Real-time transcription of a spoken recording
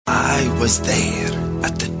I was there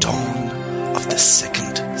at the dawn of the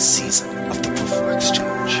second season of the Poufwa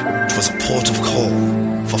Exchange. It was a port of call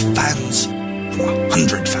for fans from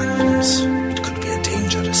 100 fandoms. It could be a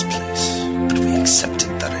dangerous place, but we accepted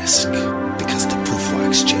the risk because the Poufwa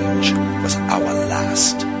Exchange was our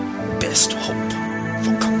last best hope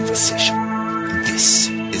for conversation. This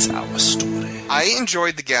is our story. I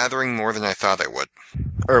enjoyed The Gathering more than I thought I would.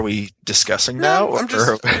 Are we discussing now? I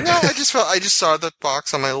just saw the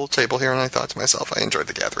box on my little table here, and I thought to myself, I enjoyed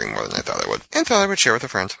The Gathering more than I thought I would, and thought I would share with a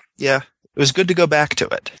friend. Yeah, it was good to go back to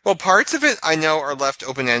it. Well, parts of it I know are left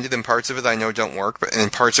open-ended, and parts of it I know don't work,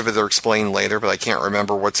 and parts of it are explained later, but I can't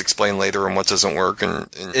remember what's explained later and what doesn't work.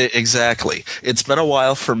 Exactly. It's been a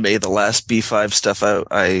while for me. The last B5 stuff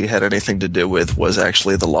I had anything to do with was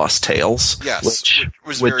actually the Lost Tales. Yes, which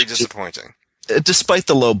was very disappointing. Despite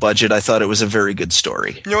the low budget, I thought it was a very good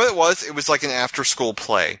story. You know what it was? It was like an after-school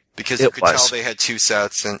play, because you could tell they had two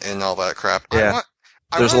sets and all that crap. Yeah.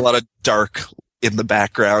 There's a lot of dark in the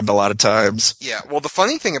background a lot of times. Yeah, well, the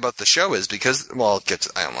funny thing about the show is because, well, I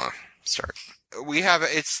don't want to start.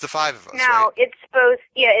 It's the five of us, right? It's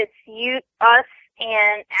it's you, us,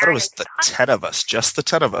 and I thought it was the 10 of us, just the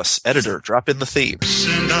 10 of us. Editor, drop in the theme.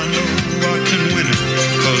 And I know I can win it,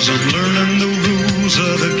 'cause I'm learning the rules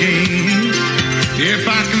of the game. If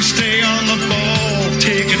I can stay on the ball,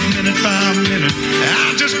 take it minute by minute,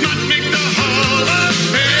 I just might make the Hall of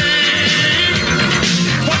Fame.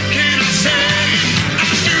 What can I say?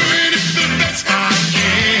 I'm doing it the best I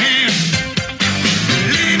can.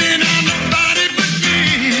 Leaning on nobody but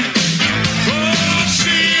me. Oh,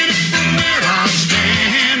 seeing it from where I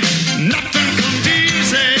stand. Nothing comes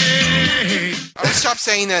easy. I would stop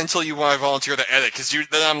saying that until you want to volunteer to edit, because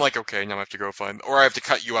then I'm like, okay, now I have to go find, or I have to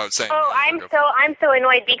cut you out saying. Oh, I'm so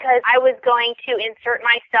annoyed because I was going to insert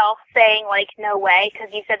myself saying like no way,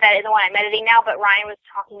 because you said that in the one I'm editing now, but Ryan was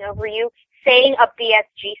talking over you saying a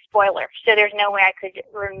BSG spoiler, so there's no way I could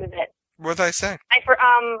remove it. What did I say? I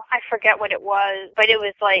forget what it was, but it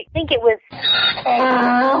was like, I think it was,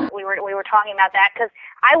 we were talking about that, because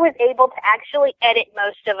I was able to actually edit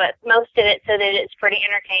most of it so that it's pretty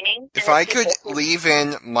entertaining. If I could leave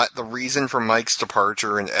in the reason for Mike's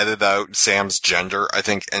departure and edit out Sam's gender, I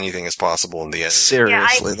think anything is possible in the edit.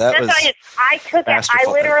 Seriously, I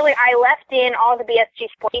left in all the BSG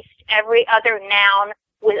spoilers, every other noun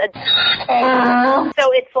with a,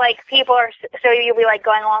 so it's like so you'll be like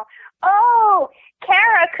going along, oh,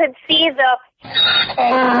 Kara could see the...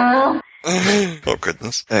 Oh,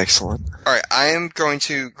 goodness. Excellent. All right, I am going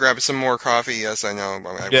to grab some more coffee. Yes, I know.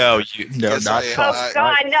 Not coffee. Oh,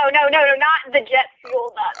 God, no, not the jet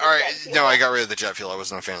fuel. All right, no, I got rid of the jet fuel. I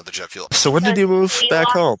wasn't a fan of the jet fuel. So when did you move back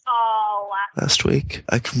home? Last week.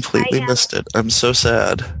 I completely missed it. I'm so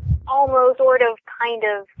sad. Almost, sort of, kind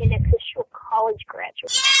of, unofficial college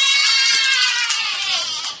graduate.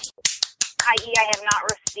 I have not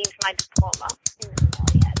received my diploma in the mail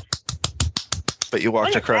yet. But you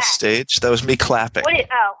walked across stage? That was me clapping.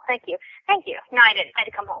 Thank you. No, I didn't. I had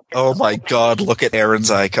to come home. Oh my God, look at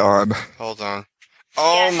Aaron's icon. Hold on.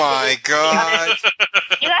 Oh my God.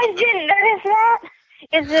 You guys didn't notice that?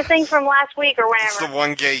 It's the thing from last week or whenever. It's the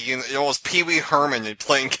one gay unicorn. It was Pee Wee Herman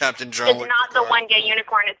playing Captain John. It's not the one gay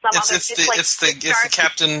unicorn. It's some other. It's the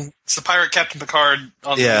captain. It's the pirate Captain Picard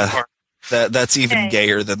on the unicorn. That's even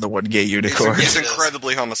gayer than the one gay unicorn. It's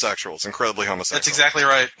incredibly homosexual. That's exactly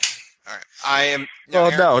right. All right, I am. No,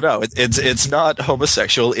 it's not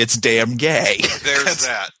homosexual. It's damn gay. There's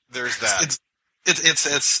that.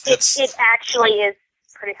 It actually is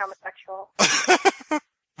pretty homosexual.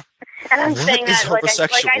 And I'm saying that, like I said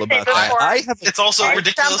before, it's also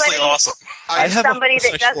ridiculously awesome. I have somebody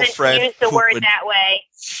that doesn't use the word that way.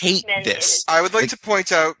 Hate this. I would like to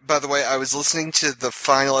point out, by the way, I was listening to the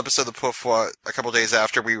final episode of Poufwa a couple days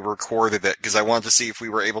after we recorded it, because I wanted to see if we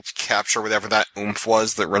were able to capture whatever that oomph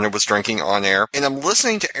was that Renner was drinking on air. And I'm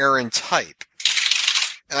listening to Aaron type.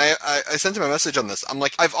 And I sent him a message on this. I'm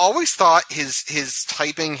like, I've always thought his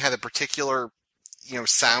typing had a particular,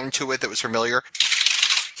 sound to it that was familiar.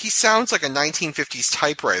 He sounds like a 1950s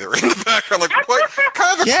typewriter in the background. Like, what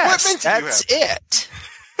kind of equipment do you have? That's it.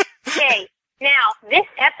 Okay, now, this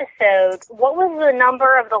episode, what was the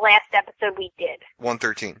number of the last episode we did?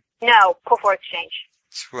 113. No, Poufwa Exchange.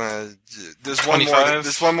 There's one more.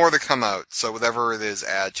 There's one more to come out. So whatever it is,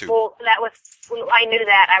 add to. Well, I knew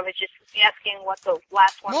that. I was just asking what the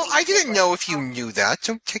last one. Well, I didn't know if you knew that.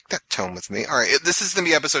 Don't take that tone with me. All right, this is going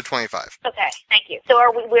to be episode 25. Okay, thank you. So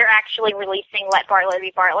we're actually releasing Let Bartlett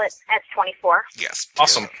Be Bartlett. That's 24. Yes.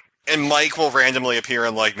 Awesome. And Mike will randomly appear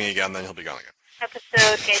and like me again. Then he'll be gone again.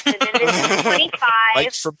 episode, guys. It is 25.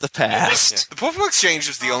 Mike from the past. Yeah. The Poufwa Exchange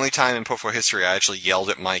was the only time in Poufwa history I actually yelled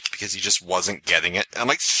at Mike because he just wasn't getting it. I'm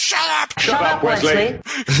like, shut up! Shut up, Wesley. And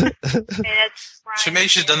that's Maybe you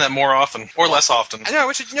should have done that more often, or less often. I know,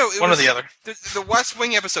 it One was, or the other. The West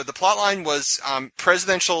Wing episode, the plot line was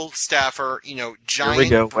presidential staffer, giant Here we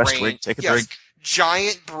go, brain. West Wing, take a yes, drink.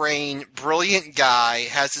 Giant brain, brilliant guy,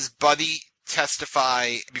 has his buddy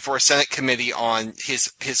testify before a Senate committee on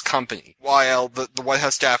his company, while the White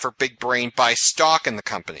House staffer, big brain, buys stock in the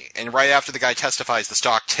company. And right after the guy testifies, the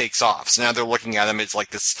stock takes off. So now they're looking at him as like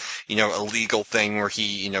this, illegal thing where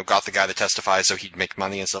he, got the guy to testify so he'd make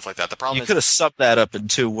money and stuff like that. The problem You is... could have summed that up in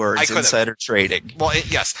 2 words, I could've. insider trading. Well,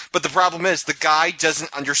 yes, but the problem is the guy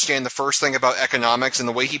doesn't understand the first thing about economics, and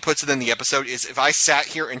the way he puts it in the episode is if I sat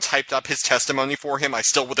here and typed up his testimony for him, I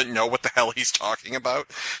still wouldn't know what the hell he's talking about.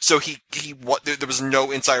 So there was no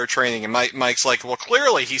insider trading, and Mike's like, well,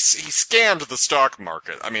 clearly he scammed the stock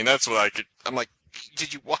market. I mean, that's what I'm like,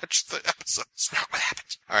 did you watch the episode? It's not what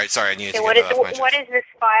happened. All right, sorry, I needed to get that off my chest. What is this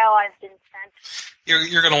file I've been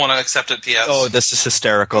sent? You're going to want to accept it, P.S. Oh, this is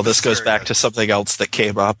hysterical. This goes very back good. to something else that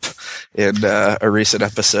came up in a recent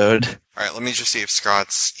episode. All right, let me just see if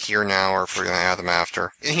Scott's here now or if we're going to add them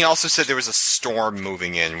after. And he also said there was a storm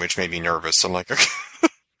moving in, which made me nervous. So I'm like, okay.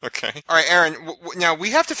 Okay. All right, Aaron, now we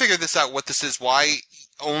have to figure this out, what this is, why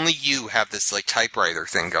only you have this, typewriter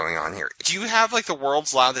thing going on here. Do you have, the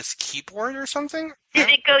world's loudest keyboard or something? Does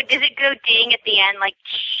it go ding at the end, like...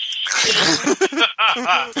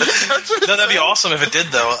 No, that'd be awesome if it did,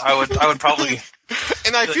 though. I would probably...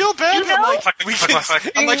 And I feel bad.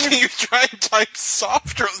 I'm like, can you try and type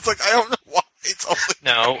softer? It's like, I don't know why. It's only...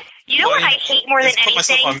 No. You know what I hate more than put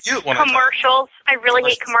myself on anything? mute when I type. Commercials. I really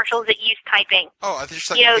hate commercials that use typing. Oh, I just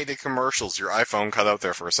thought you hated commercials. Your iPhone cut out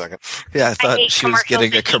there for a second. Yeah, I thought hate she was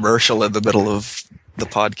getting a commercials. commercial in the middle of the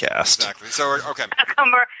podcast. Exactly. So, okay.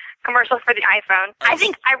 Commercial for the iPhone. I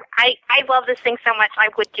think I love this thing so much I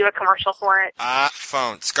would do a commercial for it.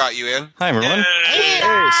 Phone. Scott, you in? Hi, everyone. Hey,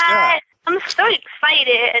 Scott. I'm so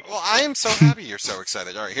excited. Well, I am so happy you're so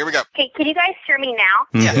excited. All right, here we go. Okay, can you guys hear me now?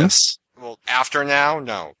 Yes. Well, after now,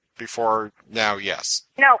 no. Before now, yes.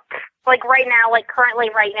 No, right now,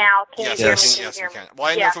 currently right now. Can Yes, you hear yes. me? Yes, we can. Well,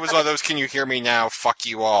 I didn't know if it was one of those, can you hear me now? Fuck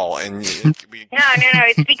you all. And we... No.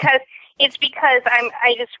 It's because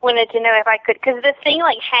I just wanted to know if I could, because this thing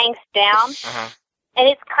hangs down, Uh-huh. and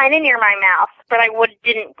it's kind of near my mouth, but I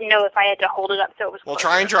didn't know if I had to hold it up so it was. Well, closer.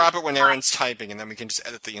 try and drop it when Aaron's typing, and then we can just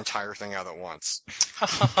edit the entire thing out at once.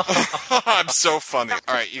 I'm so funny.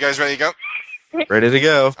 All right, you guys ready to go? Ready to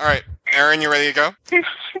go. All right, Aaron, you ready to go?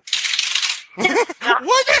 What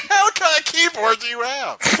the hell kind of keyboard do you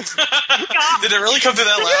have? Did it really come through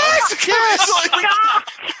that loud? Yes, it's like, Stop!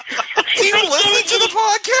 do you listen to the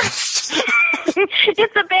podcast?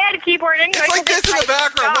 It's a bad keyboard anyway. It's like this in the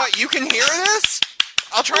background. Stop. What, you can hear this?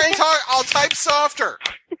 I'll try and talk. I'll type softer.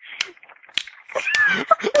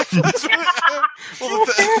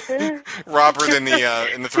 Robert in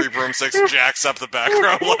the Three Broomsticks jacks up the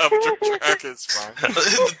background laughter track. It's fine.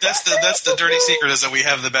 That's the dirty secret, is that we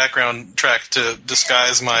have the background track to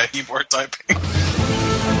disguise my keyboard typing.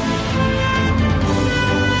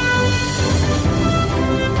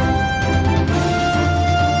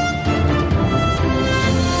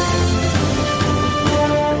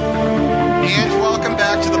 And welcome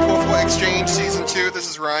back to the Poufwa Exchange Season 2. This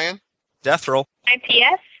is Ryan. Death roll. My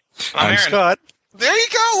PS? I'm Aaron. Scott. There you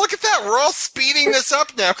go. Look at that. We're all speeding this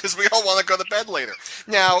up now because we all want to go to bed later.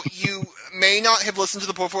 Now, you may not have listened to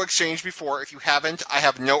the Poufwa Exchange before. If you haven't, I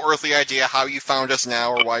have no earthly idea how you found us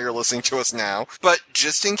now or why you're listening to us now. But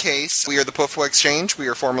just in case, we are the Poufwa Exchange. We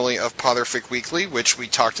are formerly of Potterfic Weekly, which we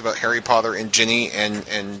talked about Harry Potter and Ginny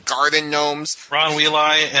and garden gnomes. Ron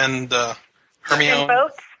Wheeli and And Hermione.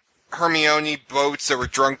 boats? Hermione boats. There were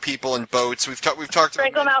drunk people in boats. We've talked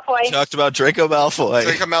Draco about Malfoy. Talked about Draco Malfoy.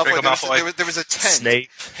 Draco Malfoy. Draco Malfoy. There was a tent. Snape.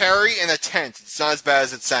 Harry in a tent. It's not as bad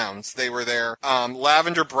as it sounds. They were there.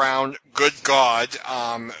 Lavender Brown. Good God.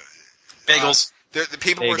 Bagels. The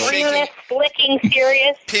people were Bagel. What are you shaking. flicking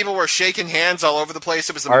serious? People were shaking hands all over the place.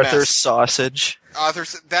 It was a Arthur's mess. sausage.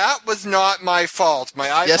 That was not my fault. My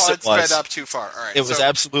iPod Yes, it was. sped up too far. All right. It was so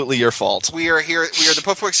absolutely your fault. we are here. We are the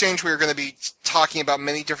Poufwa Exchange. We are going to be talking about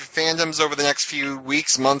many different fandoms over the next few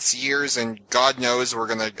weeks, months, years, and God knows we're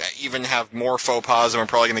going to even have more faux pas, and we're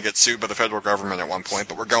probably going to get sued by the federal government at one point,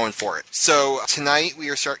 but we're going for it. So tonight we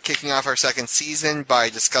are kicking off our second season by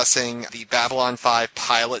discussing the Babylon 5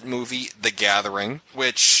 pilot movie, The Gathering,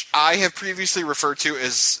 which I have previously referred to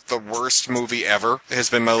as the worst movie ever. It has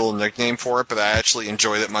been my little nickname for it, but I actually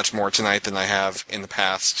enjoyed it much more tonight than I have in the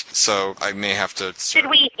past, so I may have to... Should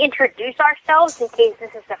we introduce ourselves in case this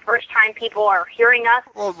is the first time people are hearing us?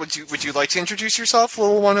 Well, would you like to introduce yourself,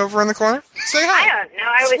 little one over in the corner? Say hi. I don't know.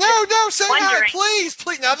 I was No, say wondering. hi,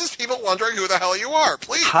 please. Now there's people wondering who the hell you are.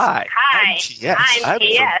 Please. Hi. Hi. I'm TS. I'm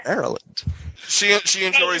TS. from Maryland. She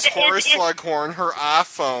enjoys Horace Slughorn, her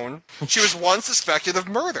iPhone. She was once suspected of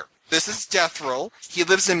murder. This is Death Roll. He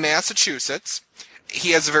lives in Massachusetts.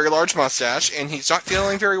 He has a very large mustache, and he's not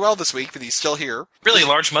feeling very well this week, but he's still here. Really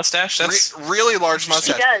large mustache? That's Really large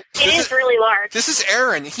mustache. He does. It is really large. This is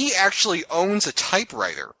Aaron. He actually owns a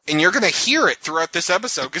typewriter, and you're going to hear it throughout this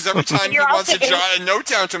episode, because every time he You're wants to also jot a note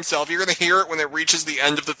down to himself, you're going to hear it when it reaches the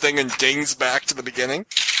end of the thing and dings back to the beginning.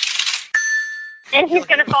 And he's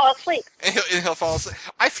going to fall asleep. And he'll fall asleep.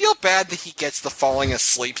 I feel bad that he gets the falling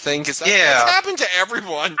asleep thing, because that's happened to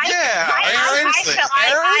everyone. I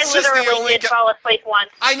literally did fall asleep once.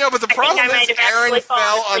 I know, but the problem I might is have actually Aaron fallen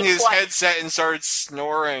fell on asleep his twice. headset and started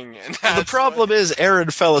snoring. And The problem is Aaron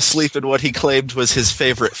fell asleep in what he claimed was his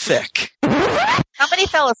favorite fic. Somebody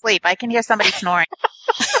fell asleep. I can hear somebody snoring.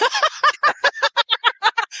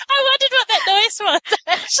 I wondered what that noise was,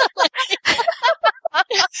 actually.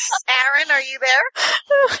 Aaron, are you there?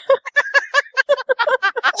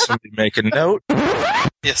 Somebody make a note.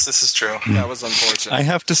 yes, this is true. That was unfortunate. I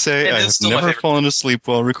have to say, It I is have still my never favorite. fallen asleep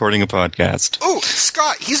while recording a podcast. Oh,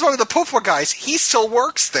 Scott, he's one of the Poufwa guys. He still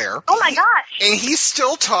works there. Oh my gosh. And he's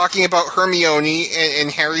still talking about Hermione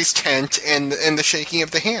and Harry's tent and the shaking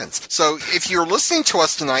of the hands. So if you're listening to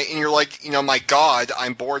us tonight and you're like, my God,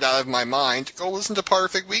 I'm bored out of my mind, go listen to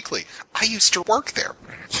Perfect Weekly. I used to work there.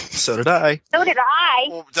 So did I. So did I.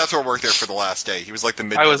 Well, that's where I worked there for the last day. He was like the I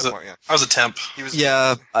midnight was appointment. I was a temp. He was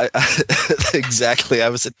Yeah, exactly. I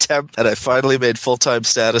was a temp, and I finally made full-time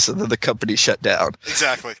status, and then the company shut down.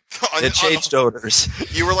 Exactly. It changed owners.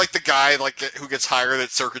 You were like the guy who gets hired at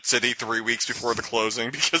Circuit City 3 weeks before the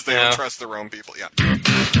closing because they don't trust their own people. Yeah.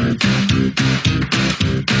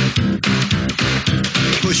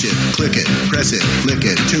 Push it, click it, press it, flick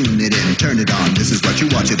it, tune it in, turn it on. This is what you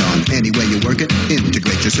watch it on. Any way you work it,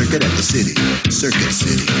 integrate your circuit at the city. Circuit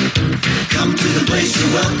City. Come to the place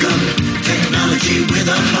you're welcome. Technology with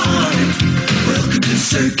a heart. Welcome to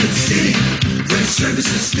Circuit City. Great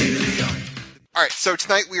services, state of the art. All right, so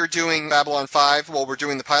tonight we are doing Babylon 5. Well, we're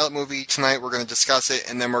doing the pilot movie. Tonight we're going to discuss it,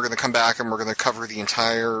 and then we're going to come back and we're going to cover the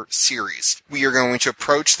entire series. We are going to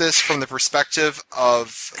approach this from the perspective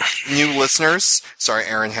of new listeners. Sorry,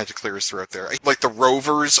 Aaron had to clear his throat there. Like the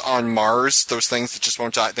rovers on Mars, those things that just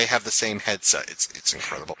won't die, they have the same headset. It's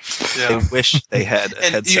incredible. I wish they had a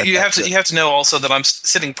And headset. you have to know also that I'm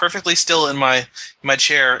sitting perfectly still in my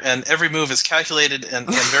chair, and every move is calculated and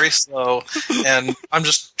very slow, and I'm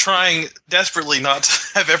just trying desperately not to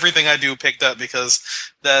have everything I do picked up because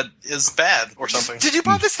that is bad or something. Did you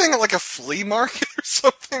buy this thing at like a flea market or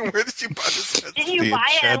something? Where did you buy this headset? Did you The buy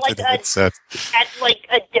it enchanted at headset.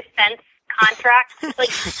 a defense contract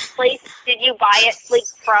place? Did you buy it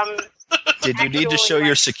from? Did you need to show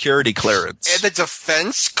your security clearance? At the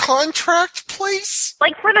defense contract place?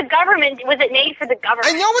 Like for the government? Was it made for the government?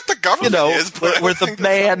 I know what the government is, but I where don't the think that's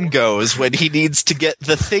man goes when he needs to get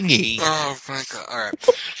the thingy. Oh my God! All right.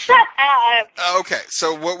 Shut up. Okay,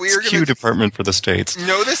 so what we are Q going to Department for the States.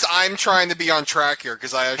 notice, I'm trying to be on track here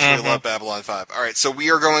because I actually love Babylon 5. All right, so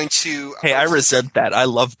we are going to. Hey, I resent that. I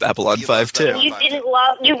love Babylon You 5 love too. Babylon.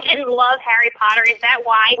 You didn't love Harry Potter. Is that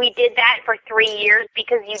why we did that for 3 years?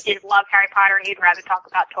 Because you did love Harry Potter and you'd rather talk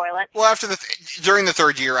about toilets? Well, after during the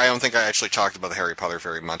third year, I don't think I actually talked about the Harry Potter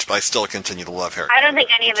very much, but I still continue to love Harry. I don't think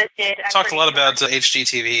any of us did. Talked a lot about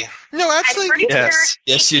HGTV. No, I'm actually, pretty Yes. sure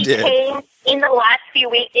Yes, you it did. became, in the last few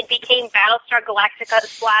weeks, it became Battlestar Galactica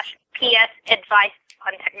 / PS Advice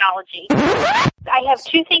on Technology. I have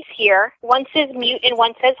two things here. One says mute and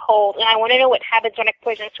one says hold, and I want to know what happens when I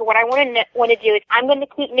push it. So what I want to do is I'm going to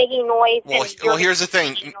keep making noise. well, and you're here's the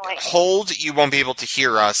thing: making noise. hold, you won't be able to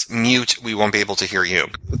hear us. Mute, we won't be able to hear you.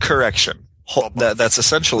 Correction. That's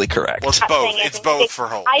essentially correct. Well, it's Not both. saying It's anything. both for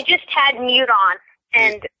hold. I just had mute on,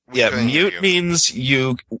 and We Yeah, couldn't hear mute you. means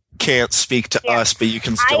you can't speak to Yeah. us, but you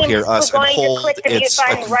can I still am hear us. And going to hold, click the mute it's a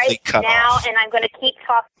button right complete cutoff. now, and I'm going to keep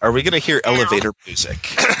talking. Are we going to hear now. elevator music?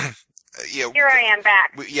 Yeah, Here I am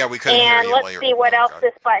back. we couldn't hear And you. let's while you were- see what oh, else God.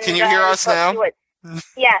 this button Can you hear does. us Let's now? do it.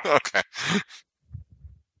 Yes. Okay.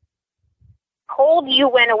 Hold, you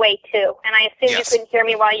went away too, and I assume Yes. you couldn't hear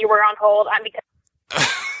me while you were on hold.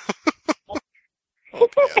 Because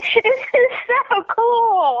this is so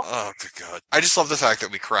cool. Oh, good God. I just love the fact that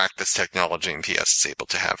we cracked this technology and PS is able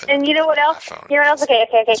to have it. And you know what else? iPhone. You know what else? Okay.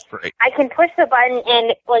 Great. I can push the button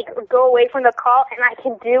and go away from the call, and I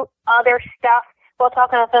can do other stuff. while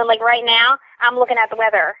talking on the phone. Like right now, I'm looking at the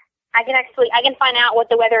weather. I can find out what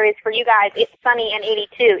the weather is for you guys. It's sunny and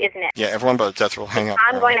 82, isn't it? Yeah, everyone but Death will hang up.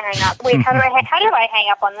 I'm going to hang up. Wait, how do I hang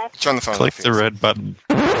up on this? Turn the phone Click off. the red button.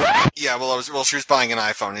 Yeah, well, she was buying an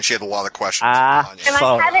iPhone and she had a lot of questions. And I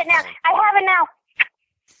have it now. I have it now.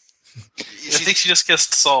 I think she just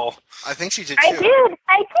kissed Saul. I think she did too.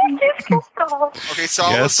 I did just kiss Saul. Okay,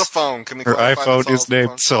 Saul Yes. is the phone. Can we Her clarify iPhone that is Saul's the named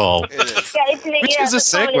phone? Saul. It is. Yeah, it's Which is a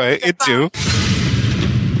the phone segue is the phone. into...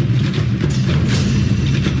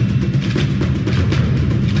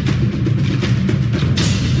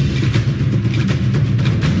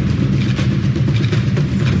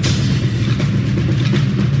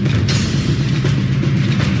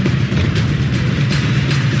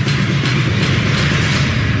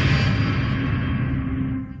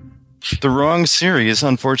 The wrong series,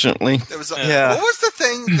 unfortunately. There was Yeah. What was the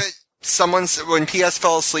thing that when PS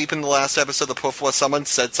fell asleep in the last episode of Poufwa, someone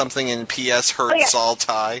said something and PS heard Oh, yeah. Saul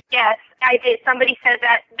tie? Yes, I did. Somebody said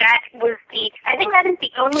that was I think that is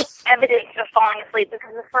the only evidence of falling asleep,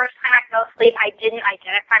 because the first time I fell asleep, I didn't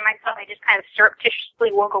identify myself. I just kind of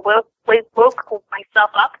surreptitiously woke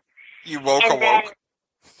myself up. You woke And then- awoke?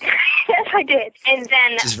 Yes, I did. And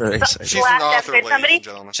then She's very excited. She's an last author, episode, ladies and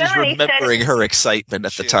gentlemen. She's somebody remembering her excitement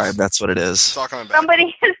at She the is. time. That's what it is. It's all coming back.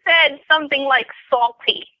 somebody said something like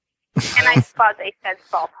salty, and I thought they said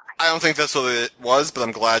salt. I don't think that's what it was, but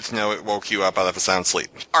I'm glad to know it woke you up out of a sound sleep.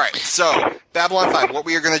 Alright, so, Babylon 5, what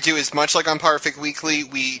we are going to do is, much like on Perfect Weekly,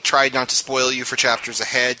 we tried not to spoil you for chapters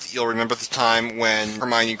ahead. You'll remember the time when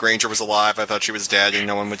Hermione Granger was alive, I thought she was dead, and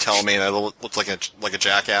no one would tell me, and I looked like a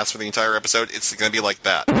jackass for the entire episode. It's going to be like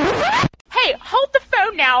that. Hey, hold the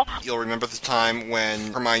phone now. You'll remember the time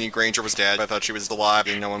when Hermione Granger was dead, I thought she was alive,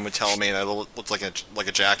 and no one would tell me, and I looked like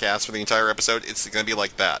a jackass for the entire episode. It's going to be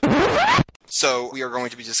like that. So, we are going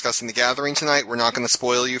to be discussing The Gathering tonight. We're not going to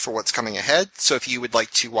spoil you for what's coming ahead, so if you would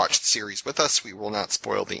like to watch the series with us, we will not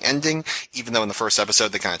spoil the ending, even though in the first episode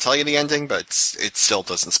they kind of tell you the ending, but it still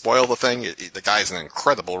doesn't spoil the thing. The guy's an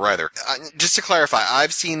incredible writer. Just to clarify,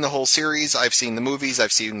 I've seen the whole series, I've seen the movies,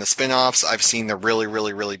 I've seen the spin-offs, I've seen the really,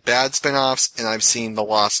 really, really bad spin-offs, and I've seen The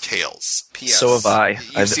Lost Tales. P.S. So have I.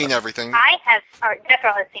 You've seen everything. I have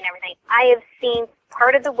definitely seen everything. I have seen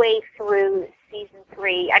part of the way through season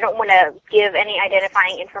 3. I don't want to give any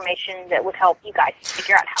identifying information that would help you guys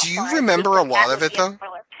figure out how. Do you far remember a lot that of would it, be a though?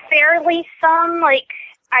 spoiler. Fairly some. Like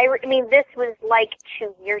I mean, this was like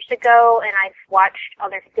 2 years ago, and I've watched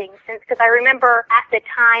other things since. Because I remember at the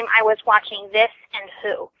time I was watching this and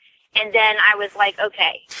Who. And then I was like,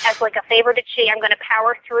 okay, as like a favor to Chi, I'm going to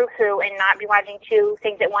power through Who and not be watching 2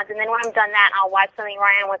 things at once. And then when I'm done that, I'll watch something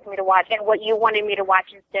Ryan wants me to watch. And what you wanted me to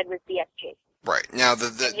watch instead was BSG. Right. Now,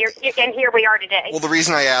 And here we are today. well, the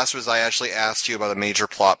reason I asked was I actually asked you about a major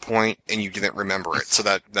plot point, and you didn't remember it. So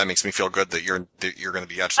that makes me feel good that you're going to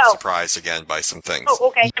be actually surprised again by some things. Oh,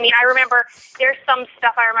 okay. I mean, I remember, there's some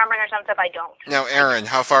stuff I remember and there's some stuff I don't. Now, Aaron,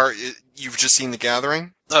 how far, you've just seen The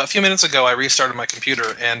Gathering? A few minutes ago, I restarted my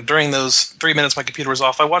computer, and during those 3 minutes my computer was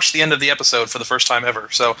off, I watched the end of the episode for the first time ever,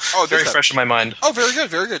 so very fresh in my mind. Oh, very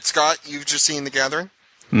good, very good. Scott, you've just seen The Gathering?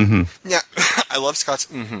 Mm-hmm. Yeah, I love Scott's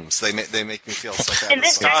mm-hms. They make me feel so bad. And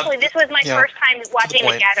this was my first time watching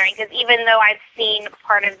The Gathering, because even though I've seen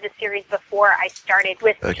part of the series before, I started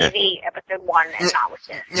with TV episode 1 and not with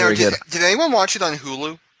this. Now, did anyone watch it on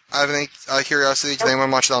Hulu? I have any curiosity. Did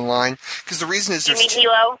anyone watch it online? Because the reason is You there's mean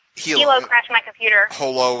Hilo? Hilo crashed my computer.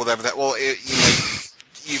 Holo, whatever that. Well,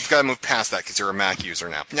 you've got to move past that because you're a Mac user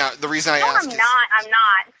now. Now, the reason I ask is I'm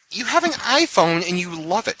not. you have an iPhone and you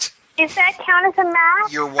love it. Does that count as a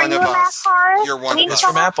Mac? You're one Are of you a Mac us. hard? You're one of us. It's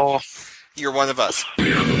from Apple. You're one of us.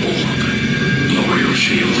 We are the Bullhawk. Lower your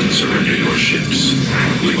shields and surrender your ships.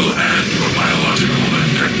 We will add your biological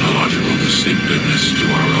and technological distinctiveness to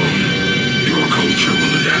our own. Your culture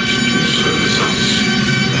will adapt to service us.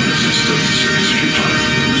 Resistance is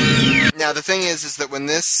futile. Now, the thing is that when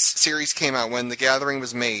this series came out, when The Gathering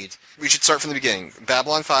was made, we should start from the beginning.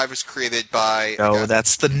 Babylon 5 was created by... No,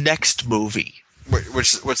 that's the next movie.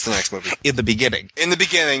 What's the next movie? In the beginning. In the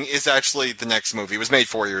beginning is actually the next movie. It was made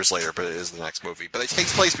 4 years later, but it is the next movie. But it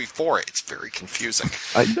takes place before it. It's very confusing.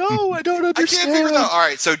 I know, I don't understand. I can't figure it out. All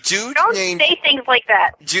right, so dude Don't named... say things like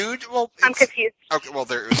that. Dude, well... I'm confused. Okay, well,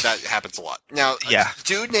 that happens a lot. Now, yeah,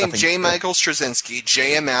 dude named J. Michael Straczynski,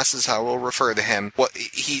 JMS is how we'll refer to him.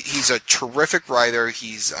 He's a terrific writer.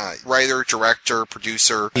 He's a writer, director,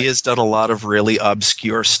 producer. He has done a lot of really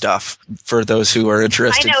obscure stuff for those who are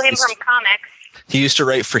interested. I know him from comics. He used to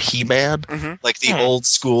write for He-Man, like the old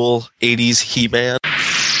school 80s He-Man.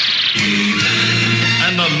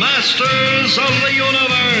 And the Masters of the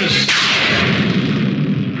Universe.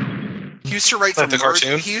 He used to write Like the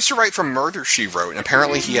cartoon? He used to write from Murder, She Wrote, and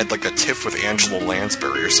apparently he had like a tiff with Angela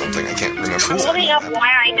Lansbury or something. I can't remember. Holding exactly up what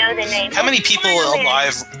why I know the name. How many people Spider-Man.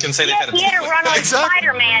 alive can say they've had a He had a run on Exactly.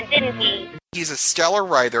 Spider-Man, didn't he? He's a stellar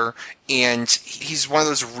writer, and he's one of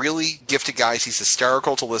those really gifted guys. He's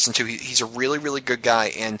hysterical to listen to. He's a really, really good guy.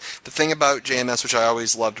 And the thing about JMS, which I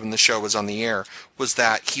always loved when the show was on the air, was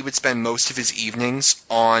that he would spend most of his evenings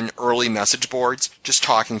on early message boards just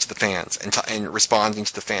talking to the fans and responding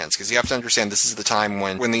to the fans. Because you have to understand, this is the time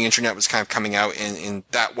when the internet was kind of coming out, and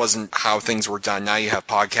that wasn't how things were done. Now you have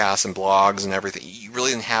podcasts and blogs and everything. You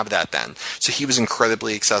really didn't have that then. So he was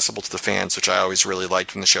incredibly accessible to the fans, which I always really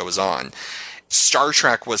liked when the show was on. Star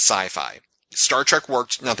Trek was sci-fi. Star Trek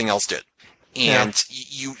worked, nothing else did. And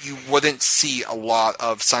you wouldn't see a lot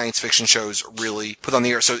of science fiction shows really put on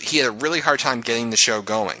the air. So he had a really hard time getting the show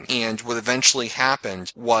going. And what eventually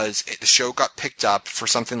happened was the show got picked up for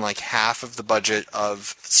something like half of the budget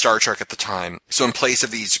of Star Trek at the time. So in place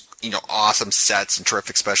of these, awesome sets and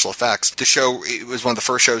terrific special effects, the show, it was one of the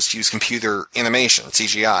first shows to use computer animation,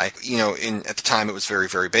 CGI. At the time it was very,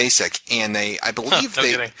 very basic. And I believe no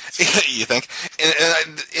kidding. you think?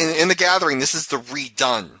 And in The Gathering, this is the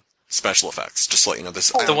redone special effects. Just to let you know,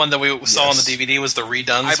 this The one that we saw on the DVD was the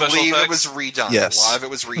redone I special believe effects? it was redone. Yes. A lot of it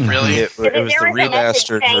was redone. Really? It was the There is a message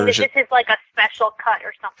remastered saying version. that this is like a special cut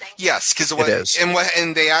or something. Yes, because It is.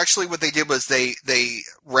 and they actually, what they did was they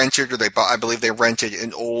rented, or they bought, I believe they rented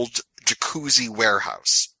an old jacuzzi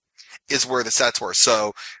warehouse is where the sets were.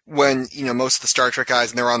 So when, most of the Star Trek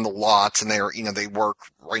guys, and they're on the lots, and they work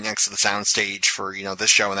right next to the sound stage for, this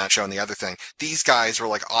show and that show and the other thing. These guys were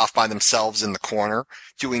like off by themselves in the corner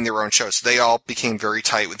doing their own shows. So they all became very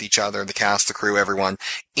tight with each other, the cast, the crew, everyone.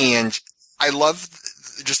 And I love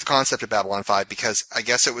just the concept of Babylon 5 because I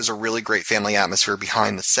guess it was a really great family atmosphere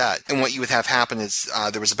behind the set. And what you would have happen is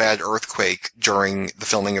there was a bad earthquake during the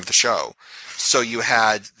filming of the show. So you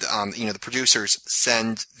had, the producers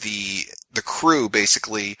send the crew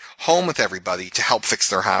basically home with everybody to help fix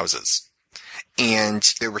their houses. And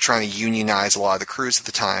they were trying to unionize a lot of the crews at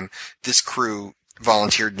the time. This crew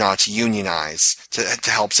volunteered not to unionize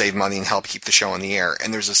to help save money and help keep the show on the air.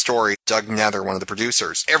 And there's a story, Doug Nether, one of the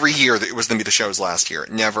producers, every year it was going to be the show's last year.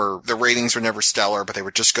 The ratings were never stellar, but they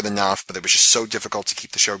were just good enough, but it was just so difficult to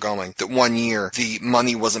keep the show going that one year the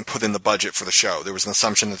money wasn't put in the budget for the show. There was an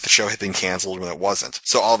assumption that the show had been canceled when it wasn't.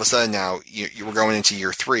 So all of a sudden now you were going into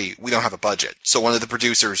year 3. We don't have a budget. So one of the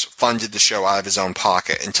producers funded the show out of his own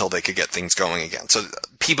pocket until they could get things going again. So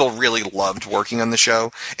people really loved working on the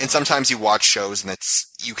show. And sometimes you watch shows and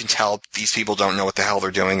you can tell these people don't know what the hell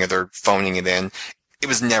they're doing or they're phoning it in. It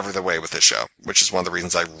was never the way with this show, which is one of the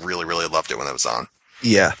reasons I really, really loved it when it was on.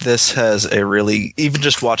 Yeah, this has a really, even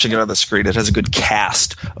just watching it on the screen, it has a good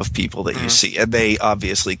cast of people that you see. And they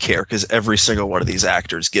obviously care because every single one of these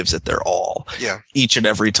actors gives it their all. Yeah. Each and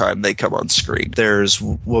every time they come on screen. There's,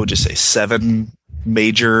 what would you say, 7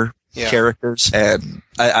 major characters. And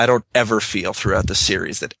I don't ever feel throughout the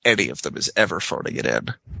series that any of them is ever phoning it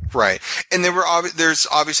in. Right. And there's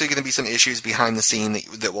obviously going to be some issues behind the scene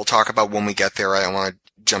that we'll talk about when we get there. I don't want to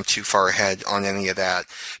jump too far ahead on any of that.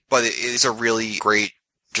 But it is a really great,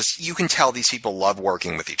 you can tell these people love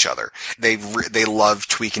working with each other. They love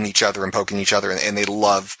tweaking each other and poking each other, and they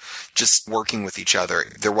love just working with each other.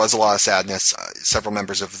 There was a lot of sadness. Several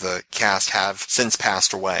members of the cast have since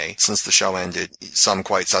passed away since the show ended. Some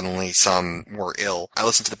quite suddenly, some were ill. I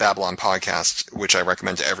listened to the Babylon podcast, which I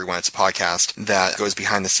recommend to everyone. It's a podcast that goes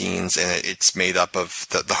behind the scenes, and it's made up of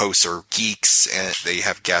the hosts are geeks, and they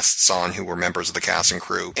have guests on who were members of the cast and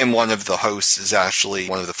crew. And one of the hosts is actually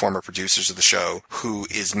one of the former producers of the show, who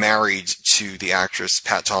is married to the actress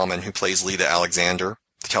Pat Tallman, who plays Lita Alexander,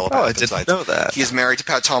 the telepath. Oh, I didn't know that. He is married to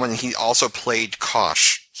Pat Tallman, and he also played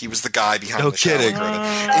Kosh. He was the guy behind No the kidding. show.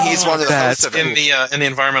 And he's one of the hosts of it. In the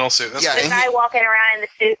environmental suit. That's Yeah, The and guy walking around in the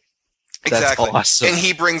suit. Exactly. That's awesome. And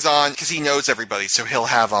he brings on, because he knows everybody, so he'll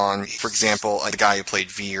have on, for example, the guy who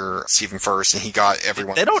played Veer, Stephen First, and he got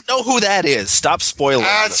everyone. They don't know who that is. Stop spoiling.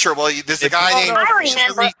 That's true. Well, there's a guy named. I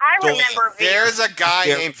remember Veer. There's a guy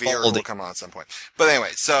Veer named Veer who will Boldy. come on at some point. But anyway,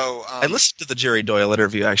 so. I listened to the Jerry Doyle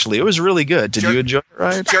interview, actually. It was really good. Did you enjoy it,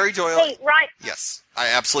 Ryan? Jerry Doyle. Hey, Ryan. Yes, I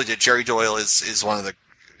absolutely did. Jerry Doyle is one of the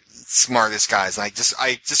smartest guys, and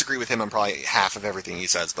I disagree with him on probably half of everything he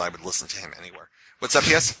says, but I would listen to him anywhere. What's up,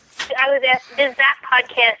 yes? I was asked, does that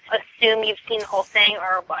podcast assume you've seen the whole thing,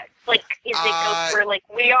 or what? Like, is it go through, like,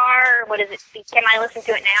 we are? What is it? Can I listen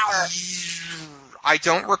to it now, or? I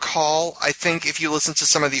don't recall. I think if you listen to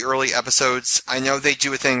some of the early episodes, I know they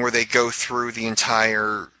do a thing where they go through the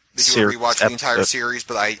entire They do a rewatch of the entire series,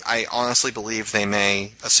 but I honestly believe they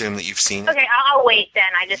may assume that you've seen it. Okay, I'll wait then.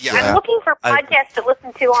 I'm looking for podcasts to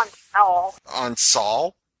listen to on Saul. On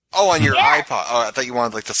Saul? Oh, on your iPod. Oh, I thought you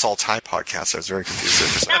wanted, like, the Saul Ty podcast. I was very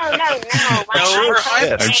confused. No.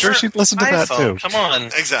 I'm sure she'd listen to that, too. Come on.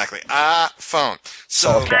 Exactly. Phone.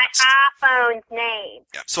 So my iPhone's name.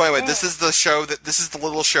 Yeah. So anyway, this is the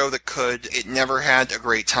little show that it never had a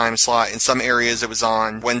great time slot. In some areas it was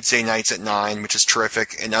on Wednesday nights at 9, which is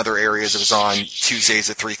terrific. In other areas it was on Tuesdays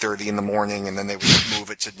at 3:30 in the morning, and then they would move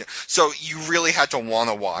it to, so you really had to want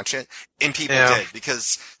to watch it. And people did,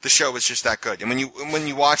 because the show was just that good. And when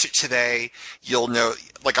you watch it today, you'll know,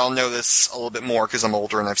 like, I'll know this a little bit more because I'm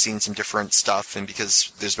older and I've seen some different stuff, and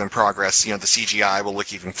because there's been progress, the CGI will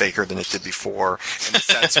look even faker than it did before, and the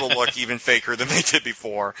sets will look even faker than they did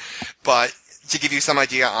before. But to give you some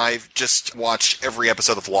idea, I've just watched every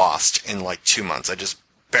episode of Lost in like 2 months. I just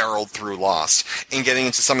barreled through Lost. And getting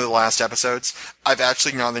into some of the last episodes, I've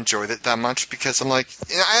actually not enjoyed it that much, because I'm like,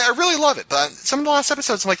 I really love it, but some of the last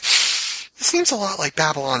episodes I'm like, it seems a lot like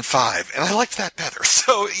Babylon 5, and I liked that better.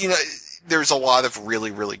 So, there's a lot of really,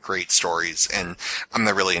 really great stories, and I'm going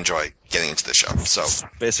to really enjoy getting into the show. So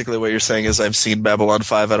basically what you're saying is I've seen Babylon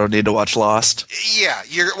 5, I don't need to watch Lost. Yeah,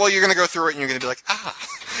 you're going to go through it, and you're going to be like,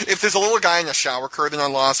 if there's a little guy in a shower curtain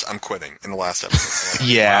on Lost, I'm quitting in the last episode. Like,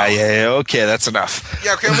 yeah, okay, that's enough.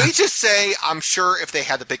 Yeah, can we just say, I'm sure if they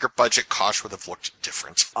had a bigger budget, Kosh would have looked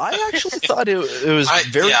different. I actually thought it was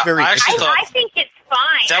very I think it's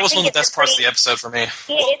fine. That was one of the best parts of the episode for me.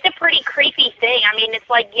 Yeah, it's a pretty creepy thing. I mean, it's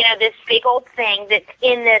like, this big old thing that's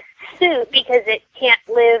in this suit because it can't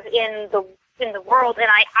live in the world. And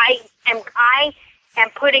I am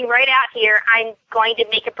putting right out here, I'm going to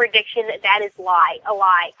make a prediction that is a lie.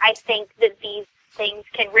 I think that these things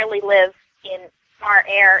can really live in our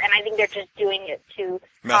air, and I think they're just doing it to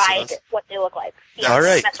hide what they look like. Yeah, all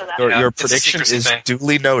right. Your prediction is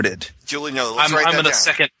duly noted. Duly noted. I'm going to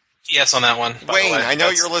second yes on that one. Wayne, I know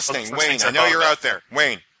you're listening. Wayne, I know you're out there.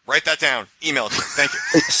 Wayne, write that down. Email it to me. Thank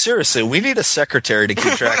you. Seriously, we need a secretary to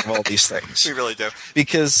keep track of all these things. We really do.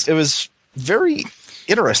 Because it was very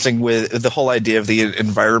interesting with the whole idea of the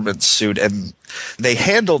environment suit, and they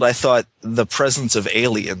handled, I thought, the presence of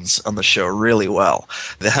aliens on the show really well.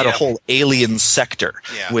 They had a whole alien sector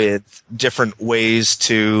with different ways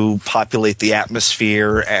to populate the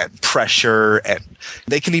atmosphere and pressure, and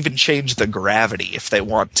they can even change the gravity if they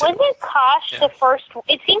want to. Wasn't Kosh the first?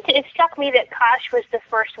 It struck me that Kosh was the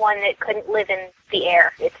first one that couldn't live in the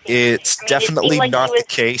air. It's definitely not the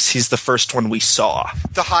case. He's the first one we saw.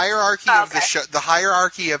 The hierarchy of the show. The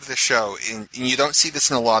hierarchy of the show, and you don't see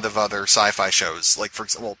this in a lot of other sci-fi shows. Like, for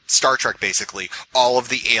example, Star Trek. Basically, all of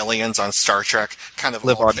the aliens on Star Trek kind of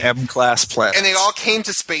live on M-class planets, and they all came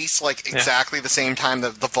to space like exactly the same time. The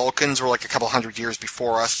Vulcans were like a couple hundred years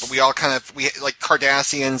before us, but we all like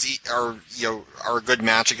Cardassians are a good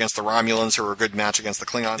match against the Romulans, who are a good match against the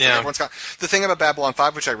Klingons. Yeah. The thing about Babylon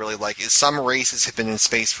 5, which I really like, is some races have been in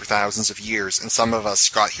space for thousands of years, and some of us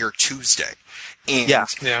got here Tuesday. And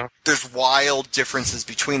there's wild differences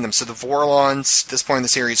between them. So the Vorlons, at this point in the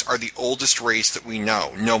series, are the oldest race that we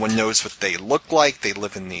know. No one knows what they look like. They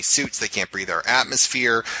live in these suits. They can't breathe our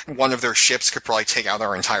atmosphere. One of their ships could probably take out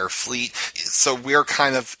our entire fleet. So we're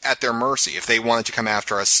kind of at their mercy. If they wanted to come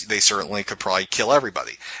after us, they certainly could probably kill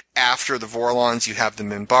everybody. After the Vorlons, you have the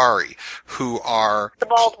Minbari, who are the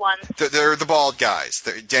bald ones. They're the bald guys.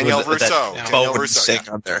 They're Danielle Rousseau. Danielle Rousseau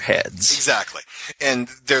on their heads. Exactly. And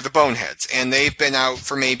they're the boneheads. And they've been out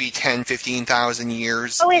for maybe 10, 15,000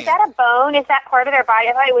 years. Oh, is that a bone? Is that part of their body?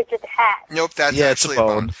 I thought it was just a hat. Nope, that's actually it's a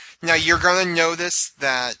bone. Now, you're going to notice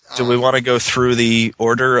that... Do we want to go through the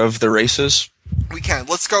order of the races? We can.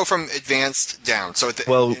 Let's go from advanced down. So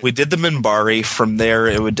we did the Minbari. From there,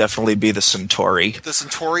 it would definitely be the Centauri. The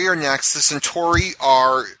Centauri are next. The Centauri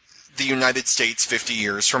are the United States 50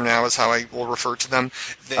 years from now, is how I will refer to them.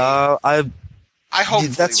 I hope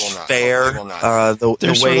that's will not. fair.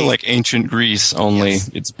 They're sort of like ancient Greece, only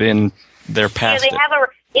it's been they're past it.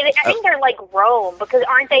 I think they're like Rome, because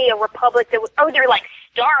aren't they a republic that they're like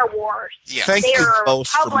Star Wars. Yes. Thank you both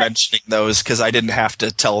for mentioning those, because I didn't have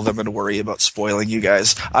to tell them and worry about spoiling you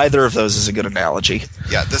guys. Either of those is a good analogy.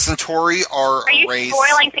 Yeah, the Centauri are you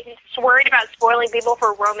worried about spoiling people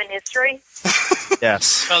for Roman history?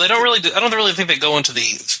 Yes. No, they don't really. I don't really think they go into the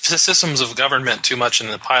systems of government too much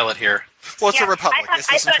in the pilot here. Well, it's a republic. I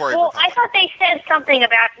thought they said something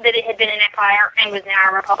about that it had been an empire and was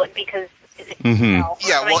now a republic because Mm-hmm.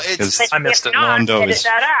 Yeah, well, it's I missed it. Londo Edit is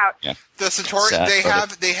that out. the Centauri. Sad, They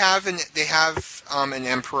but have an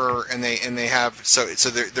emperor, and they have so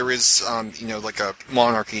there is like a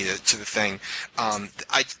monarchy to the thing.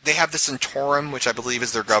 They have the Centaurum, which I believe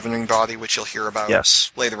is their governing body, which you'll hear about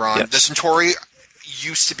later on. Yes. The Centauri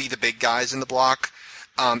used to be the big guys in the block.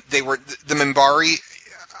 They were the Minbari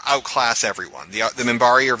outclass everyone. The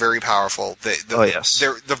Minbari are very powerful. The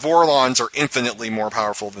Vorlons are infinitely more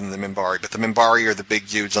powerful than the Minbari, but the Minbari are the big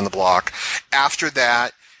dudes on the block. After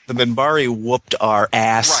that, the Minbari whooped our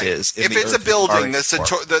asses. Right. If it's a building, the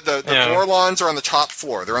Vorlons are on the top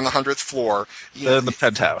floor. They're on the 100th floor. They're in the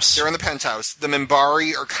penthouse. They're in the penthouse. The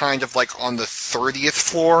Minbari are kind of like on the 30th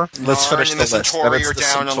floor. Let's finish and the the list. Centauri are the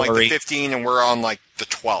down on like the Centauri. 15, and we're on like the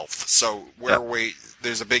 12th. So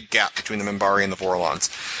there's a big gap between the Minbari and the Vorlons.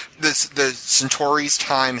 The Centauri's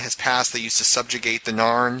time has passed. They used to subjugate the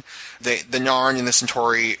Narn. The Narn and the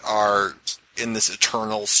Centauri are in this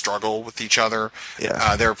eternal struggle with each other.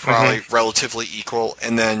 Yeah. They're probably relatively equal.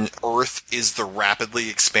 And then Earth is the rapidly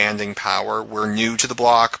expanding power. We're new to the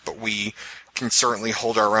block, but we can certainly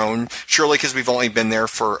hold our own. Surely because we've only been there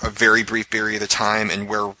for a very brief period of time, and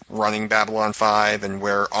we're running Babylon 5, and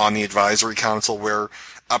we're on the advisory council. We're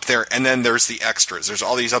up there, and then there's the extras. There's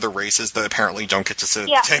all these other races that apparently don't get to sit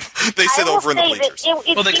at the table. They sit over in the bleachers.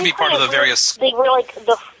 Well, they can be part of the various... They were like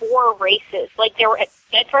the 4 races. Like there were, at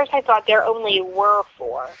first I thought there only were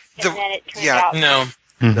 4, and then it turned out... No.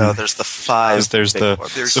 Mm-hmm. No, there's the 5. There's the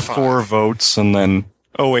 4 votes, and then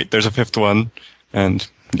there's a 5th one, and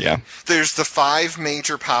there's the 5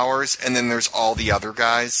 major powers, and then there's all the other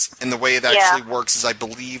guys. And the way it actually works is I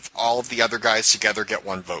believe all of the other guys together get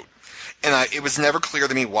 1 vote. And it was never clear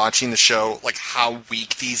to me watching the show, like, how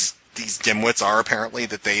weak these dimwits are, apparently,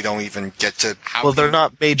 that they don't even get to... They're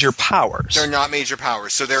not major powers. They're not major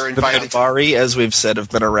powers, so they're invited... The Minbari, as we've said,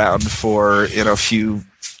 have been around for, a few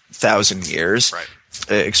thousand years,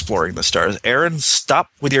 exploring the stars. Aaron,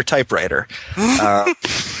 stop with your typewriter. That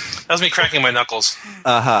was me cracking my knuckles.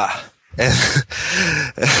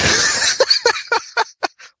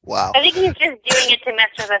 Wow. I think he's just doing it to mess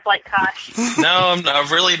with us like Kosh. No,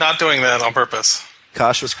 I'm really not doing that on purpose.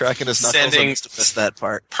 Kosh was cracking his knuckles. I must have missed that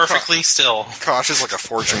part. Perfectly still. Kosh is like a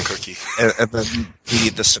fortune cookie. And then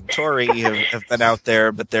the Centauri have been out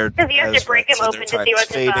there, but they're... Because you have to break him open to see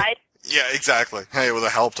what's inside. Yeah, exactly. Hey, it would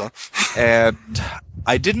have helped, huh? And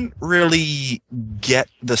I didn't really get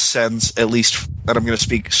the sense, at least, and I'm going to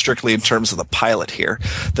speak strictly in terms of the pilot here,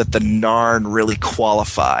 that the Narn really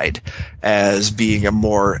qualified as being a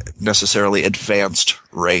more necessarily advanced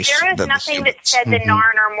race. There is than nothing the that said the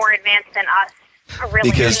Narn are more advanced than us. Really.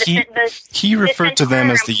 Because he referred to them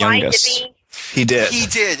as the youngest. He did. He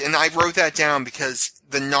did, and I wrote that down because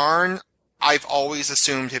the Narn, I've always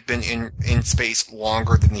assumed have been in space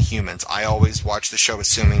longer than the humans. I always watch the show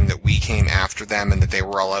assuming that we came after them and that they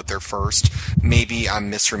were all out there first. Maybe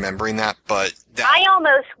I'm misremembering that, but... I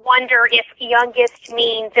almost wonder if youngest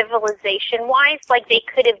means civilization-wise, like they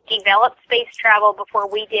could have developed space travel before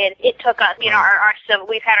we did. It took us, we've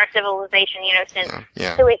had our civilization, since.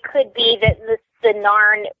 Yeah. So it could be that the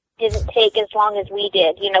Narn didn't take as long as we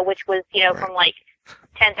did, which was, from like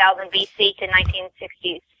 10,000 BC to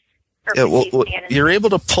 1960s. You're able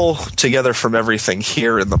to pull together from everything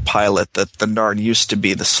here in the pilot that the Narn used to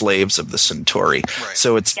be the slaves of the Centauri. Right.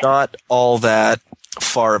 So it's not all that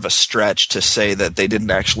far of a stretch to say that they didn't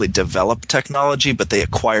actually develop technology, but they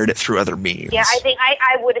acquired it through other means. Yeah, I think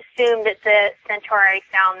I would assume that the Centauri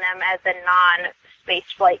found them as a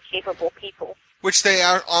non-space flight capable people. Which they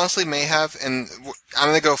honestly may have, and I'm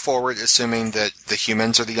going to go forward assuming that the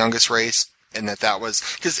humans are the youngest race. And that was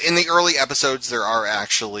because in the early episodes there are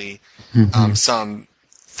actually some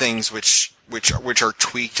things which are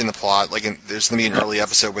tweaked in the plot. Like there's going to be an early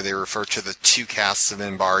episode where they refer to the 2 castes of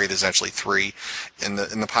Minbari. There's actually 3 in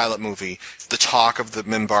the pilot movie. The talk of the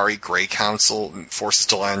Minbari Grey Council forces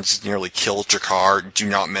Delenn to nearly kill Jakar. Do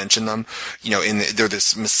not mention them. They're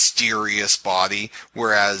this mysterious body.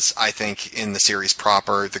 Whereas I think in the series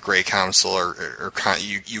proper, the Grey Council are kind of,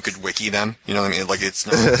 you could wiki them. You know what I mean? Like it's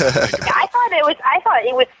not. I thought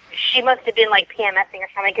it was. She must have been like PMSing or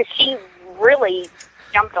something because she really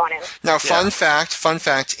jumped on him. Now, fun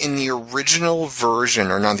fact, in the original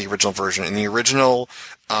version, or not the original version, in the original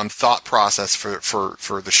thought process for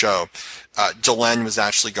the show, Delenn was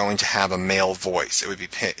actually going to have a male voice.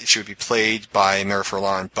 She would be played by Mary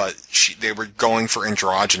Furlan, but they were going for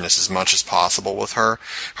androgynous as much as possible with her.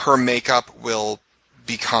 Her makeup will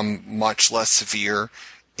become much less severe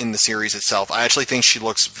in the series itself. I actually think she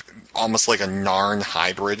looks almost like a Narn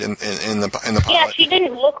hybrid in the pilot. Yeah, she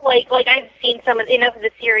didn't look like I've seen enough of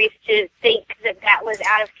the series to think that was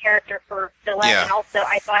out of character for 11. Yeah. Also,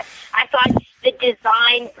 I thought the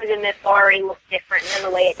design for the Mithari looked different than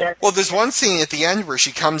the way it does. Well, there's one scene at the end where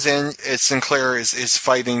she comes in, Sinclair is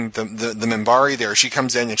fighting the Minbari there. She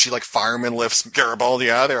comes in and she like fireman lifts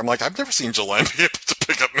Garibaldi out of there. I'm like, I've never seen Jolene be able to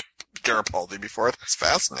pick up Garibaldi before. That's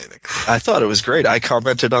fascinating. I thought it was great. I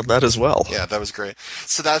commented on that as well. Yeah, that was great.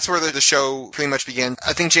 So that's where the show pretty much began.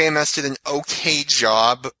 I think JMS did an okay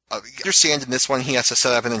job. You understand in this one he has to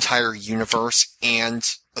set up an entire universe and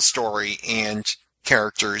a story and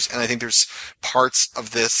characters, and I think there's parts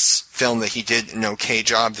of this film that he did an okay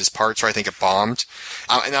job. There's parts where I think it bombed.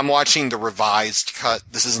 And I'm watching the revised cut.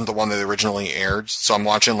 This isn't the one that originally aired, so I'm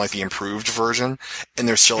watching like the improved version, and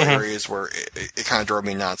there's still areas where it kind of drove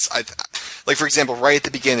me nuts. Like, for example, right at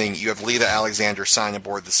the beginning, you have Lita Alexander sign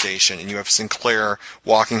aboard the station, and you have Sinclair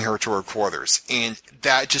walking her to her quarters, and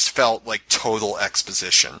that just felt like total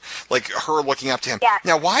exposition. Like, her looking up to him. Yeah.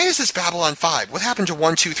 Now, why is this Babylon 5? What happened to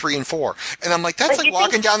 1, 2, 3, and 4? And I'm like, that's But like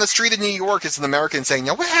walking down the street in New York as an American saying,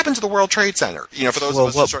 now, what happened to the World Trade Center? You know, for those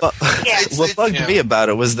of us What bugged me about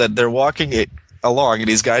it was that they're walking it along, and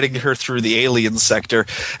he's guiding her through the alien sector,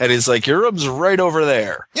 and he's like, your room's right over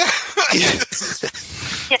there. Yeah.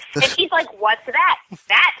 And she's like, what's that?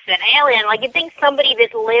 That's an alien. Like, you'd think somebody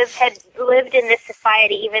that had lived in this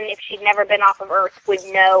society, even if she'd never been off of Earth, would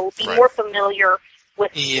know, be more familiar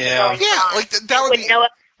with what's going on. Like that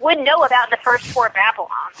would know about the first 4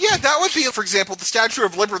 Babylons. Yeah, that would be, for example, the Statue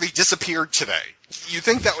of Liberty disappeared today. You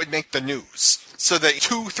think that would make the news, so that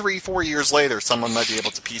 2, 3, 4 years later, someone might be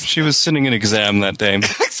able to piece. She was sitting an exam that day.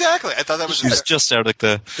 Exactly. I thought that was. She was just out at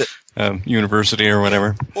the university or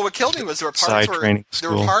whatever. Well, what killed me was there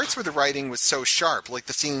were parts where the writing was so sharp, like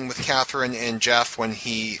the scene with Catherine and Jeff when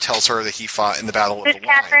he tells her that he fought in the Battle of the Line.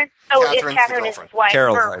 Catherine? Catherine is his wife.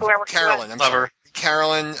 Carolyn, I'm sorry.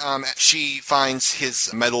 Carolyn, she finds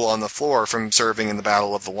his medal on the floor from serving in the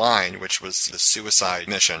Battle of the Line, which was the suicide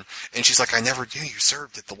mission. And she's like, I never knew you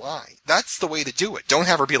served at the line. That's the way to do it. Don't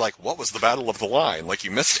have her be like, what was the Battle of the Line? Like,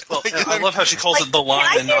 you missed it. Well, I love how she calls it the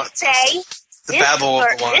line and not the Battle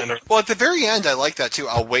of the Line. Well, at the very end, I like that too.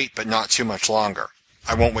 I'll wait, but not too much longer.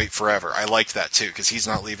 I won't wait forever. I liked that too, because he's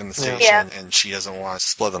not leaving the station, and she doesn't want to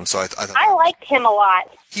split them. So I liked him a lot.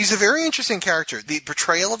 He's a very interesting character. The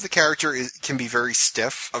portrayal of the character can be very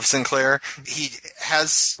stiff of Sinclair. He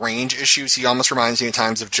has range issues. He almost reminds me at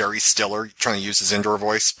times of Jerry Stiller, trying to use his indoor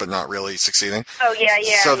voice, but not really succeeding. Oh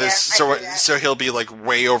yeah. So he'll be like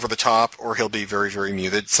way over the top, or he'll be very, very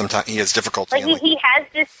muted. Sometimes he has difficulty. Like he has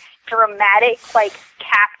this dramatic, like,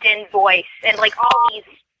 captain voice, and like all these,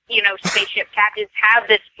 spaceship captains have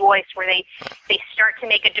this voice where they start to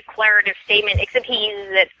make a declarative statement, except he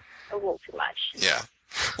uses it a little too much. Yeah.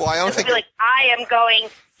 Well, I don't think... like, I am going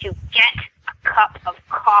to get a cup of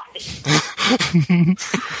coffee.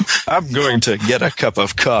 I'm going to get a cup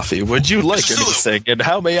of coffee. Would you like anything? And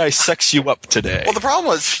how may I sex you up today? Well, the problem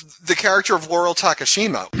was the character of Laurel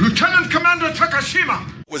Takashima. Lieutenant Commander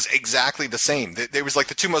Takashima! Was exactly the same. They was like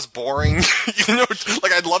the two most boring,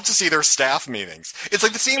 like I'd love to see their staff meetings. It's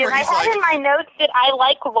like the scene where he's I had in my notes that I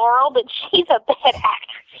like Laurel, but she's a bad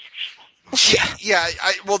actress. Yeah.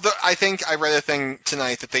 I think I read a thing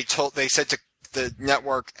tonight that they said to the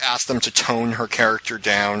network, asked them to tone her character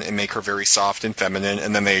down and make her very soft and feminine,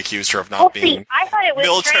 and then they accused her of not being I thought it was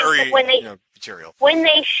military when they, material. When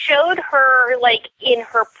they showed her, like, in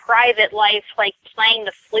her private life, like, playing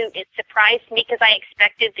the flute, it surprised me because I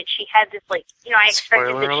expected that she had this, like, I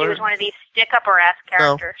expected that she was one of these stick-up-her-ass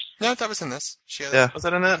characters. No, that was in this. Was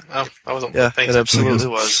that in that? Oh, I wasn't. Yeah, it absolutely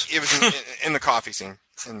was. It was in the coffee scene.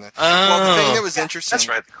 Well, the thing that was interesting. That's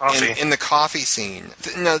right, the coffee. In the coffee scene.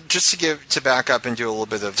 Now, just to back up and do a little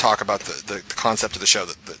bit of talk about the concept of the show.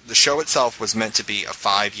 The show itself was meant to be a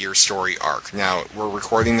 5-year story arc. Now, we're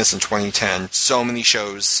recording this in 2010. So many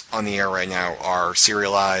shows on the air right now are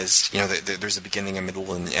serialized. There's a beginning, a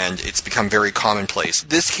middle, and an end. It's become very commonplace.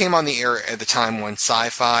 This came on the air at the time when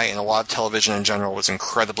sci-fi and a lot of television in general was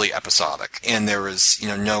incredibly episodic, and there was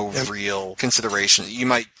no real consideration. You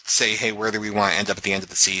might say, hey, where do we want to end up at the end of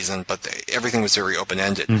the season? But everything was very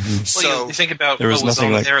open-ended. Mm-hmm. So well, you think about what was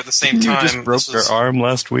on the air at the same time. You just broke your arm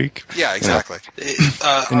last week. Yeah, exactly.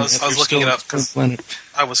 I was looking it up because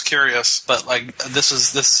I was curious, but like this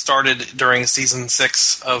started during season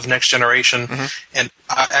 6 of Next Generation, and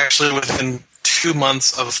actually within 2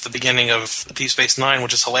 months of the beginning of Deep Space Nine,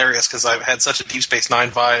 which is hilarious because I've had such a Deep Space Nine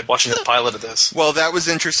vibe watching the pilot of this. Well, that was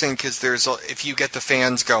interesting because if you get the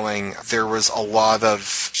fans going, there was a lot of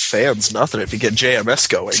fans. Nothing if you get JMS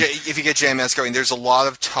going. If you get JMS going, there's a lot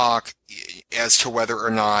of talk as to whether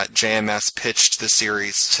or not JMS pitched the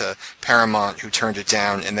series to Paramount, who turned it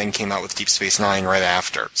down, and then came out with Deep Space Nine right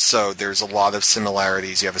after. So there's a lot of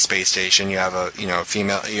similarities. You have a space station. You have a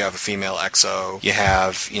female XO. You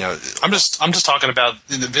have I'm just talking about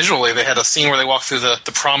visually. They had a scene where they walk through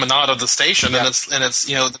the promenade of the station, and it's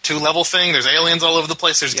the 2-level thing. There's aliens all over the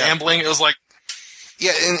place. There's gambling. It was like.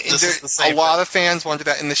 Yeah, and a lot of fans wanted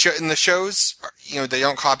that. In the shows, they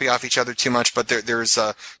don't copy off each other too much, but there's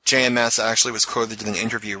JMS actually was quoted in an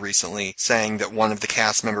interview recently saying that one of the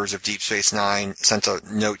cast members of Deep Space Nine sent a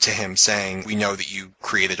note to him saying, "We know that you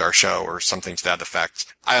created our show," or something to that effect.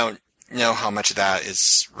 I don't know how much of that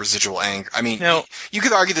is residual anger. I mean, you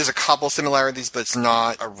could argue there's a couple similarities, but it's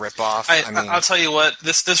not a ripoff. I'll tell you what,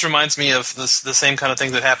 this reminds me of the same kind of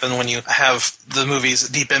thing that happened when you have the movies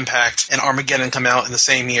Deep Impact and Armageddon come out in the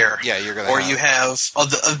same year. Yeah, you have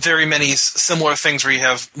very many similar things where you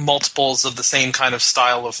have multiples of the same kind of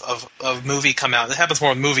style of movie come out. It happens more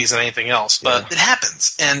with movies than anything else, but it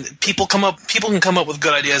happens, and people can come up with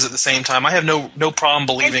good ideas at the same time. I have no problem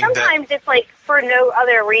believing and sometimes it's like for no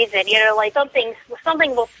other reason, like something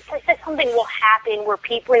will happen where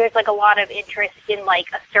there's like a lot of interest in like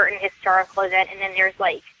a certain historical event, and then there's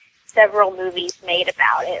like several movies made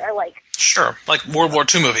about it, or like like World War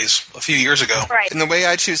II movies a few years ago. Right. And the way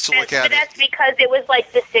I choose to look at it, that's because it was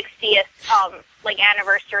like the 60th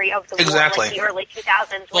anniversary of the war, like the early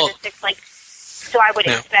 2000s, so I would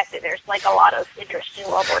expect that there's like a lot of interest in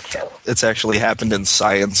World War II. It's actually happened in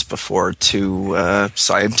science before. Two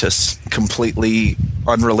scientists, completely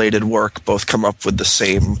unrelated work, both come up with the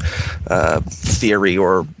same theory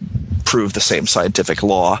or prove the same scientific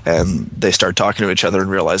law, and they start talking to each other and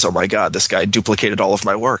realize, oh my god, this guy duplicated all of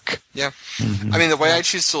my work. Yeah. I mean, the way I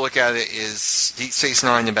choose to look at it is Deep Space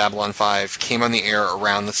Nine and Babylon 5 came on the air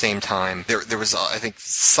around the same time. There was, I think,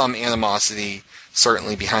 some animosity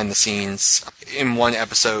certainly behind the scenes. In one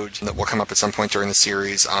episode that will come up at some point during the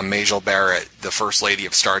series, Majel Barrett, the First Lady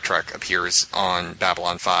of Star Trek, appears on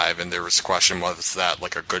Babylon 5, and there was a question, was that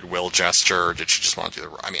like a goodwill gesture, or did she just want to do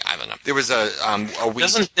the... I mean, I don't know. There was a week...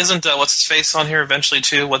 Isn't what's his face on here eventually,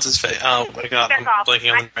 too? What's his face? Oh, my God, I'm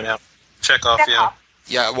blanking on him right now. Chekhov, yeah.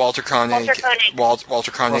 Yeah, Walter Koenig.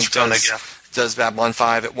 Walter Koenig does Babylon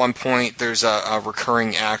 5. At one point, there's a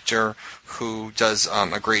recurring actor who does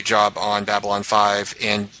a great job on Babylon 5,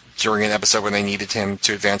 and during an episode when they needed him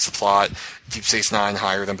to advance the plot, Deep Space Nine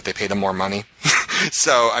hired him, but they paid him more money.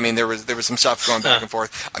 So, I mean, there was some stuff going back and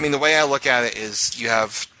forth. I mean, the way I look at it is you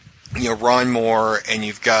have, Ron Moore, and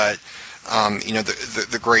you've got,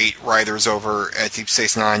 the great writers over at Deep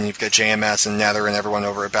Space Nine. You've got JMS and Nether and everyone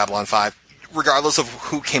over at Babylon 5. Regardless of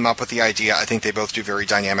who came up with the idea, I think they both do very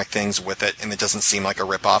dynamic things with it, and it doesn't seem like a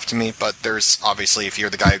rip-off to me. But there's, obviously, if you're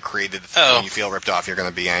the guy who created the thing and you feel ripped off, you're going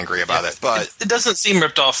to be angry about it. But it doesn't seem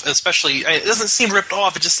ripped off, especially... It doesn't seem ripped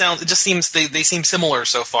off, it just seems they seem similar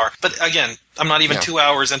so far. But again, I'm not even 2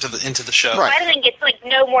 hours into the show. Right. I think it's like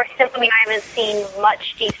no more similar. I mean, I haven't seen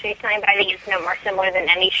much Deep Space Nine, but I think it's no more similar than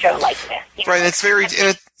any show like this. Right, and it's very... it's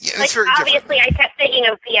very obviously, different. I kept thinking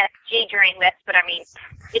of BSG during this, but I mean,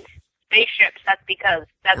 it's spaceships.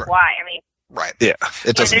 That's why. I mean, right. Yeah,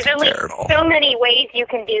 it doesn't there's only compare at all. so many ways you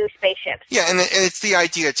can do spaceships. Yeah, and it's the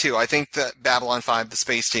idea, too. I think that Babylon 5, the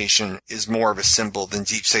space station, is more of a symbol than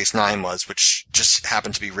Deep Space Nine was, which just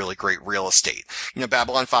happened to be really great real estate.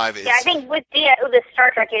 Babylon 5 is... Yeah, I think with the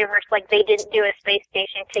Star Trek universe, like, they didn't do a space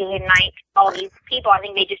station to unite all these people. I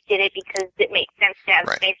think they just did it because it makes sense to have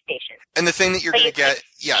space stations. And the thing that you're going to get...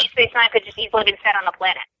 Deep Space Nine could just easily have been set on a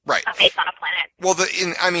planet. Right. Based on a planet. Well,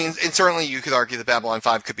 and certainly you could argue that Babylon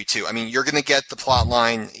 5 could be too. I mean, you're going to get the plot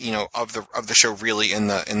line, of the show really in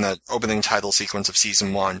the opening title sequence of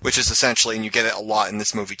season 1, which is essentially, and you get it a lot in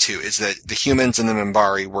this movie too, is that the humans and the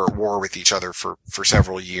Minbari were at war with each other for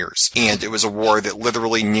several years. And it was a war that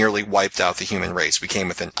literally nearly wiped out the human race. We came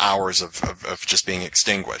within hours of just being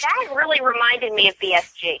extinguished. That really reminded me of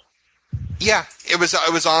BSG. Yeah, it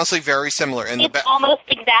was honestly very similar. And it's almost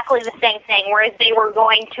exactly the same thing, whereas they were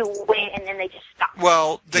going to win and then they just stopped.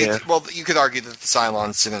 Well, you could argue that the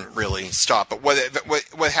Cylons didn't really stop, but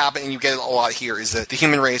what happened, and you get it a lot here, is that the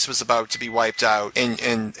human race was about to be wiped out,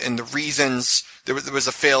 and the reasons there was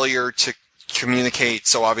a failure to communicate,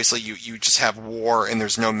 so obviously you just have war and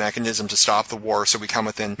there's no mechanism to stop the war, so we come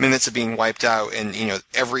within minutes of being wiped out, and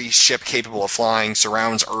every ship capable of flying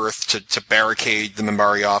surrounds Earth to barricade the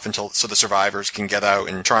Minbari off so the survivors can get out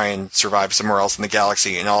and try and survive somewhere else in the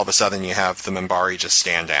galaxy, and all of a sudden you have the Minbari just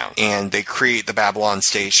stand down. And they create the Babylon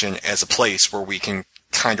station as a place where we can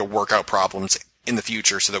kind of work out problems in the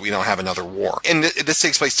future so that we don't have another war. And this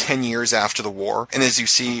takes place 10 years after the war. And as you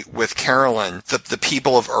see with Carolyn, the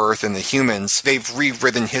people of Earth and the humans, they've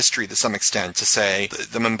rewritten history to some extent to say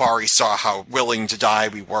the Minbari saw how willing to die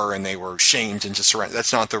we were and they were shamed into surrender.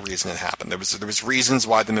 That's not the reason it happened. There was reasons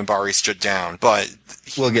why the Minbari stood down, but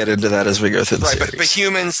we'll get into that as we go through the series. But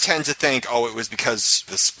humans tend to think, it was because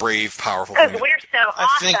this brave, powerful. Because we're so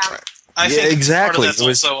awesome. I think exactly. Part of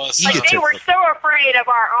that's also us. Like they were so afraid of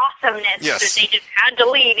our awesomeness that they just had to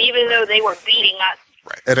leave, even though they were beating us.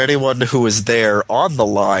 Right. And anyone who was there on the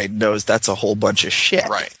line knows that's a whole bunch of shit.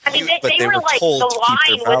 Right. I mean, they were like, the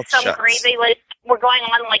line was some great. They were going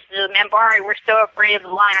on like the Minbari. We're so afraid of the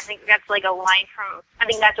line. I think that's like a line from. I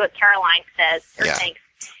think that's what Caroline says or thinks.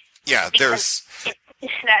 Yeah,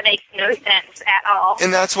 that makes no sense at all.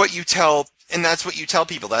 And that's what you tell. And that's what you tell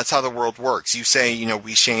people. That's how the world works. You say,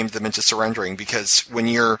 we shamed them into surrendering because when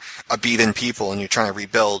you're a beaten people and you're trying to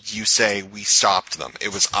rebuild, you say, we stopped them.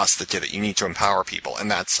 It was us that did it. You need to empower people.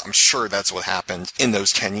 And I'm sure that's what happened in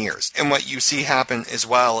those 10 years. And what you see happen as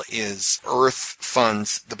well is Earth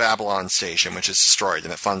funds the Babylon station, which is destroyed,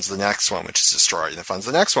 and it funds the next one, which is destroyed, and it funds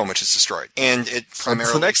the next one, which is destroyed. And it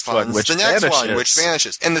primarily funds the next one, which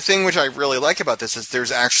vanishes. And the thing which I really like about this is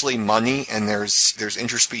there's actually money and there's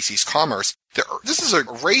interspecies commerce. This is a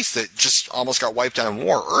race that just almost got wiped out in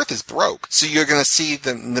war. Earth is broke. So you're going to see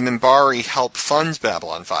the Minbari help fund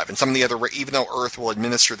Babylon 5. And some of the other, even though Earth will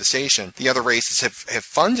administer the station, the other races have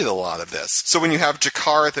funded a lot of this. So when you have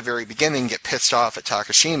Jakar at the very beginning get pissed off at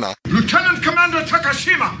Takashima. Lieutenant Commander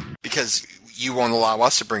Takashima! Because you won't allow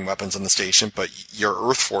us to bring weapons on the station, but your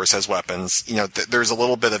Earth force has weapons. There's a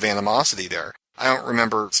little bit of animosity there. I don't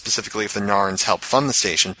remember specifically if the Narns helped fund the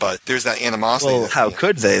station, but there's that animosity. Well, how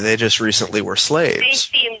could they? They just recently were slaves. They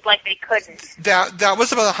seemed like they couldn't. That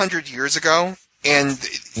was about 100 years ago, and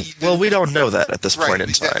well, we don't know that at this point in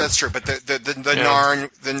time. That's true, but the Narn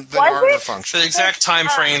were functional. The exact time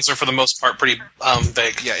frames are for the most part pretty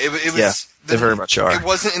vague. Yeah, it was. Yeah. They very much are. It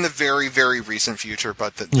wasn't in the very, very recent future,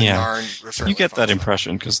 but the Narn were certainly you get that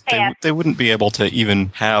impression because they wouldn't be able to even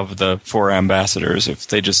have the 4 ambassadors if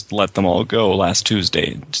they just let them all go last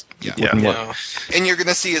Tuesday. It wouldn't work. And you're going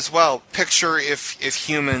to see as well. Picture if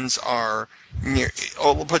humans are.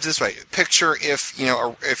 We'll put it this way: picture if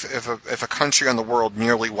if a country on the world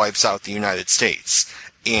nearly wipes out the United States.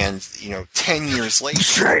 And, 10 years later.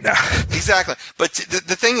 China. Exactly. But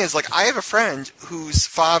the thing is, I have a friend whose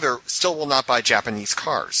father still will not buy Japanese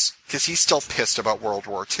cars because he's still pissed about World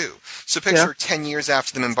War II. So picture 10 years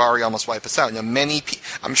after the Minbari almost wipe us out. Now,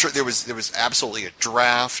 I'm sure there was absolutely a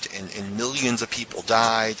draft and millions of people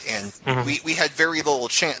died and we had very little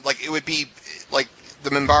chance. It would be the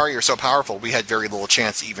Minbari are so powerful, we had very little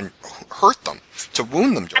chance to even hurt them, to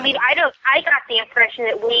wound them. I got the impression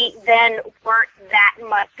that we then weren't that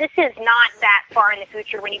much. This is not that far in the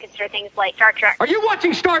future when you consider things like Star Trek. Are you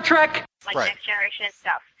watching Star Trek? Next Generation and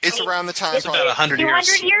stuff. It's around the time. It's about 100 years.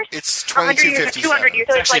 200 years? It's 2257. 200 years.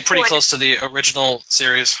 So it's actually pretty close to the original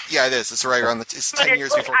series. Yeah, it is. It's right around it's 10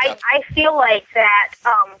 years before Captain. I feel like that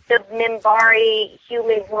the Minbari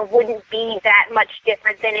human world wouldn't be that much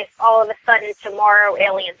different than if all of a sudden tomorrow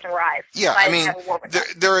aliens arrive. Yeah, I mean,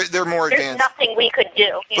 they're more advanced. There's nothing we could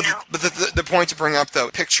do, But the point to bring up,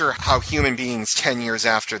 though, picture how human beings 10 years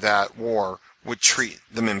after that war would treat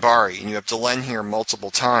the Minbari, and you have Delenn here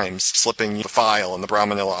multiple times slipping the file in the brown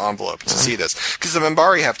manila envelope to see this, because the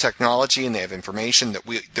Minbari have technology and they have information that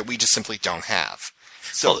we just simply don't have.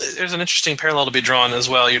 So there's an interesting parallel to be drawn as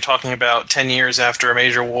well. You're talking about 10 years after a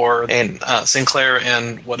major war, and Sinclair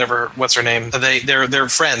and what's her name? They're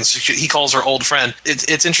friends. He calls her old friend.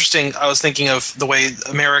 It's interesting. I was thinking of the way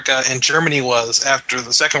America and Germany was after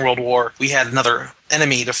the Second World War. We had another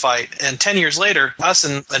enemy to fight, and 10 years later, us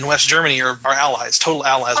and West Germany are allies, total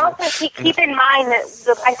allies. Also, keep in mind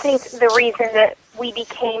that I think the reason that we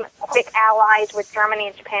became quick allies with Germany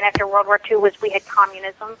and Japan after World War II was we had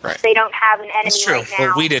communism. Right. They don't have an enemy right now.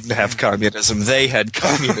 Well, we didn't have communism. They had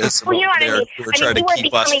communism. Well, you know what I mean? We were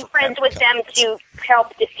becoming friends with them to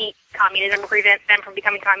help defeat communism, prevent them from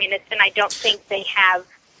becoming communists, and I don't think they have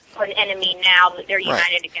an enemy now that they're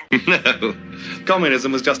united against. No.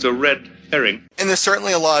 Communism was just a red herring. And there's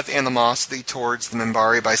certainly a lot of animosity towards the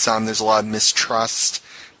Minbari by some. There's a lot of mistrust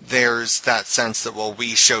there's that sense that, well,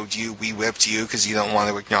 we showed you, we whipped you because you don't want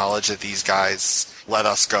to acknowledge that these guys let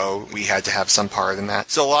us go. We had to have some part in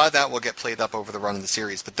that. So a lot of that will get played up over the run of the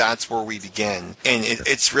series, but that's where we begin. And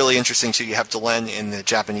it's really interesting, too. You have Delenn in the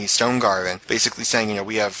Japanese Stone Garden basically saying,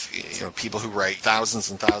 we have people who write thousands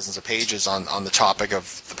and thousands of pages on the topic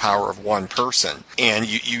of the power of one person. And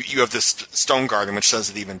you have this Stone Garden, which says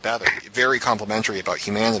it even better. Very complimentary about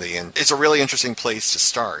humanity. And it's a really interesting place to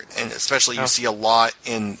start. And especially you see a lot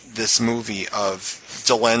in this movie of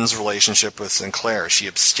Delenn's relationship with Sinclair. She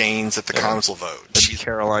abstains at the council vote.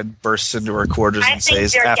 Caroline bursts into her quarters and think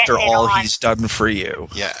says, they're after getting it all on. he's done for you.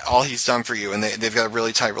 Yeah, all he's done for you. And they've got a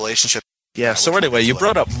really tight relationship. Yeah, so anyway, you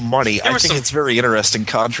brought up money. I think it's very interesting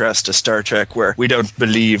contrast to Star Trek, where we don't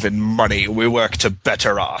believe in money, we work to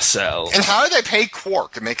better ourselves. And how do they pay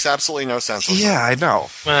Quark? It makes absolutely no sense. Yeah, I know.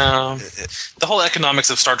 Well, the whole economics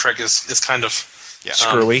of Star Trek is kind of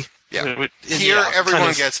screwy. Yeah. Here,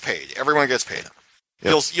 everyone gets paid. Everyone gets paid.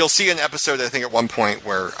 Yep. You'll see an episode, I think, at one point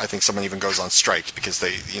where I think someone even goes on strike because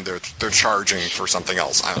they're charging for something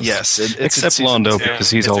else. I don't know. Except Londo, because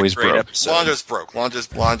he's always broke. Londo's broke.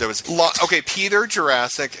 Londo is okay. Peter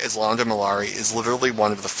Jurassic as Londo Mollari is literally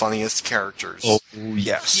one of the funniest characters. Oh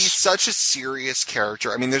yes, he's such a serious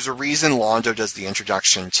character. I mean, there's a reason Londo does the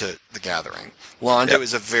introduction to The Gathering. Londo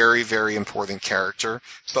is a very, very important character,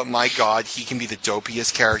 but my God, he can be the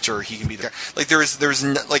dopiest character. He can be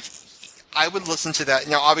I would listen to that.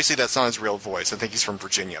 Now, obviously, that's not his real voice. I think he's from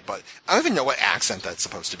Virginia, but I don't even know what accent that's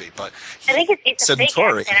supposed to be. But I think it's a fake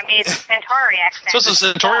accent. I mean, it's a Centauri accent. So it's a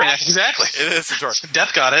Centauri accent, exactly. It is Centauri.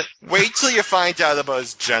 Death got it. Wait till you find out about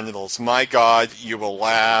his genitals. My God, you will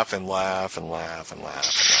laugh and laugh and laugh and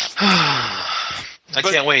laugh and laugh. I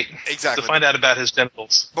can't wait to find out about his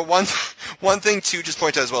genitals. But one thing, too, just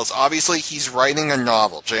point out as well, is obviously he's writing a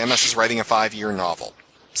novel. JMS is writing a 5-year novel.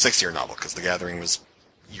 6-year novel, because The Gathering was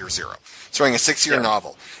year 0. He's writing a 6-year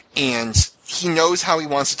novel. And he knows how he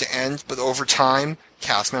wants it to end, but over time,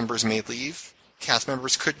 cast members may leave. Cast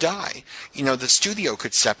members could die. The studio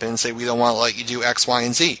could step in and say, we don't want to let you do X, Y,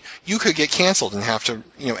 and Z. You could get canceled and have to,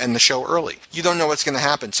 end the show early. You don't know what's going to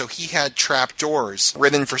happen. So he had trap doors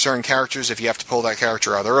written for certain characters. If you have to pull that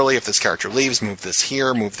character out early, if this character leaves, move this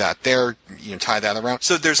here, move that there, tie that around.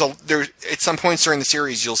 So there's at some points during the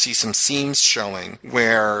series, you'll see some seams showing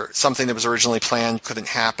where something that was originally planned couldn't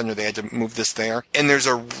happen, or they had to move this there. And there's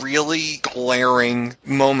a really glaring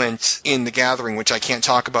moment in The Gathering, which I can't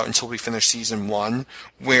talk about until we finish season 1,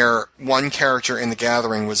 where one character in The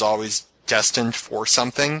Gathering was always destined for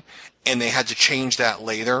something, and they had to change that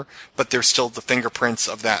later, but there's still the fingerprints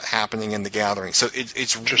of that happening in The Gathering. So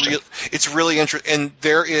it's really interesting. And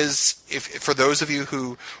there is, for those of you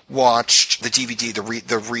who watched the DVD,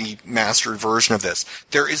 the remastered version of this,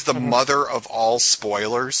 there is the mother of all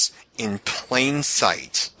spoilers in plain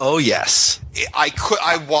sight. Oh yes.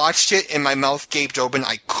 I watched it and my mouth gaped open.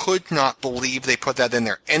 I could not believe they put that in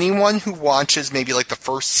there. Anyone who watches maybe like the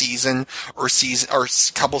first season or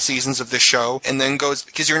couple seasons of the show and then goes,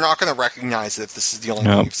 because you're not going to recognize it if this is the only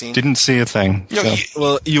one you've seen. Didn't see a thing.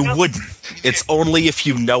 No, you wouldn't. It's only if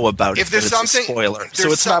you know about it. If there's something, it's a spoiler.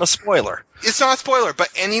 So it's not a spoiler. It's not a spoiler, but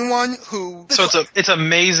anyone who... So it's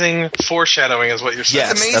amazing foreshadowing is what you're saying.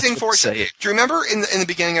 Yes, it's amazing foreshadowing. Do you remember in the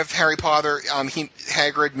beginning of Harry Potter,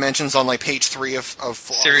 Hagrid mentions on like page 3 of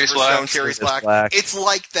Sirius Black? It's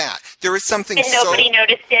like that. There is something and nobody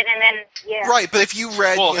noticed it, and then, Right, but if you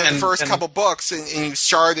read the first couple books and you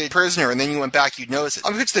started Prisoner and then you went back, you'd notice it.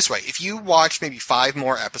 I'll put it this way. If you watch maybe 5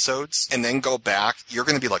 more episodes and then go back, you're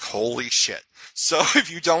going to be like, holy shit. So if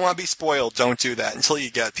you don't want to be spoiled, don't do that until you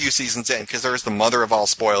get a few seasons in, because there's the mother of all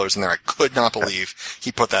spoilers in there. I could not believe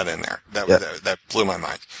he put that in there. That blew my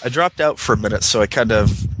mind. I dropped out for a minute, so I kind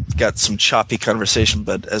of got some choppy conversation,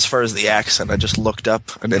 but as far as the accent, I just looked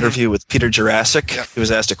up an interview with Peter Jurassic. He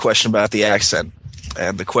was asked a question about the accent.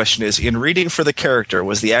 And the question is, in reading for the character,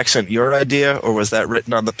 was the accent your idea or was that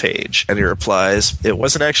written on the page? And he replies, it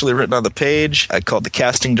wasn't actually written on the page. I called the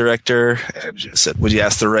casting director and just said, would you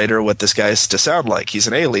ask the writer what this guy's to sound like? He's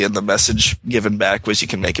an alien. The message given back was you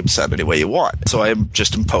can make him sound any way you want. So I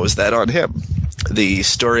just imposed that on him. The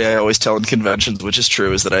story I always tell in conventions, which is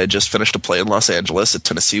true, is that I had just finished a play in Los Angeles, a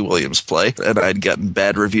Tennessee Williams play, and I'd gotten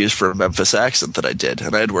bad reviews for a Memphis accent that I did.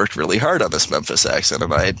 And I had worked really hard on this Memphis accent,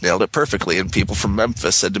 and I had nailed it perfectly. And people from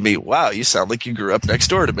Memphis said to me, wow, you sound like you grew up next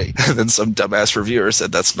door to me. And then some dumbass reviewer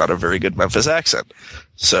said that's not a very good Memphis accent.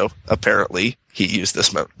 So apparently he used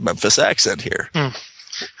this Memphis accent here.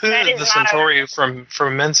 Who is the Centauri from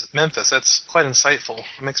Memphis? That's quite insightful.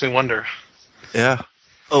 It makes me wonder. Yeah.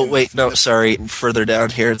 Oh, wait, no, sorry. Further down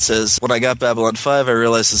here it says, when I got Babylon 5, I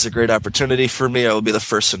realized it's a great opportunity for me. I will be the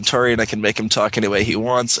first Centauri, and I can make him talk any way he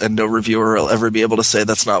wants, and no reviewer will ever be able to say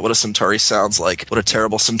that's not what a Centauri sounds like. What a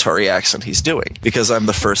terrible Centauri accent he's doing. Because I'm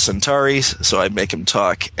the first Centauri, so I make him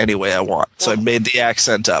talk any way I want. So I made the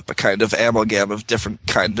accent up, a kind of amalgam of different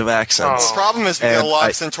kind of accents. The problem is we get a And lot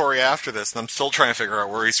of Centauri after this, and I'm still trying to figure out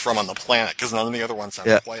where he's from on the planet, because none of the other ones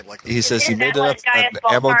sound quite like He says he Is made that it up what an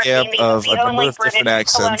Gaius amalgam Baltar being of the a number only of different British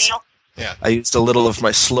accents. colonial? Yeah. I used a little of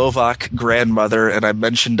my Slovak grandmother, and I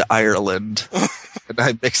mentioned Ireland. And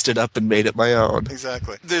I mixed it up and made it my own.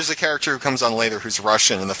 Exactly. There's a character who comes on later who's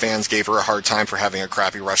Russian, and the fans gave her a hard time for having a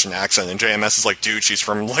crappy Russian accent. And JMS is like, dude, she's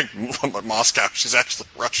from like Moscow. She's actually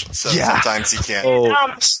Russian. So sometimes he can't.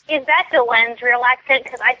 Is that Delen's real accent?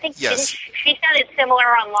 Because I think Yes. she sounded similar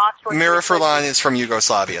on Lost. where she Mira was like- Furlan is from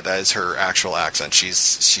Yugoslavia. That is her actual accent.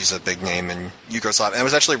 She's a big name in Yugoslavia. And I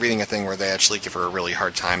was actually reading a thing where they actually give her a really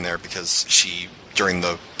hard time there because during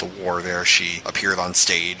the war there, she appeared on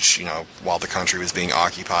stage, while the country was being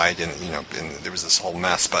occupied, and and there was this whole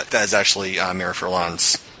mess. But that is actually Mira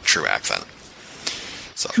Furlan's true accent.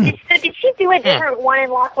 So did she do a different one in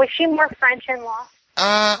Lost? Was she more French in Lost?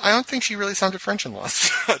 I don't think she really sounded French in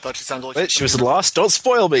Lost. I thought she sounded like Wait, she was Lost? Don't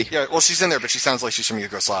spoil me. Yeah, well, she's in there, but she sounds like she's from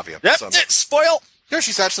Yugoslavia. Yep, so. spoil. No,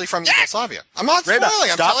 she's actually from Yugoslavia. I'm not Rena,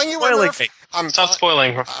 spoiling. I'm stop telling you spoiling where me. Stop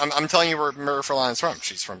spoiling. I'm telling you where Mira Furlan is from.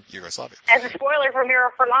 She's from Yugoslavia. As a spoiler for Mira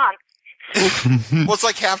Furlan. Well, it's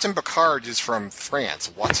like Captain Picard is from France.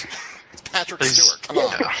 What? It's Patrick Stewart. Come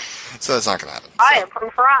on. So that's not going to happen. I am from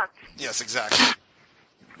France. Yes, exactly.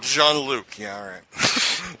 Jean-Luc. Yeah, all right.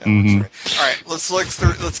 Mhm. All right.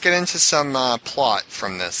 Let's get into some plot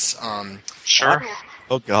from this. Sure.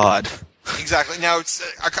 Oh, God. Exactly. Now, it's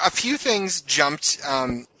a few things jumped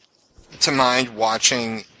to mind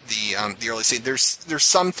watching the early scene. There's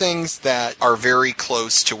some things that are very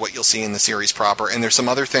close to what you'll see in the series proper, and there's some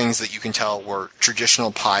other things that you can tell were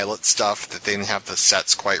traditional pilot stuff that they didn't have the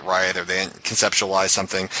sets quite right, or they didn't conceptualize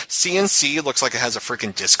something. CNC looks like it has a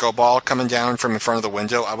freaking disco ball coming down from in front of the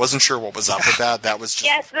window. I wasn't sure what was up with that. That was just...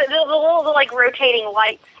 Yes, the little like rotating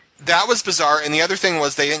lights. That was bizarre, and the other thing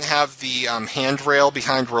was they didn't have the handrail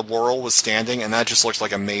behind where Laurel was standing, and that just looked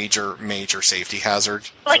like a major, major safety hazard.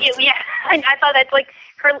 Like, I thought that's like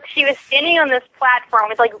she was standing on this platform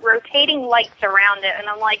with like rotating lights around it, and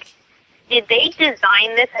I'm like, did they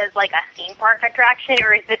design this as like a theme park attraction,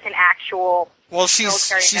 or is this an actual? Well, she's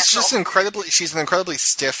military just vessel? she's an incredibly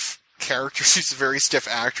stiff character. She's a very stiff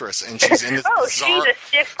actress, and she's in this oh, bizarre... she's a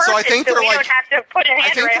stiff person, so I think we they're like, don't have to put a I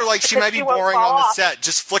think handrail they're like, she because might be won't boring fall on the off. set.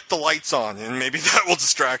 Just flick the lights on, and maybe that will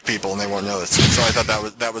distract people, and they won't notice. So I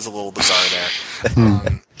thought that was a little bizarre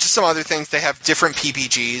there. Just some other things. They have different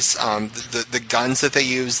PPGs. The guns that they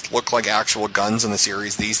use look like actual guns in the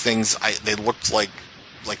series. These things, they looked like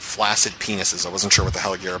flaccid penises. I wasn't sure what the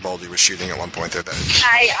hell Garibaldi was shooting at one point there.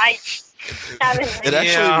 It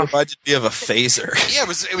actually reminded me of a phaser. Yeah, it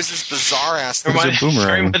was this bizarre ass It was a boomerang.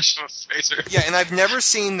 Very much of a phaser. Yeah, and I've never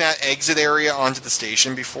seen that exit area onto the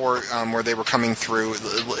station before, where they were coming through.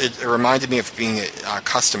 It reminded me of being at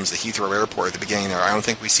Customs at Heathrow Airport at the beginning there. I don't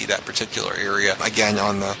think we see that particular area again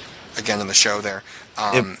on the show there.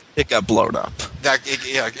 It got blown up.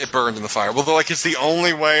 It burned in the fire. Well, it's the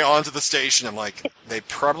only way onto the station. I'm like, they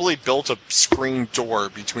probably built a screen door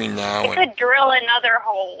between now and... They could drill another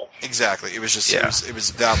hole. Exactly. It was just,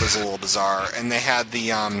 that was a little bizarre. And they had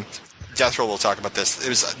the, Death Row will talk about this. It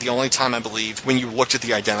was the only time, I believe, when you looked at the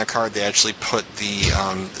identicard, they actually put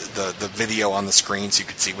the video on the screen so you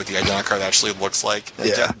could see what the identicard actually looks like.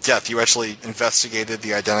 Yeah. Death, you actually investigated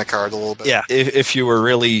the identicard a little bit? Yeah, if you were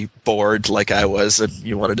really bored like I was and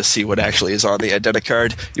you wanted to see what actually is on the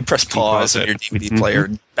identicard, you press pause on your DVD player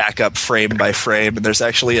and back up frame by frame, and there's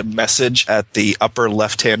actually a message at the upper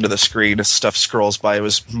left hand of the screen as stuff scrolls by.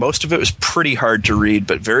 Most of it was pretty hard to read,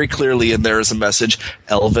 but very clearly in there is a message: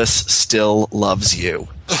 Elvis still loves you.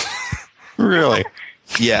 Really?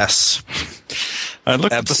 Yes. I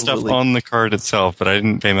looked at the stuff on the card itself, but I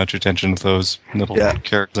didn't pay much attention to those little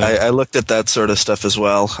characters. I looked at that sort of stuff as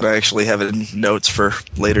well. I actually have it in notes for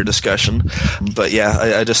later discussion. But yeah,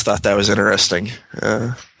 I just thought that was interesting.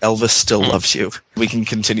 Elvis still loves you. We can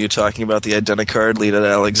continue talking about the identicard. Lita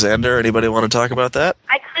Alexander, anybody want to talk about that?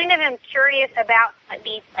 I kind of am curious about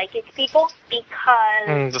these psychic people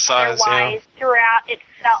because the size, otherwise throughout it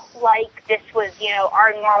felt like this was,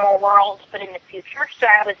 our normal world, but in the future. So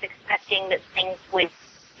I was expecting that things would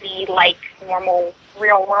be like normal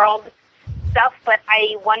real world stuff, but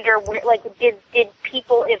I wonder, did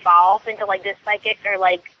people evolve into this psychics, or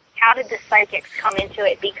how did the psychics come into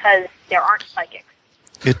it? Because there aren't psychics.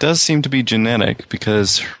 It does seem to be genetic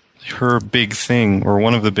because her big thing, or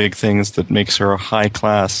one of the big things that makes her a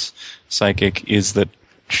high-class psychic, is that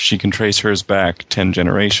she can trace hers back 10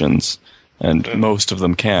 generations, and most of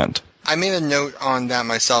them can't. I made a note on that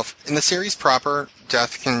myself. In the series proper,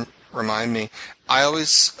 Death can remind me, I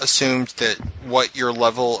always assumed that what your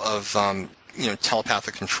level of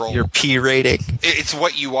telepathic control. Your P rating. It's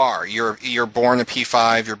what you are. You're born a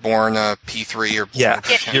P5. You're born a P3. You're born a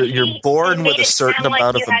P10. You're born with a certain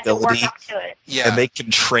amount of ability, and they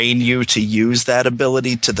can train you to use that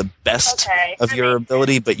ability to the best of your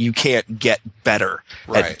ability, but you can't get better.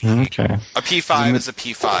 Right. Okay. A P5 is a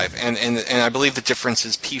P5, and I believe the difference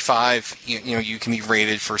is P5. You can be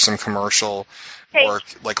rated for some commercial work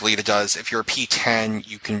like Lita does. If you're a P10,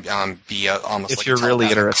 you can be almost if like you're a really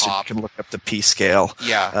interested, cop. you can look up the P scale.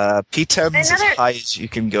 Yeah. P10 is as high as you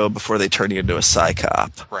can go before they turn you into a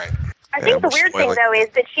psychop. Right. I think the weird thing, though, is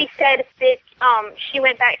that she said that she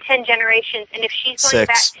went back 10 generations, and if she's going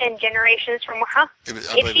back 10 generations from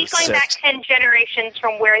if she's going back 10 generations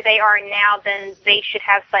from where they are now, then they should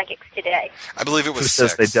have psychics today. I believe it was Who 6.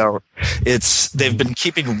 says they don't? They've been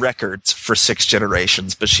keeping records for 6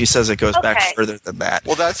 generations, but she says it goes back further than that.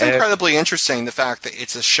 Well, that's incredibly interesting, the fact that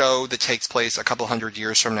it's a show that takes place a couple hundred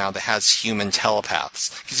years from now that has human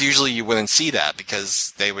telepaths. Because usually you wouldn't see that,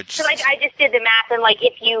 because they would just... So, I just did the math, and,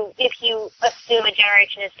 if you assume a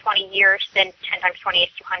generation is 20 years, then 10 times 20 is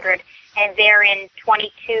 200, and they're in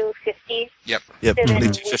 2250s. Yep. Yep, So then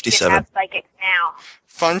 2257. we should have psychics now.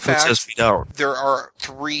 Fun fact, says we don't. There are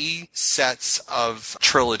 3 sets of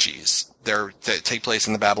trilogies that take place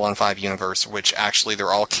in the Babylon 5 universe, which actually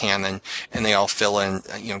they're all canon, and they all fill in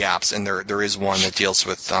gaps, and there is one that deals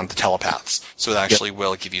with the telepaths. So it actually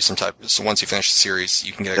will give you some type... So once you finish the series,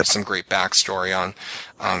 you can get some great backstory on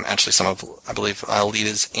actually some of, I believe,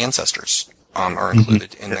 Lita's ancestors are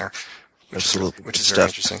included in there. Absolutely. Which is very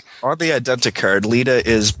interesting. On the identicard, Lita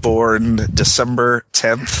is born December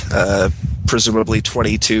 10th, presumably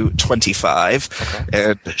 2225,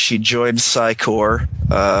 and she joined Psi Corps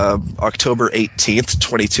October 18th,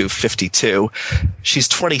 2252. She's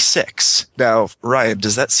 26. Now, Ryan,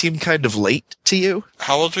 does that seem kind of late to you?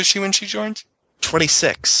 How old was she when she joined?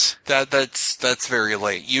 26. That's very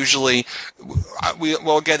late. Usually,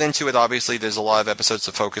 we'll get into it. Obviously, there's a lot of episodes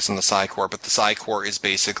to focus on the Psi Corps, but the Psi Corps is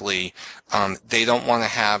basically they don't want to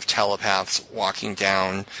have telepaths walking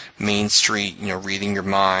down Main Street, reading your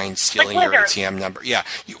mind, stealing your ATM number. Yeah,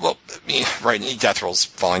 right. Death rolls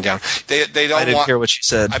falling down. They don't. I didn't hear what she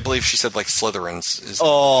said. I believe she said Slytherins.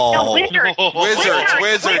 No,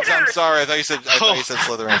 Wizards. I'm sorry. I thought you said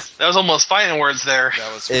Slytherins. That was almost fighting words there.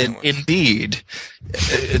 That was Indeed.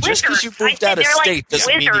 Just because you moved out of state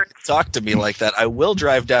doesn't mean you can talk to me like that. I will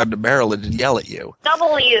drive down to Maryland and yell at you.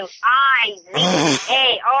 WIZARDS,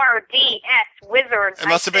 wizards. It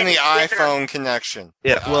must have been the iPhone connection.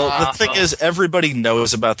 Yeah, well, the thing is, everybody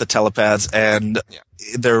knows about the telepaths, and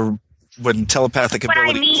they're... When telepathic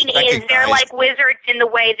ability is they're like wizards in the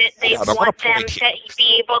way that they want them to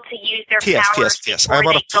be able to use their powers before I'm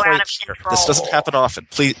on they a go out point of here. control. This doesn't happen often.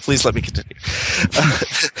 Please let me continue.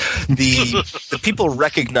 The people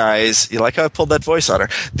recognize, you like how I pulled that voice on her,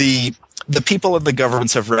 the people in the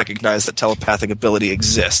governments have recognized that telepathic ability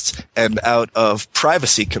exists, and out of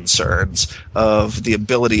privacy concerns of the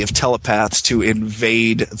ability of telepaths to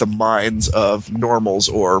invade the minds of normals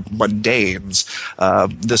or mundanes,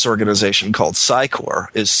 this organization called Psi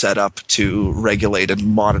Corps is set up to regulate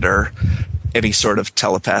and monitor any sort of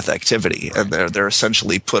telepath activity, and they're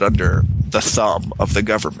essentially put under the thumb of the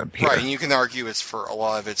government here. Right, and you can argue it's for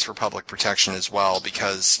public protection as well,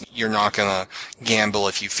 because you're not going to gamble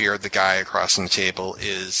if you fear the guy across from the table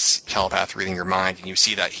is telepath reading your mind, and you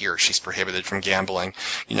see that here. She's prohibited from gambling.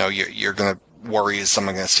 You're going to worry, is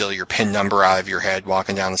someone going to steal your PIN number out of your head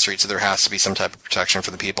walking down the street? So there has to be some type of protection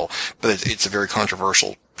for the people. But it's a very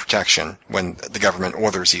controversial protection when the government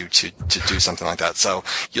orders you to do something like that. So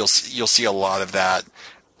you'll see a lot of that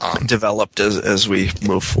developed as we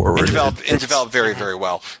move forward. And develop very, very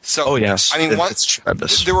well. So, oh yes, I mean, it's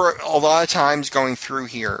tremendous. There were a lot of times going through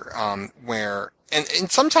here where, and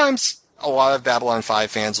sometimes a lot of Babylon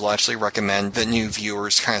 5 fans will actually recommend that new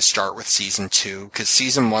viewers kind of start with Season 2, because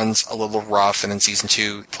Season 1's a little rough, and then Season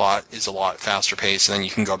 2 plot is a lot faster paced, and then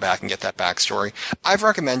you can go back and get that backstory. I've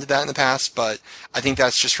recommended that in the past, but I think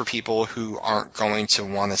that's just for people who aren't going to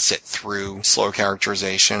want to sit through slow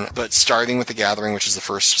characterization. But starting with The Gathering, which is the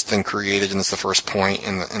first thing created, and it's the first point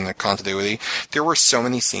in the continuity, there were so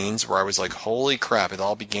many scenes where I was like, holy crap, it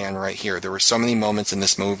all began right here. There were so many moments in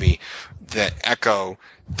this movie that echo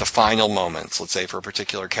the final moments, let's say, for a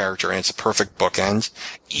particular character, and it's a perfect bookend.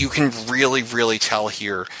 You can really, really tell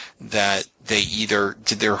here that they either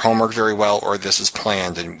did their homework very well or this is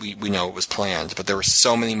planned, and we know it was planned. But there were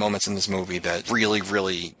so many moments in this movie that really,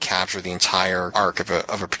 really capture the entire arc of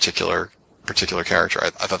a particular character. I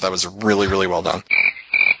thought that was really, really well done.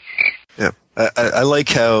 Yeah, I like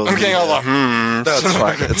how I'm getting all the That's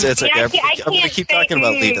fine. It's like I I'm going to can't keep say talking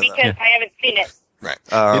about Lita because I haven't seen it. Right.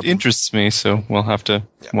 It interests me, so we'll have to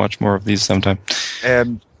watch more of these sometime.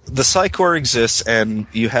 And the Psi Corps exists, and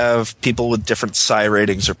you have people with different Psi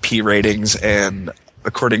ratings or P ratings, and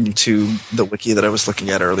according to the wiki that I was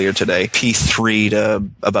looking at earlier today, P3 to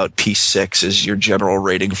about P6 is your general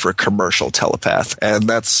rating for a commercial telepath. And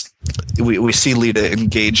that's we see Lita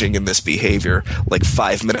engaging in this behavior like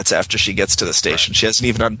 5 minutes after she gets to the station. She hasn't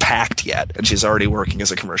even unpacked yet, and she's already working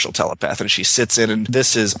as a commercial telepath. And she sits in, and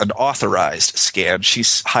this is an authorized scan.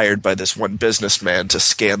 She's hired by this one businessman to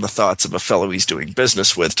scan the thoughts of a fellow he's doing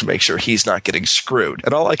business with to make sure he's not getting screwed.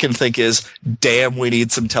 And all I can think is, damn, we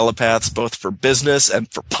need some telepaths both for business and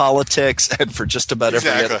for politics and for just about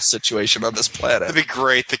every other situation on this planet. That'd be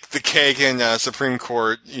great. The Kagan Supreme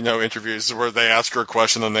Court, interviews where they ask her a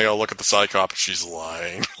question and they all look at the psychop and she's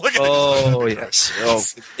lying. Oh, yes. Oh,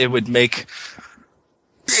 it would make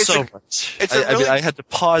so much. I had to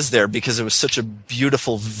pause there because it was such a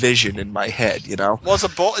beautiful vision in my head, Well,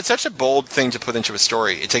 it's such a bold thing to put into a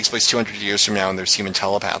story. It takes place 200 years from now and there's human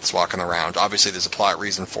telepaths walking around. Obviously, there's a plot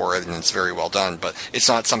reason for it and it's very well done, but it's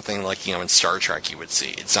not something like, in Star Trek you would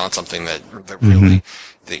see. It's not something that really,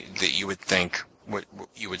 that you would think what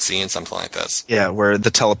you would see in something like this. Yeah, where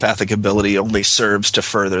the telepathic ability only serves to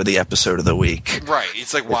further the episode of the week. Right.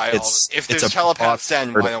 It's like, why? If there's telepaths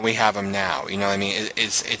then, why don't we have them now? You know what I mean?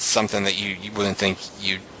 It's something that you wouldn't think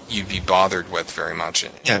you'd be bothered with very much.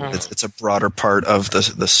 Yeah, it's a broader part of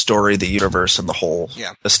the story, the universe, and the whole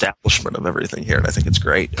establishment of everything here, and I think it's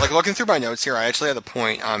great. Like, looking through my notes here, I actually had a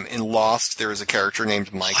point. In Lost, there is a character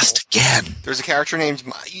named Michael. Lost again. There's a character named...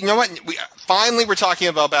 You know what? Finally, we're talking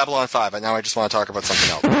about Babylon 5, and now I just want to talk about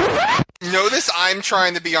something else. Notice I'm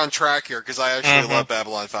trying to be on track here, because I actually love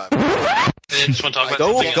Babylon 5. I just want to talk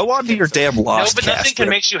about go on to your damn Lost but nothing cast can here.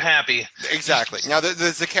 make you happy. Exactly. Now,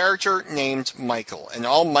 there's a character named Michael, and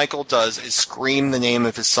all Michael does is scream the name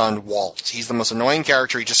of his son, Walt. He's the most annoying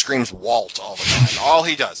character. He just screams Walt all the time. All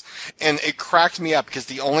he does. And it cracked me up, because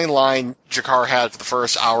the only line Jakar had for the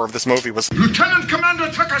first hour of this movie was, Lieutenant Commander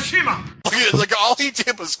Takashima! Like, all he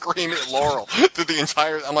did was scream at Laurel through the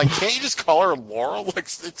entire... I'm like, can't you just call her Laurel? Like,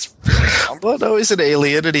 it's really dumb. Well, no, he's an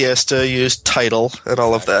alien, and he has to use title and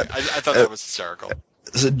all of that. I thought that was hysterical.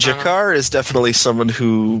 Jakar is definitely someone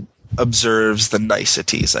who observes the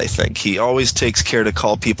niceties, I think. He always takes care to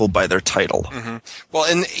call people by their title. Mm-hmm. Well,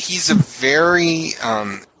 and he's a very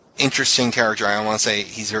interesting character. I don't want to say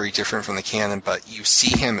he's very different from the canon, but you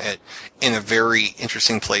see him in a very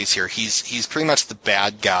interesting place here. He's pretty much the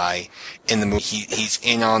bad guy in the movie. He's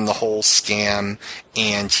in on the whole scam,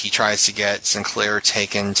 and he tries to get Sinclair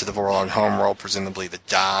taken to the Vorlon homeworld, presumably to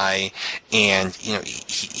die, and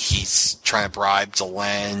he's trying to bribe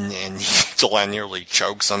Delenn, and Delenn nearly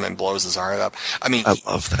chokes him and blows his heart up. I mean, I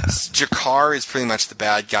love that. Jakar is pretty much the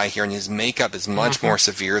bad guy here, and his makeup is much more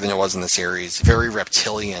severe than it was in the series. Very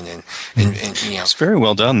reptilian, and It's very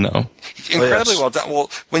well done, though. Incredibly well done.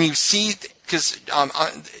 Well, when you see, because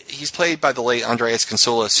he's played by the late Andreas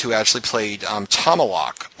Consoulis, who actually played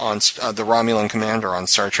Tomalak on the Romulan commander on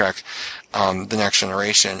Star Trek, The Next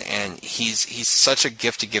Generation, and he's such a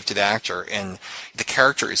gifted actor, and the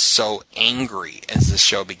character is so angry as the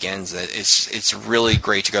show begins that it's really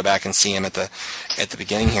great to go back and see him at the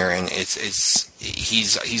beginning here, and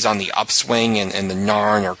he's on the upswing, and the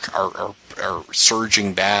Narn are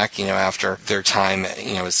surging back, after their time,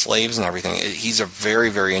 as slaves and everything. He's a very,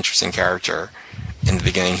 very interesting character in the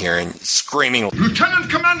beginning here, and screaming Lieutenant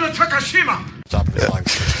Commander Takashima! Top of his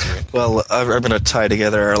lungs. Well, I'm going to tie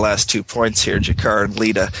together our last 2 points here, Jakar and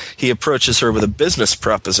Lita. He approaches her with a business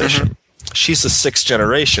proposition. Mm-hmm. She's the 6th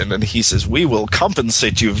generation, and he says, we will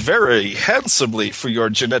compensate you very handsomely for your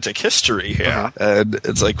genetic history here. And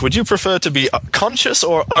it's like, would you prefer to be conscious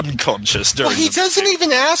or unconscious during he doesn't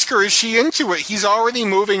even ask her, is she into it? He's already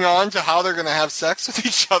moving on to how they're going to have sex with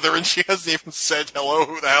each other, and she hasn't even said, hello,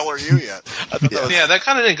 who the hell are you yet? That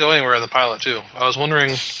kind of didn't go anywhere in the pilot, too. I was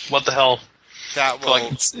wondering what the hell...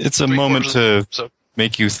 It's a moment to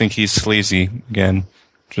make you think he's sleazy again.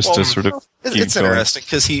 Just to sort of It's interesting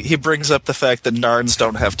because he brings up the fact that Narns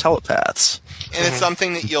don't have telepaths. And it's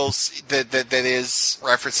something that that is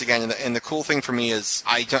referenced again. And the cool thing for me is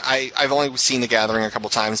I've only seen The Gathering a couple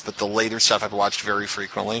times, but the later stuff I've watched very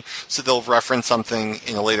frequently. So they'll reference something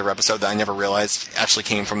in a later episode that I never realized actually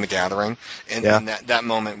came from The Gathering, and that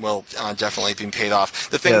moment will definitely be paid off.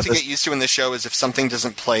 The thing to get used to in this show is if something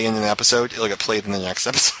doesn't play in an episode, it'll get played in the next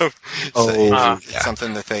episode. It's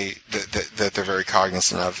something that they're very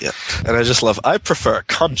cognizant of. Yeah, and I just love. I prefer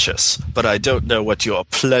conscious, but I don't know what your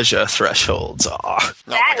pleasure thresholds are.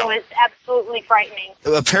 That was absolutely frightening.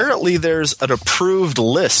 Apparently, there's an approved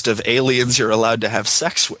list of aliens you're allowed to have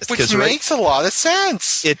sex with. Which makes a lot of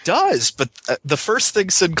sense. It does, but the first thing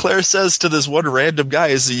Sinclair says to this one random guy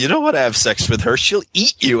is, you don't want to have sex with her. She'll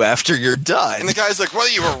eat you after you're done. And the guy's like, what,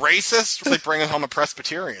 are you a racist? It's like bringing home a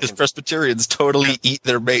Presbyterian. Because Presbyterians totally eat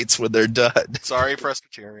their mates when they're done. Sorry,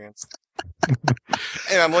 Presbyterians.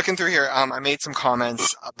 Anyway, I'm looking through here. I made some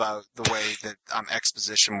comments about the way that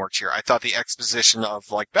exposition worked here. I thought the exposition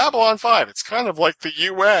of, like, Babylon 5, it's kind of like the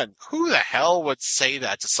UN. Who the hell would say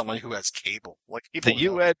that to someone who has cable? Like, people the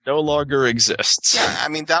UN no longer exists. Yeah, I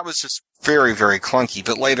mean, that was just very, very clunky.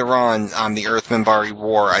 But later on, the Earth-Minbari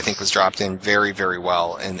War, I think, was dropped in very, very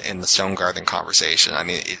well in the Stonegarden conversation. I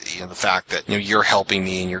mean, the fact that, you're helping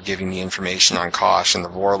me and you're giving me information on Kosh and the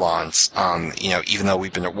Vorlons, even though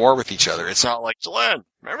we've been at war with each other. It's not like, Glenn,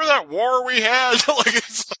 remember that war we had?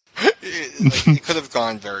 It could have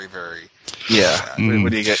gone very, very... Yeah,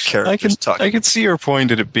 when you get characters talking. I can see your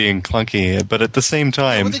point at it being clunky, but at the same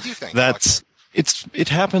time, what did you think? It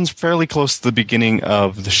happens fairly close to the beginning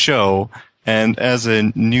of the show, and as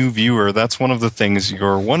a new viewer, that's one of the things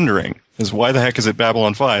you're wondering, is why the heck is it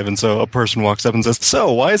Babylon 5? And so a person walks up and says,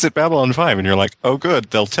 so, why is it Babylon 5? And you're like, oh good,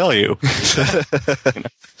 they'll tell you.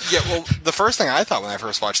 Yeah, well, the first thing I thought when I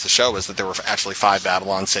first watched the show was that there were actually 5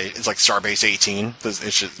 Babylon, it's like Starbase 18.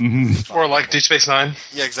 It's just, Or like Deep Space Nine.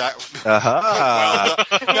 Yeah, exactly. Aha.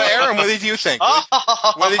 Now, Aaron, what did you think?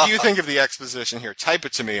 What did you think of the exposition here? Type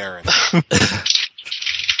it to me, Aaron.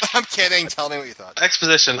 I'm kidding. Tell me what you thought.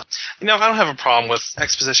 Exposition. I don't have a problem with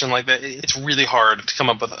exposition like that. It's really hard to come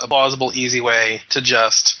up with a plausible, easy way to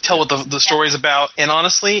just tell what the story's about. And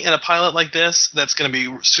honestly, in a pilot like this, that's going to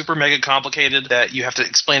be super mega complicated, that you have to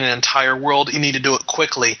explain an entire world, you need to do it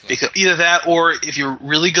quickly. Because either that, or if you're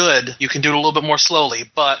really good, you can do it a little bit more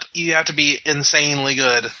slowly. But you have to be insanely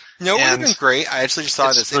good. No, it would have been great. I actually just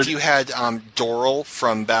thought this. If you had Doral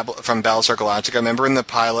from Battlestar Galactica, remember in the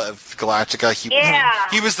pilot of Galactica,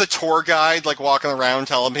 he was the tour guide, like walking around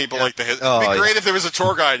telling people like it'd be great if there was a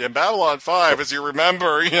tour guide in Babylon 5, as you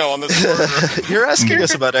remember, on this tour. You're asking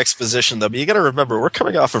us about exposition, though, but you got to remember we're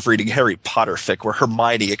coming off of reading Harry Potter fic, where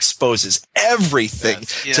Hermione exposes everything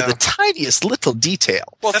to the tiniest little detail.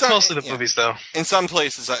 Well, that's mostly the movies, though. In some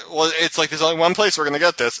places, it's like there's only one place we're going to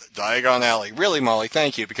get this: Diagon Alley. Really, Molly?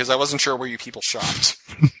 Thank you, because I wasn't sure where you people shopped.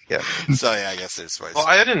 So I guess it's ways. Well,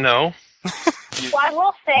 I didn't know. Well, I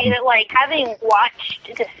will say that, having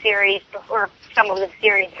watched the series before, some of the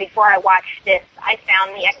series before I watched this, I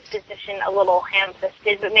found the exposition a little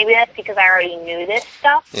ham-fisted, but maybe that's because I already knew this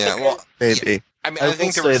stuff. Yeah, well, maybe. I mean, I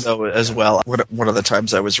think there was... though, as well, one of the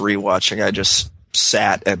times I was rewatching, I just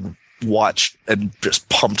sat and watched and just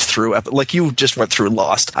pumped through. Like you just went through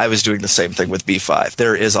Lost. I was doing the same thing with B5.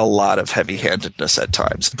 There is a lot of heavy-handedness at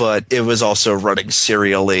times, but it was also running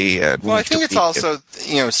serially. And I think it's also,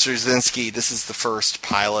 Straczynski, this is the first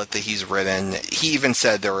pilot that he's written. He even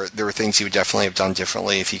said there were things he would definitely have done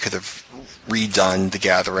differently if he could have redone The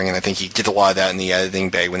Gathering, and I think he did a lot of that in the editing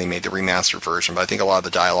bay when he made the remastered version, but I think a lot of the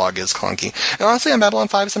dialogue is clunky. And honestly, on Babylon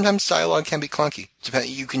 5, sometimes dialogue can be clunky.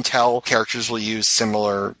 You can tell characters will use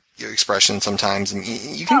similar expressions sometimes, and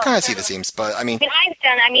you can kind of see the seams, but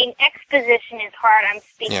exposition is hard. I'm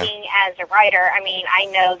speaking as a writer. I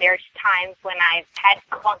know there's times when I've had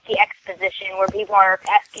clunky exposition where people are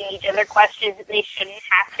asking each other questions that they shouldn't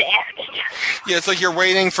have to ask each other. Yeah, it's like you're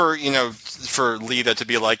waiting for Lita to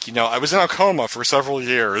be like, I was in a coma for several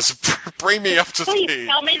years. Bring me up to speed. Please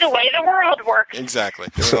tell me the way the world works. Exactly.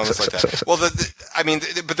 There were moments like that. Well,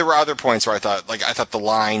 but there were other points where I thought the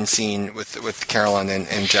line scene with Carolyn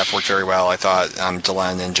and Jeff worked very well. I thought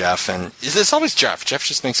Delenn and Jeff, and it's always Jeff. Jeff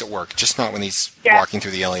just makes it work, just not when he's walking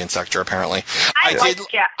through the alien sector, apparently.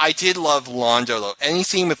 I did love Londo, though. Any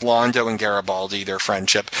scene with Londo and Garibaldi, their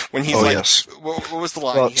friendship, when he's what was the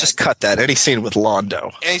line? Well, just cut that. Any scene with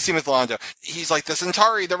Londo. Any scene with Londo. He's like, the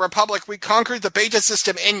Centauri, the Republic, we conquered the Beta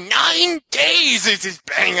system in 9 days! He's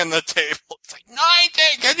banging the table. It's like, 9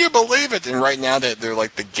 days! Can you believe it? And right now, they're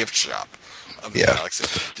like the gift shop of the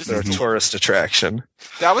galaxy. They're a tourist attraction.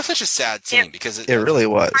 That was such a sad scene because it really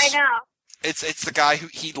was. I know. It's the guy who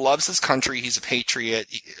he loves his country. He's a patriot.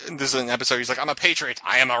 There's an episode. He's like, I'm a patriot.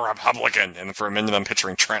 I am a Republican. And for a minute, I'm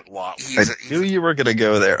picturing Trent Lott. I knew you were going to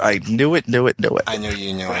go there. I knew it. I knew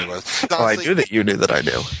you knew I was. Honestly, I knew that you knew that I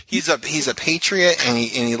knew. He's a patriot, and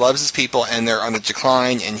he loves his people, and they're on the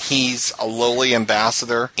decline. And he's a lowly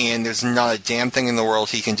ambassador, and there's not a damn thing in the world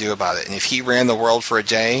he can do about it. And if he ran the world for a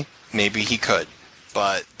day, maybe he could.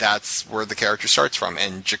 But that's where the character starts from.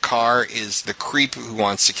 And Jakar is the creep who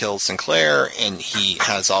wants to kill Sinclair, and he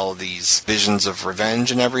has all of these visions of revenge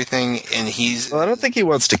and everything, and he's... Well, I don't think he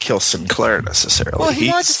wants to kill Sinclair necessarily. Well, he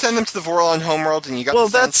wanted to send them to the Vorlon homeworld, and you got... Well,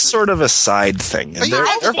 that's sort of a side thing. And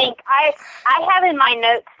I have in my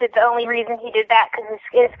notes that the only reason he did that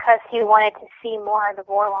is because he wanted to see more of the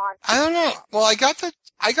Vorlon. I don't know. Well, I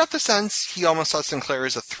got the sense he almost saw Sinclair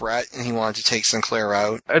as a threat, and he wanted to take Sinclair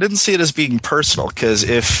out. I didn't see it as being personal, because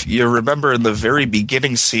if you remember in the very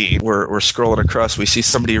beginning scene, we're scrolling across, we see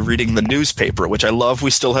somebody reading the newspaper, which I love.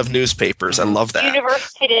 We still have newspapers. I love that.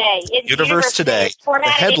 Universe Today. It's Universe Today. It's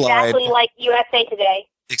formatted headline, exactly like USA Today.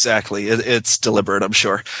 Exactly. It's deliberate, I'm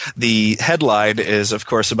sure. The headline is, of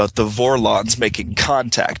course, about the Vorlons making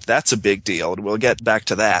contact. That's a big deal, and we'll get back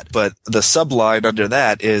to that. But the subline under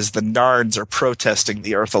that is the Narns are protesting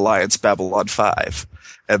the Earth Alliance Babylon 5.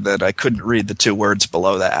 And then I couldn't read the two words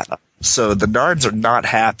below that. So the Narns are not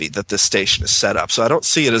happy that this station is set up. So I don't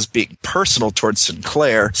see it as being personal towards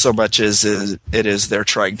Sinclair so much as it is they're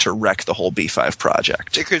trying to wreck the whole B5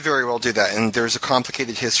 project. They could very well do that, and there's a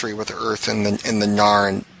complicated history with Earth and the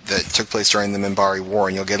Narn that took place during the Minbari War,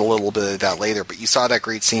 and you'll get a little bit of that later. But you saw that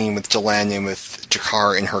great scene with Delenn and with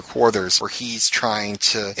Jakar in her quarters, where he's trying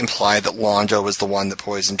to imply that Londo was the one that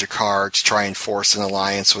poisoned Jakar to try and force an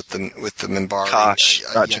alliance with the Minbari. Kosh,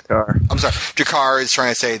 not Jakar. I'm sorry. Jakar is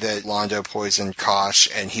trying to say that Londo poisoned Kosh,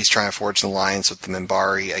 and he's trying to forge an alliance with the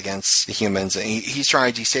Minbari against the humans. And he's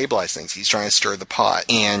trying to destabilize things. He's trying to stir the pot,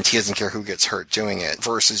 and he doesn't care who gets hurt doing it.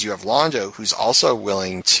 Versus you have Londo, who's also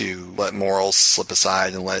willing to let morals slip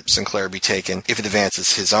aside and let Sinclair be taken if it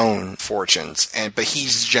advances his own fortunes. But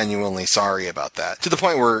he's genuinely sorry about that. To the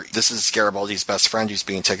point where this is Garibaldi's best friend who's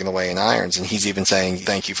being taken away in irons, and he's even saying,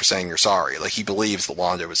 thank you for saying you're sorry. Like, he believes that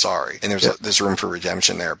Londo was sorry. And there's room for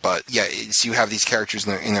redemption there. But yeah, you have these characters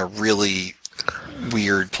in a really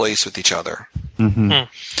weird place with each other. Mm-hmm.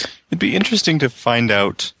 It'd be interesting to find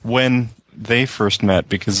out when they first met,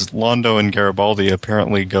 because Londo and Garibaldi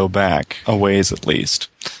apparently go back a ways at least.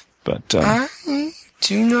 But I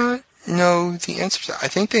do not know the answer to that. I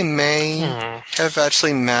think they may have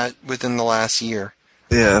actually met within the last year.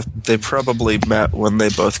 Yeah, they probably met when they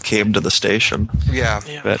both came to the station. Yeah.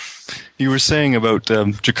 But you were saying about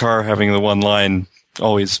Jakar having the one line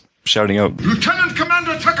always shouting out, Lieutenant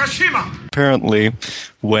Commander Takashima! Apparently,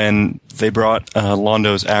 when they brought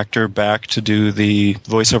Londo's actor back to do the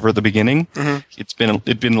voiceover at the beginning,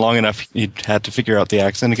 it'd been long enough he'd had to figure out the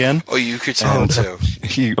accent again. Oh, you could tell too.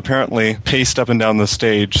 He apparently paced up and down the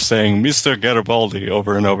stage saying Mr. Garibaldi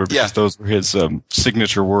over and over because those were his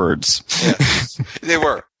signature words. Yeah. They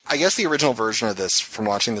were. I guess the original version of this, from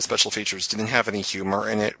watching the special features, didn't have any humor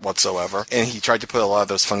in it whatsoever, and he tried to put a lot of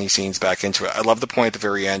those funny scenes back into it. I love the point at the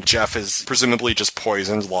very end. Jeff is presumably just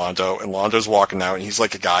poisoned Londo, and Londo's walking out, and he's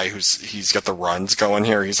like a guy he's got the runs going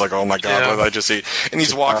here. He's like, oh my god, what did I just see? And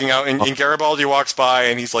he's walking out, and Garibaldi walks by,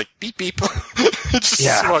 and he's like, beep, beep.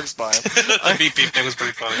 Just walks by him. The beep, beep thing was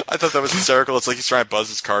pretty funny. I thought that was hysterical. It's like he's trying to buzz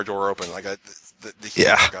his car door open. Like, the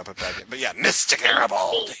humor got put back in. But yeah, Mr.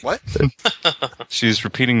 Garibaldi. What? She's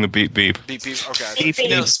repeating the beep beep. Beep beep. Okay.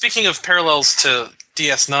 Speaking of parallels to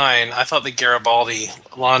DS9, I thought the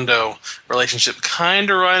Garibaldi-Londo relationship kind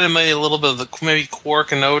of reminded me a little bit of maybe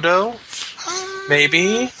Quark and Odo.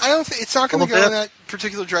 Maybe. I don't think it's not going to go in that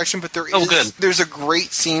particular direction, but there's a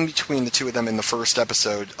great scene between the two of them in the first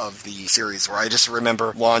episode of the series where I just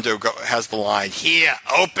remember Londo has the line, "Here,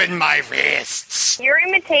 open my wrists." Your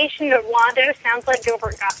imitation of Londo sounds like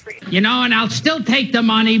Gilbert Gottfried. You know, and I'll still take the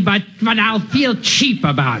money, but I'll feel cheap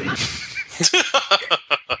about it.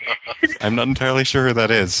 I'm not entirely sure who that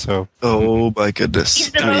is, so... Oh my goodness.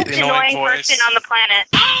 He's the most annoying person on the planet.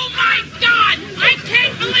 Oh my god! I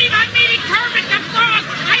can't believe I'm meeting Kermit the Frog!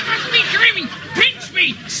 I must be dreaming! Pinch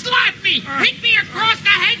me! Slap me! Hit me across the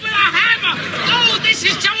head with a hammer! Oh, this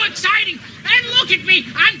is so exciting! And look at me!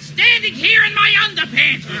 I'm standing here in my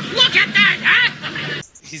underpants! Look at that, huh?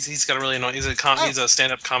 He's got a really annoying... He's a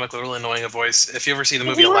stand-up comic with a really annoying voice. If you ever see the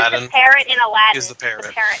movie He was Aladdin... the parrot in Aladdin. He's the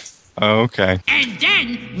parrot. Oh, okay. And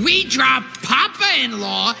then we drop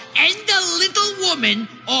Papa-in-law and the little woman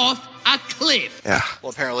off a cliff. Yeah.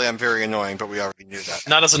 Well, apparently I'm very annoying, but we already knew that.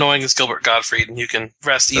 Not as annoying as Gilbert Gottfried, and you can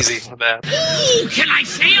rest easy with that. Ooh, can I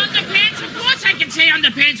say underpants? Of course I can say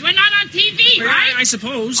underpants. We're not on TV, right? I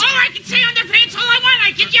suppose. Oh, I can say underpants all I want.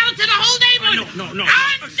 I can yell it to the whole neighborhood. No.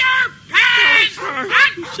 Underpants!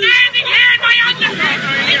 I'm standing here in my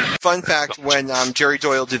underpants. Fun fact, when Jerry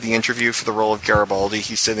Doyle did the interview for the role of Garibaldi,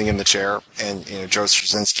 he's sitting in the chair, and Joe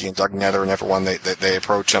Straczynski and Doug Netter and everyone, they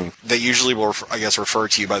approach him. They usually will, I guess, refer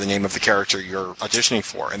to you by the name of the character you're auditioning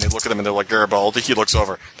for, and they look at him and they're like, Garibaldi? He looks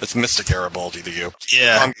over. That's Mr. Garibaldi to you.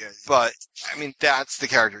 Yeah. But, I mean, that's the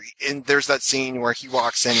character. And there's that scene where he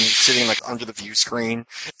walks in and he's sitting, like, under the view screen,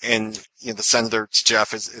 and, the senator to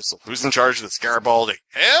Jeff is who's in charge of this? Garibaldi.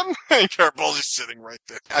 Him? And Garibaldi's sitting right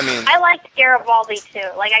there. I mean... I liked Garibaldi, too.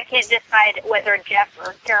 Like, I can't decide whether Jeff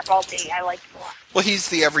or Garibaldi I liked more. Well, he's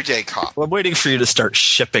the everyday cop. Well, I'm waiting for you to start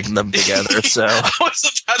shipping them together, so... I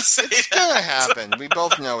was about to say it's gonna happen. We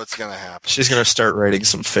both know it's gonna happen. She's gonna start writing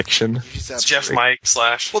some fiction. It's Jeff Mike /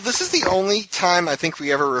 Well, this is the only time I think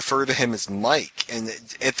we ever refer to him as Mike, and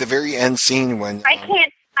at the very end scene when...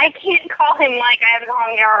 I can't call him Mike. I have to call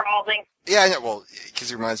him Garibaldi. Yeah, I know. Well, because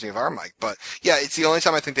he reminds me of our Mike. But, yeah, it's the only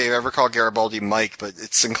time I think they've ever called Garibaldi Mike, but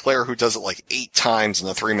it's Sinclair who does it like 8 times in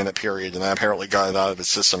a 3-minute period, and I apparently got it out of his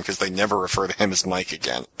system because they never refer to him as Mike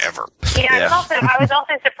again, ever. Yeah, I was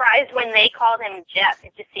also surprised when they called him Jeff.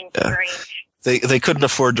 It just seemed strange. They couldn't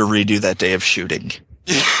afford to redo that day of shooting.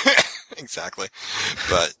 Exactly.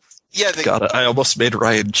 But... yeah, I almost made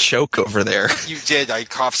Ryan choke over there. You did. I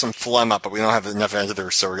coughed some phlegm up, but we don't have enough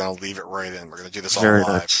editors, so we're going to leave it right in. We're going to do this all Very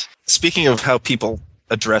live. nice. Speaking of how people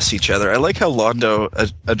address each other, I like how Londo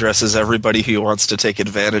addresses everybody he wants to take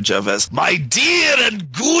advantage of as my dear and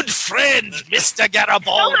good friend, Mr. Garibaldi.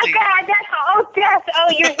 Oh my God!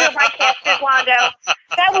 You're so sarcastic, Londo.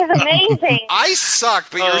 That was amazing. I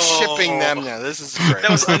suck, but you're shipping them now. This is great.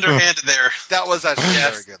 That was underhanded there. That was actually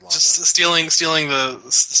very good, Londo. Just stealing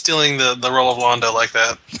the role of Londo like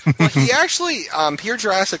that. Well, he actually, Pierre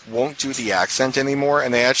Jurassic won't do the accent anymore,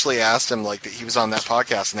 and they actually asked him, like, he was on that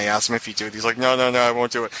podcast, and they asked him if he'd do it. He's like, no, I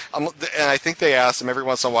won't do it. And I think they asked him every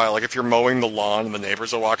once in a while, like, if you're mowing the lawn and the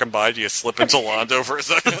neighbors are walking by, do you slip into Londo for a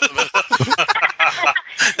second?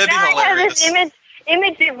 That'd be now hilarious. I have this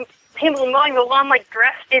image of people mowing the lawn, like,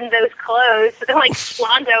 dressed in those clothes. Like,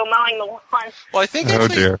 Londo mowing the lawn. Well, I think Oh,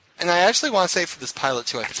 dear. And I actually want to say for this pilot,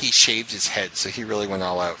 too, I think he shaved his head, so he really went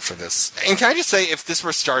all out for this. And can I just say, if this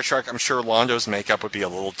were Star Trek, I'm sure Londo's makeup would be a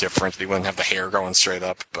little different. He wouldn't have the hair going straight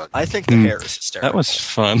up, but... I think the hair is hysterical. That was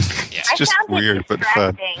fun. Yeah. It's just weird, but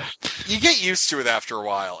fun. You get used to it after a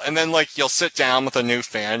while, and then, like, you'll sit down with a new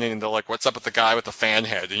fan, and they're like, what's up with the guy with the fan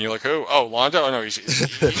head? And you're like, who? Oh, Londo? Oh, no,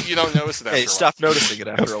 you don't notice it after a while. Hey, stop noticing it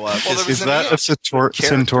after a while. Is that a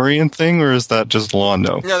Centaurian thing, or is that just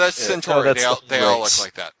Londo? No, that's Centauri. that's They all look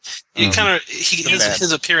like that.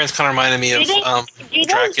 His appearance kind of reminded me of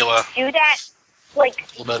Dracula. Do that, like,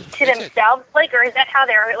 to themselves, like, or is that how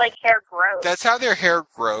their, like, hair grows? That's how their hair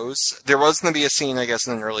grows. There was going to be a scene, I guess,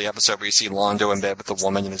 in an early episode where you see Londo in bed with the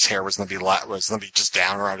woman, and his hair was going to be just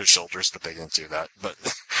down around his shoulders, but they didn't do that. But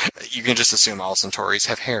you can just assume all Centauris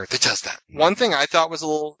have hair that does that. One thing I thought was a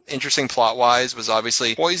little interesting plot-wise was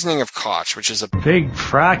obviously poisoning of Koch, which is a big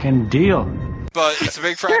frackin' deal. But it's a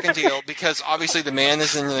big fracking deal because obviously the man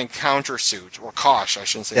is in an encounter suit, or Kosh, I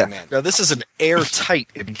shouldn't say the man. Now this is an airtight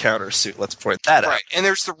encounter suit. Let's point that out. Right, and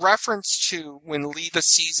there's the reference to when Lita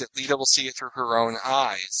sees it, Lita will see it through her own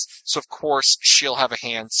eyes. So of course she'll have a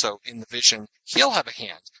hand. So in the vision, he'll have a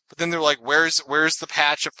hand. But then they're like, "Where's the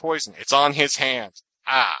patch of poison? It's on his hand."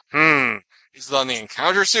 Is it on the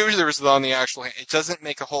encounter suit or is it on the actual hand? It doesn't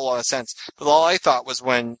make a whole lot of sense. But all I thought was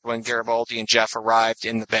when Garibaldi and Jeff arrived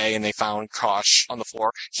in the bay and they found Kosh on the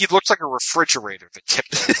floor, he looked like a refrigerator that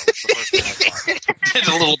tipped over. Was the first thing I thought. It did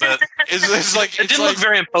a little bit. It didn't look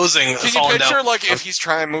very imposing. Can you picture, like, if he's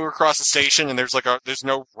trying to move across the station and there's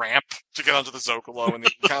no ramp to get onto the Zocalo and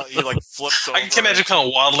he like flips over? I can imagine kind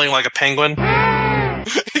of waddling like a penguin.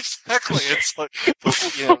 Exactly. It's like,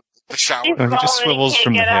 the shower. He just swivels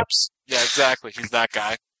from the hips. Yeah, exactly. He's that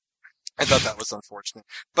guy. I thought that was unfortunate.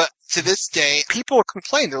 But to this day, people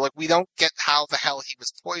complain. They're like, we don't get how the hell he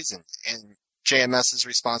was poisoned. And JMS's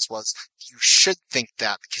response was, you should think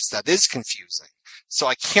that because that is confusing. So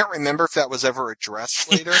I can't remember if that was ever addressed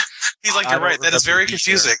later. He's like, you're right. That is very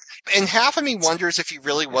confusing. And half of me wonders if he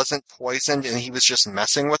really wasn't poisoned and he was just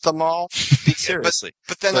messing with them all. Seriously.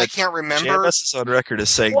 But then I can't remember. JMS is on record as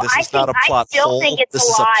saying Well, this is not a plot hole. This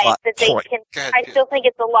is a plot point. I still think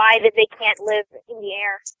it's a lie that they can't live in the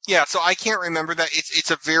air. Yeah, so I can't remember that. It's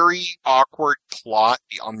a very awkward plot,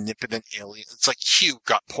 the omnipotent alien. It's like Hugh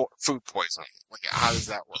got food poisoning. Like, how does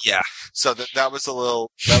that work? Yeah. So that was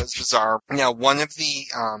bizarre. Now, one of the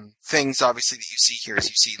things, obviously, that you see here is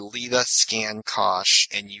you see Lita scan Kosh,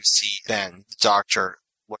 and you see Ben, the doctor,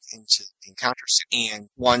 look into the encounter suit. And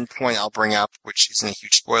one point I'll bring up, which isn't a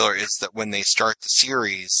huge spoiler, is that when they start the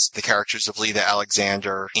series, the characters of Lita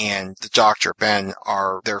Alexander and the Doctor Ben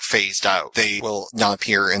they're phased out. They will not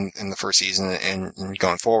appear in the first season and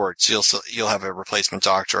going forward. So you'll have a replacement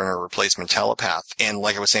Doctor and a replacement telepath. And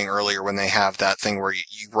like I was saying earlier, when they have that thing where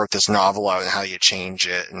you wrote this novel out and how do you change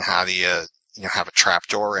it and how do you have a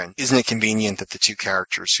trapdoor, and isn't it convenient that the two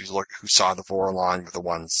characters who saw the Vorlon were the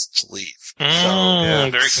ones to leave?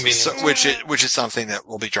 Very convenient. So, which is something that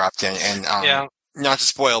will be dropped in, and not to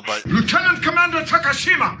spoil, but Lieutenant Commander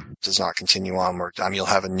Takashima does not continue onward. You'll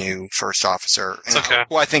have a new first officer, okay.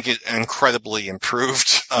 who I think is an incredibly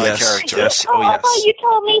improved character. Yes. Oh, I thought you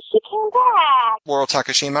told me she came back. Laurel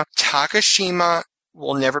Takashima. Takashima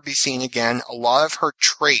will never be seen again. A lot of her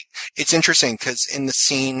trait. It's interesting because in the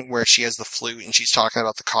scene where she has the flute and she's talking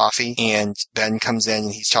about the coffee, and Ben comes in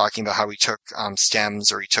and he's talking about how he took stems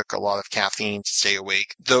or he took a lot of caffeine to stay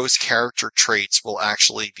awake. Those character traits will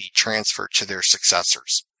actually be transferred to their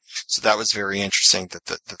successors. So that was very interesting that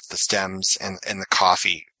the stems and the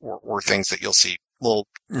coffee were things that you'll see little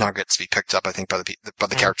nuggets be picked up, I think, by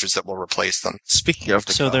the characters that will replace them. Speaking of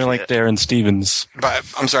So they're like Darren Stevens. But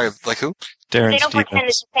I'm sorry, like who? Darren They don't Stevens. pretend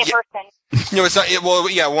it's the same person. No, it's not. It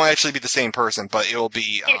won't actually be the same person, but it will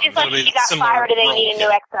be. It's just like it'll be she got similar fired and they role, need a new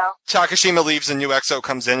EXO. Takashima leaves, a new EXO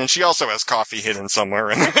comes in, and she also has coffee hidden somewhere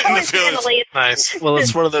in the village. Coincidentally, Nice. Well,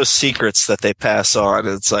 it's one of those secrets that they pass on.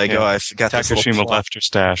 It's like, I forgot this little Takashima plot. left her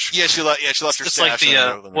stash. Yeah, she left her It's stash. like in the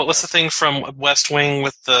middle of the what's the thing from West Wing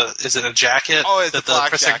with is it a jacket Oh, it's that the the flak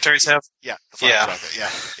press jacket. secretaries have? Yeah, the flak Yeah. jacket. Yeah,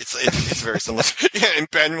 it's very similar. Yeah, and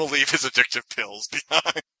Ben will leave his addictive pills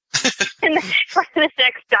behind. and for the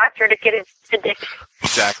next doctor to get his addiction.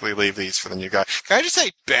 Exactly, leave these for the new guy. Can I just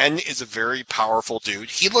say, Ben is a very powerful dude.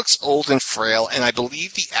 He looks old and frail, and I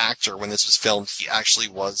believe the actor, when this was filmed, he actually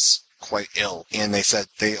was quite ill. And they said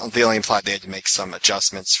they only implied they had to make some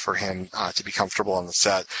adjustments for him to be comfortable on the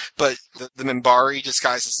set. But the Minbari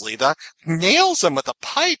disguised as Lita nails him with a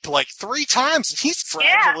pipe like 3 times. He's a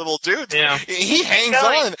fragile little dude. Yeah. He hangs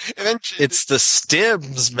on. And then It's the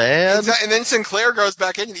stims, man. And then Sinclair goes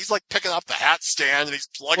back in and he's like picking up the hat stand and he's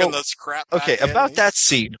plugging this crap back Okay, in. about that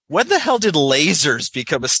scene. When the hell did lasers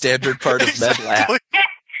become a standard part of MedLab?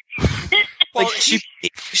 Well, Like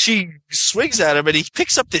she swings at him and he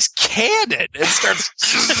picks up this cannon and starts.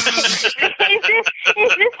 is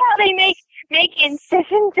this how they make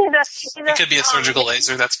incisions in the? It could be a surgical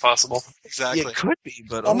laser. That's possible. Exactly. It could be,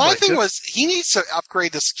 but Well, oh my thing goodness. was he needs to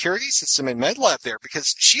upgrade the security system in MedLab there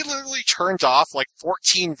because she literally turned off like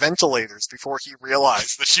 14 ventilators before he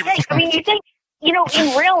realized that she was. I mean, you think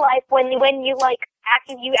in real life when you like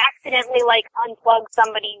you accidentally like unplug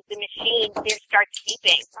somebody's machine, they start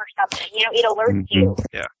beeping or something. It alerts you.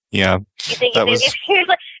 Yeah. You think That if was- she was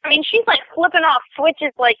like, she's like flipping off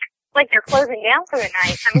switches like they're closing down for the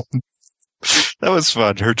night. That was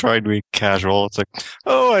fun. Her trying to be casual. It's like,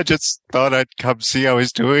 oh, I just thought I'd come see how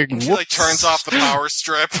he's doing. She like turns off the power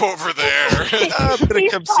strip over there. I'm gonna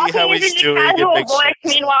come see how he's doing. and Casual make voice.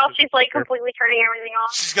 sure- Meanwhile, she's like completely turning everything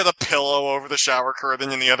off. She's got a pillow over the shower curtain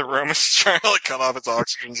in the other room and she's trying to like cut off its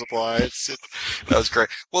oxygen supply. That was great.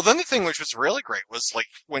 Well, then the thing which was really great was like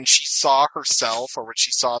when she saw herself or when she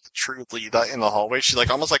saw the true Lita in the hallway, she like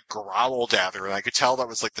almost like growled at her and I could tell that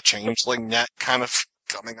was like the changeling net kind of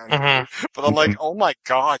coming on her. But I'm like, oh my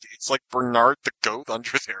god, it's like Bernard the Goat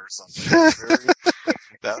under there or something. It was very-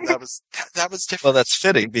 that was different. Well, that's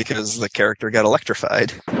fitting because the character got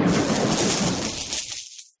electrified.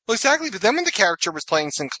 Well, exactly, but then when the character was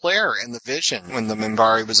playing Sinclair in the vision, when the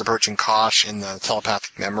Minbari was approaching Kosh in the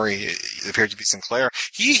telepathic memory, it appeared to be Sinclair.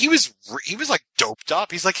 He was like doped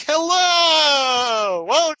up. He's like, "Hello,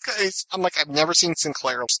 welcome." I'm like, I've never seen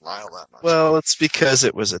Sinclair smile that much. Well, it's because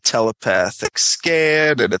it was a telepathic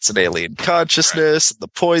scan and it's an alien consciousness and the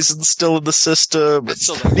poison's still in the system. It's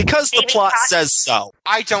because the Maybe plot Kosh- says so.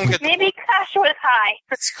 I don't get Maybe Kosh was high.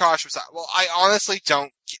 Kosh was. Well, I honestly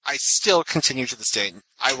don't. I still continue to this day.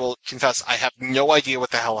 I will confess, I have no idea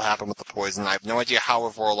what the hell happened with the poison. I have no idea how a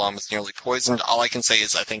Vorlon was nearly poisoned. All I can say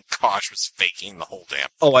is I think Kosh was faking the whole damn.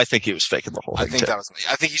 Oh, I think he was faking the whole I thing. think too. that was.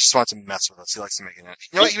 I think he just wants to mess with us. He likes to make it.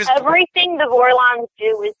 You know what? He was. Everything the Vorlons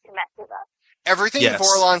do is to mess with us. Everything Yes. the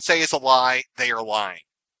Vorlons say is a lie. They are lying.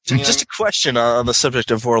 You know Just a question on the subject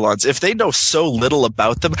of Vorlons. If they know so little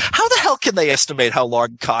about them, how the hell can they estimate how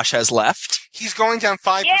long Kosh has left? He's going down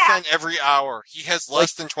 5% every hour. He has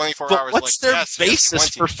less than 24 But hours. what's like, their yes, he has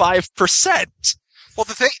basis 20. for 5%?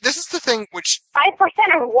 Well, this is the thing which... 5%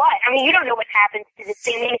 of what? I mean, you don't know what happens to this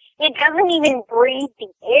thing. I mean, it doesn't even breathe the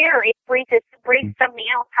air. It breathes something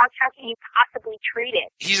else. How can you possibly treat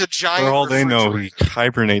it? He's a giant For all they know, he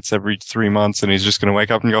hibernates every 3 months, and he's just going to wake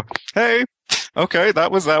up and go, hey, okay,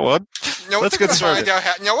 that was that one. Let's get started.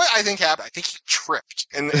 You know what I think happened? I think he tripped,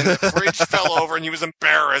 and the fridge fell over, and he was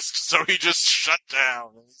embarrassed, so he just shut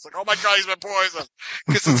down. And he's like, oh my god, he's been poisoned.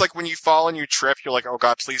 Because it's like when you fall and you trip, you're like, oh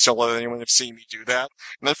god, please don't let anyone have seen me do that.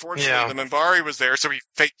 And unfortunately, the Minbari was there, so he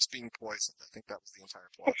faked being poisoned. I think that was the entire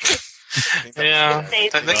plot.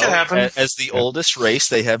 That could happen. As the oldest race,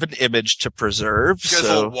 they have an image to preserve. He has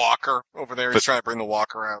a little walker over there. He's trying to bring the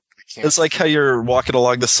walker out. It's like how you're walking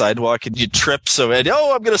along the sidewalk and you trip, I'm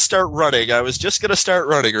going to start running. I was just going to start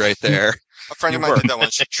running right there. A friend of mine did that one.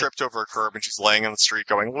 She tripped over a curb and she's laying on the street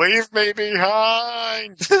going, leave me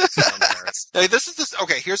behind. Now,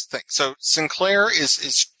 okay, here's the thing. So Sinclair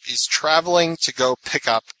is traveling to go pick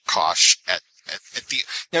up Kosh at the,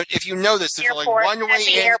 now, if you know this, there's only one way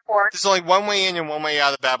in. There's only one way in and one way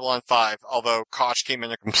out of Babylon 5, although Kosh came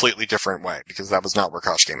in a completely different way, because that was not where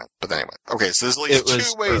Kosh came in. But anyway. Okay, so there's at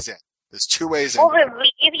least two ways in. There's two ways in. Well,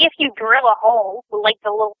 if you drill a hole, like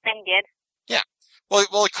the little thing did. Yeah.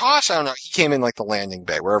 Well, Kosh, I don't know, he came in like the landing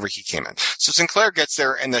bay, wherever he came in. So Sinclair gets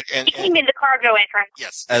there and he came in the cargo entrance.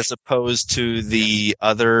 Yes. As opposed to the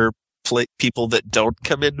other people that don't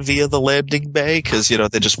come in via the landing bay, because,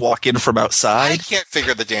 they just walk in from outside. I can't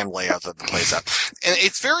figure the damn layout of the place out. And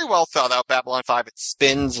it's very well thought out, Babylon 5. It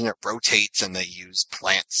spins and it rotates, and they use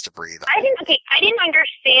plants to breathe. I didn't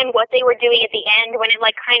understand what they were doing at the end when it,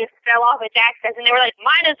 kind of fell off its axis, and they were like,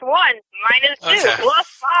 -1, -2,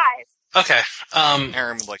 +5. Okay.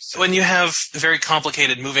 Aaron would like to say when you have a very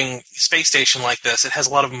complicated moving space station like this, it has a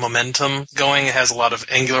lot of momentum going. It has a lot of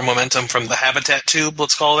angular momentum from the habitat tube,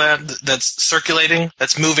 let's call that's circulating,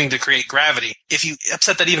 that's moving to create gravity. If you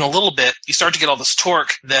upset that even a little bit, you start to get all this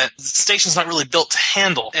torque that the station's not really built to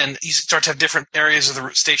handle. And you start to have different areas of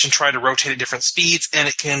the station try to rotate at different speeds, and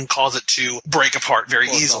it can cause it to break apart very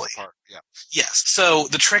easily. Yeah. Yes. So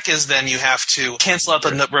the trick is then you have to cancel out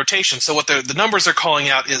the rotation. So what the numbers are calling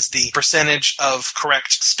out is the percentage of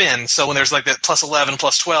correct spin. So when there's like that +11,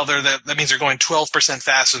 +12, that means they're going 12%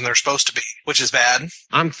 faster than they're supposed to be, which is bad.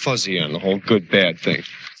 I'm fuzzy on the whole good-bad thing.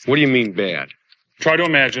 What do you mean bad? Try to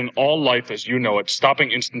imagine all life as you know it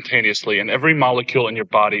stopping instantaneously and every molecule in your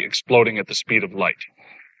body exploding at the speed of light.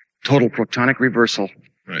 Total protonic reversal.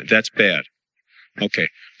 All right, that's bad. Okay.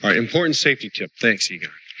 All right, important safety tip. Thanks,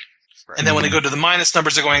 Egon. And then when they go to the minus,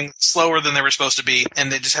 numbers are going slower than they were supposed to be,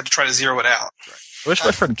 and they just have to try to zero it out. I wish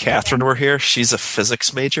my friend Catherine were here. She's a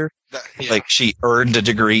physics major. She earned a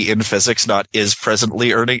degree in physics, not is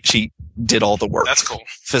presently earning. She did all the work. That's cool.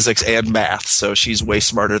 Physics and math, so she's way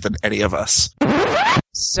smarter than any of us.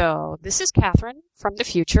 So, this is Catherine from the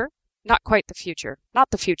future. Not quite the future.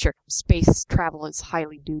 Not the future. Space travel is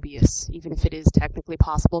highly dubious. Even if it is technically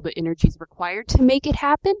possible, the energies required to make it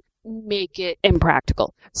happen make it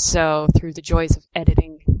impractical. So through the joys of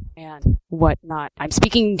editing and whatnot, I'm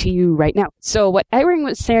speaking to you right now. So what Irene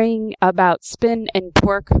was saying about spin and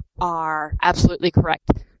torque are absolutely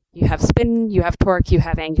correct. You have spin, you have torque, you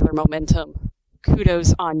have angular momentum.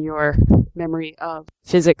 Kudos on your memory of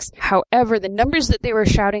physics. However, the numbers that they were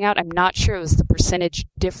shouting out, I'm not sure it was the percentage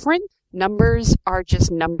different. Numbers are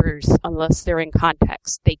just numbers unless they're in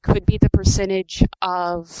context. They could be the percentage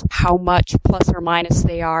of how much plus or minus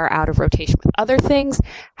they are out of rotation with other things.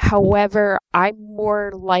 However, I'm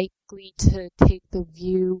more likely to take the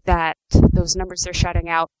view that those numbers they're shouting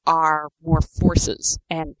out are more forces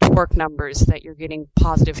and torque numbers, that you're getting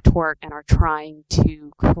positive torque and are trying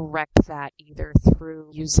to correct that either through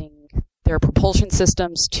using their propulsion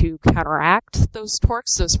systems to counteract those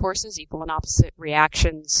torques, those forces, equal and opposite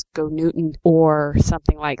reactions, go Newton, or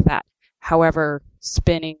something like that. However,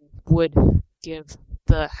 spinning would give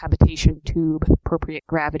the habitation tube appropriate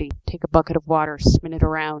gravity. Take a bucket of water, spin it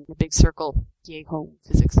around in a big circle, yay home,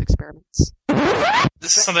 physics experiments.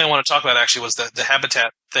 This is something I want to talk about, actually, was the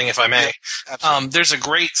habitat thing, if I may. There's a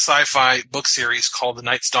great sci-fi book series called the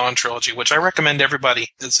Night's Dawn Trilogy, which I recommend to everybody.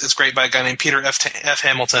 It's great by a guy named Peter F.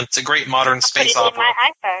 Hamilton. It's a great modern space opera.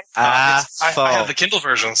 My iPhone. I have the Kindle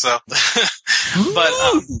version, so. But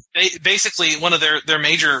basically, one of their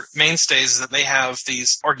major mainstays is that they have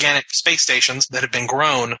these organic space stations that have been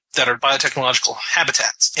grown that are biotechnological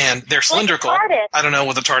habitats, and they're cylindrical. I don't know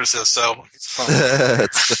what the TARDIS is, so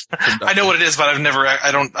I know what it is, but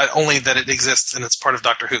only that it exists and it's part of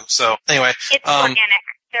Doctor Who. So anyway, it's organic.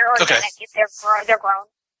 They're organic. Okay. They're grown.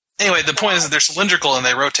 Anyway, the point is that they're cylindrical and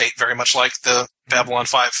they rotate very much like the Babylon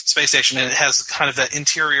 5 space station, and it has kind of that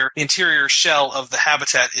interior shell of the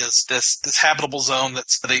habitat is this habitable zone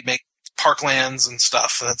they make parklands and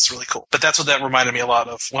stuff. And that's really cool. But that's what that reminded me a lot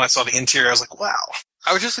of when I saw the interior. I was like, wow.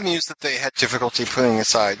 I was just amused that they had difficulty putting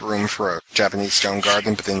aside room for a Japanese stone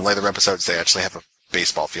garden, but in later episodes they actually have a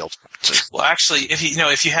baseball field. Well, actually,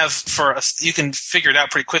 if you have you can figure it out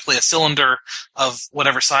pretty quickly. A cylinder of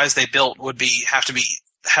whatever size they built would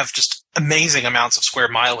have just amazing amounts of square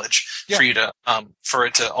mileage for you to for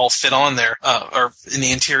it to all fit on there or in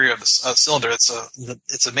the interior of the cylinder.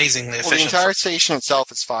 It's amazingly efficient. Well, the entire station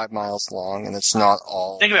itself is 5 miles long, and it's not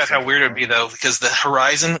all. Think about how weird it would be though, because the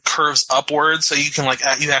horizon curves upwards, so you can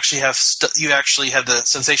you actually have the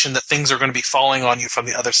sensation that things are going to be falling on you from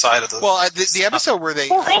the other side of the. Well, the episode where they.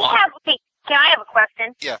 Well, can I have a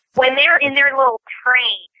question? Yeah. When they're in their little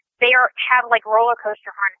train, they have like roller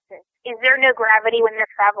coaster harnesses. Is there no gravity when they're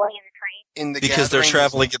traveling in the train? Because they're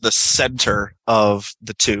traveling in the center of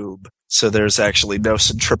the tube, so there's actually no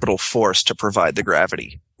centripetal force to provide the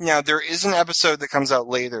gravity. Now, there is an episode that comes out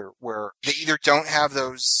later where they either don't have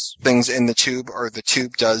those things in the tube, or the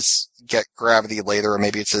tube does get gravity later, or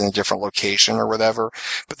maybe it's in a different location or whatever.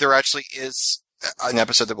 But there actually is an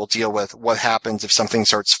episode that will deal with what happens if something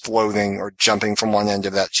starts floating or jumping from one end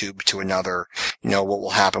of that tube to another. What will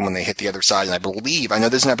happen when they hit the other side. And I know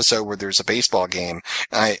there's an episode where there's a baseball game,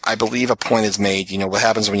 and I believe a point is made, what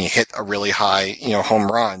happens when you hit a really high, home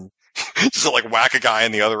run. Just to whack a guy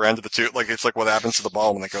in the other end of the tube. It's what happens to the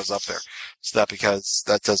ball when it goes up there. So because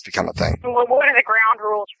that does become a thing. Well, what are the ground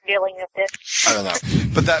rules for dealing with this? I don't know.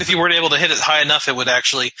 But if you weren't able to hit it high enough, it would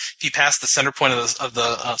actually, if you passed the center point of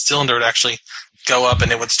the cylinder, it would actually go up,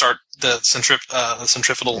 and it would start the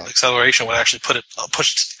centrifugal acceleration would actually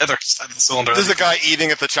push to the other side of the cylinder. There's a guy eating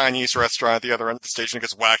at the Chinese restaurant at the other end of the station who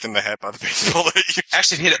gets whacked in the head by the baseball.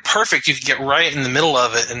 Actually, if you hit it perfect, you could get right in the middle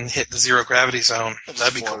of it and hit the zero gravity zone.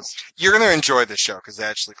 That'd be cool. You're going to enjoy this show because they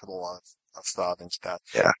actually put a lot of thought into that.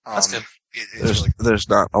 Yeah. That's good. There's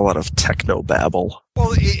not a lot of techno babble.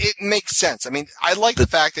 Well, it makes sense. I mean, I like the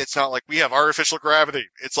fact that it's not like we have artificial gravity.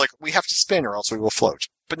 It's like we have to spin or else we will float.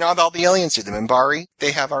 But not all the aliens do. The Minbari,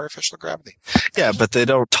 they have artificial gravity. Yeah, but they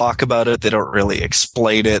don't talk about it. They don't really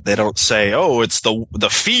explain it. They don't say, "Oh, it's the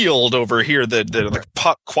field over here, the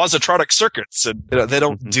quasitronic circuits," and they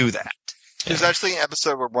don't do that. There's actually an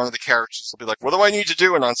episode where one of the characters will be like, "What do I need to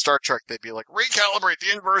do?" And on Star Trek, they'd be like, "Recalibrate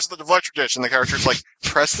the inverse of the deflector dish," and the character's like,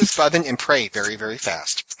 "Press this button and pray very, very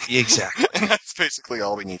fast." Exactly. And that's basically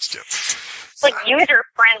all we need to do. User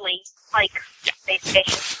friendly. Space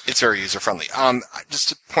station. It's very user-friendly. Just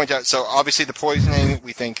to point out, so obviously the poisoning,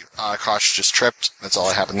 we think Kosh just tripped. That's all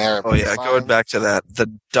that happened there. Oh, yeah, going back to that.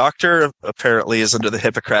 The doctor apparently is under the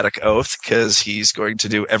Hippocratic Oath because he's going to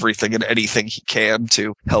do everything and anything he can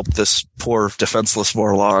to help this poor, defenseless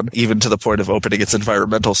Vorlon, even to the point of opening its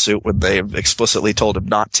environmental suit when they explicitly told him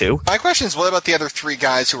not to. My question is, what about the other 3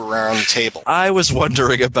 guys who were around the table? I was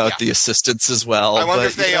wondering about the assistants as well. I wonder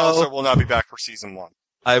if they also will not be back for season 1.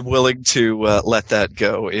 I'm willing to let that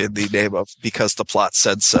go in the name of because the plot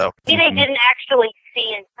said so. See, they didn't actually see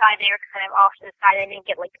inside. They were kind of off to the side. They didn't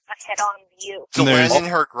get a head-on view. Delenn and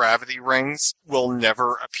her gravity rings will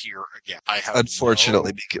never appear again.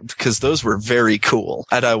 Unfortunately, because those were very cool.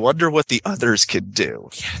 And I wonder what the others can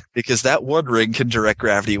do. Because that one ring can direct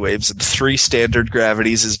gravity waves, and 3 standard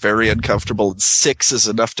gravities is very uncomfortable, and 6 is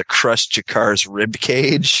enough to crush Jakar's rib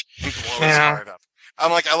cage. Yeah. I'm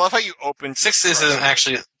like, I love how you open 6 isn't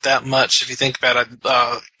actually that much if you think about it.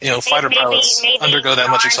 Fighter pilots undergo that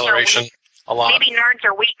much acceleration a lot. Maybe nerds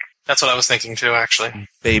are weak. That's what I was thinking too, actually.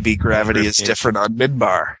 Baby gravity is different on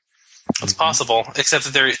Minbar. It's possible,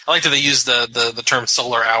 except that I like that they use the term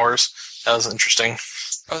solar hours. That was interesting.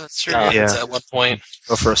 Oh, that's true. At one point.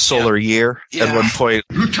 Go for a solar year. Yeah. At one point,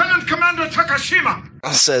 Lieutenant Commander Takashima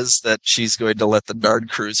says that she's going to let the Nard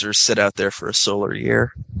cruiser sit out there for a solar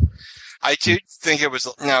year. I do think it was,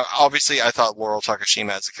 now, obviously I thought Laurel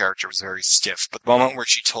Takashima as a character was very stiff, but the moment where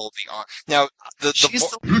she told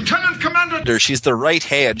Lieutenant Commander, she's the right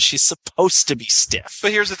hand. She's supposed to be stiff.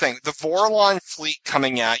 But here's the thing. The Vorlon fleet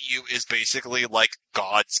coming at you is basically like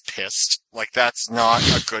God's pissed. That's not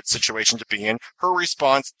a good situation to be in. Her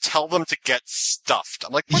response, tell them to get stuffed.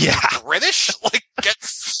 I'm like, what, British? Get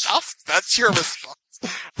stuffed? That's your response.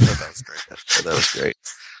 That was great. That was great.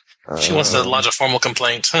 She wants to lodge a formal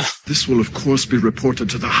complaint. This will, of course, be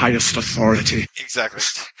reported to the highest authority. Exactly.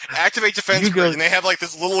 Activate defense grid, and they have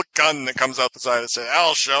this little gun that comes out the side and say,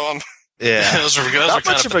 "I'll show them." Yeah. those were not kind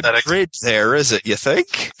much of of pathetic. a grid there, is it, you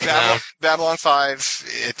think? Babylon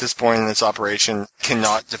 5, at this point in its operation,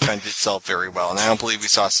 cannot defend itself very well, and I don't believe we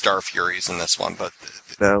saw Star Furies in this one, but...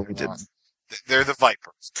 No, we didn't. They're the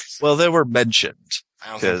Vipers. Well, they were mentioned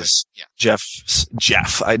I don't think because that-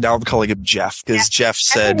 Jeff. Now I'm calling him Jeff because Jeff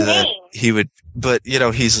said his that name. he would, but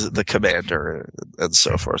he's the commander and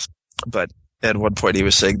so forth. But at one point he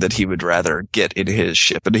was saying that he would rather get in his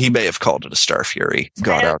ship, and he may have called it a Star Fury.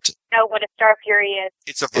 Gone out. Know what a Star Fury is.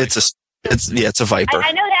 It's a Viper. It's a Viper.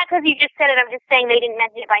 I know that because you just said it. I'm just saying they didn't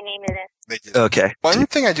mention it by name in this. They did. Okay. One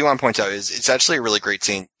thing I do want to point out is it's actually a really great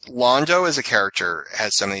scene. Londo as a character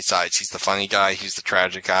has so many sides. He's the funny guy. He's the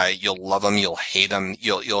tragic guy. You'll love him. You'll hate him.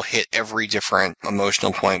 You'll hit every different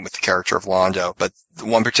emotional point with the character of Londo. But the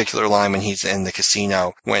one particular line when he's in the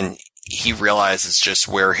casino, when he realizes just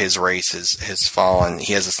where his race has fallen.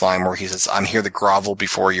 He has this line where he says, I'm here to grovel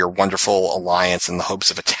before your wonderful alliance in the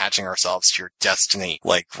hopes of attaching ourselves to your destiny.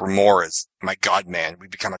 Like Remorse, my God, man, we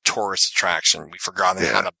become a tourist attraction. We've forgotten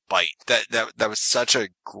how to bite. That was such a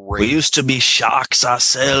great... We used to be sharks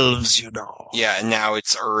ourselves, Yeah, and now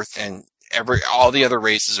it's Earth, and all the other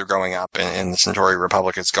races are going up, and the Centauri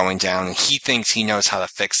Republic is going down, and he thinks he knows how to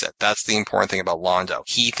fix it. That's the important thing about Londo.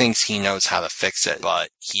 He thinks he knows how to fix it, but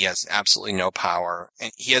he has absolutely no power.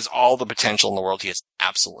 And he has all the potential in the world. He has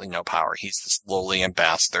absolutely no power. He's this lowly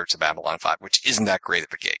ambassador to Babylon 5, which isn't that great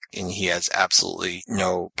of a gig. And he has absolutely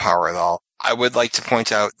no power at all. I would like to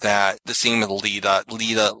point out that the scene with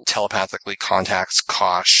Lita telepathically contacts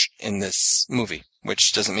Kosh in this movie,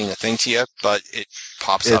 which doesn't mean a thing to you, but it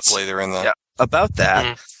pops up later in the... Yeah. About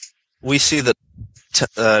that, we see that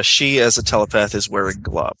she, as a telepath, is wearing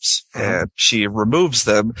gloves, and she removes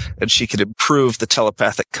them, and she can improve the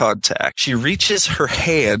telepathic contact. She reaches her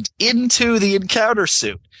hand into the encounter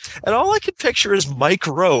suit, and all I can picture is Mike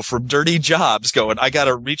Rowe from Dirty Jobs going, I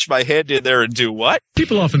gotta reach my hand in there and do what?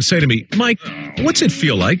 People often say to me, Mike, what's it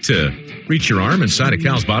feel like to reach your arm inside a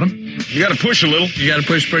cow's bottom? You gotta push a little. You gotta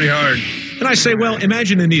push pretty hard. And I say, well,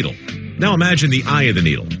 imagine a needle. Now imagine the eye of the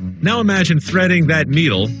needle. Now imagine threading that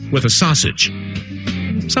needle with a sausage.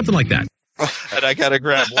 Something like that. And I gotta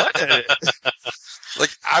grab what?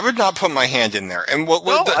 Like, I would not put my hand in there. And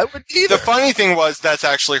I wouldn't either. The funny thing was, that's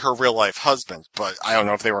actually her real life husband, but I don't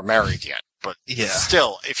know if they were married yet. But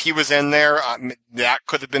still, if he was in there, that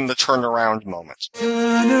could have been the turnaround moment.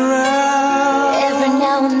 Turn around. Every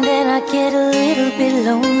now and then I get a little bit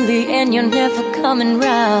lonely and you're never coming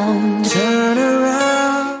round. Turn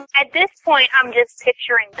around. At this point, I'm just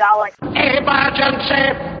picturing Dalek.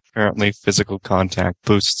 Apparently, physical contact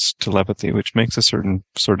boosts telepathy, which makes a certain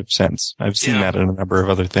sort of sense. I've seen that in a number of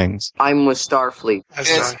other things. I'm with Starfleet.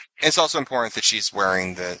 It's also important that she's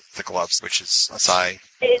wearing the gloves, which is a sigh.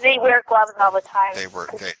 They wear gloves all the time.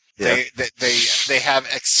 They have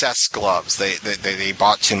excess gloves. They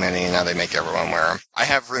bought too many, and now they make everyone wear them. I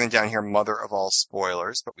have written down here mother of all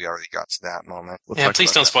spoilers, but we already got to that moment.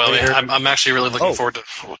 Please don't spoil me. I'm actually really looking forward to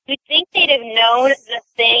it. You'd think they'd have known the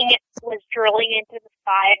thing was drilling into the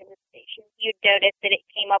side of the station. You'd notice that it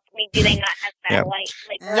came up. I mean, do they not have satellite?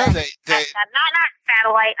 No, they not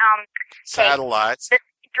satellite. Satellites.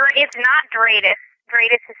 It's not Dratus.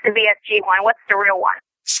 Dratus is the VSG one. What's the real one?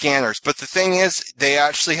 Scanners, but the thing is, they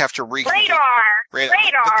actually have to radar. But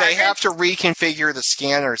they have to reconfigure the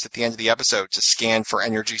scanners at the end of the episode to scan for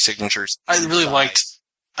energy signatures. I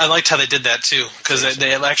liked how they did that too, because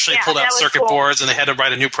they actually pulled out circuit boards and they had to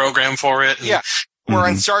write a new program for it. Yeah. We're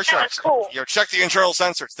on Star Trek. Cool. Check the internal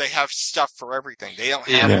sensors. They have stuff for everything. They don't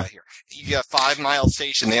have that here. You get a 5 Mile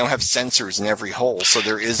station. They don't have sensors in every hole, so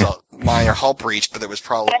there is a minor hull breach, but it was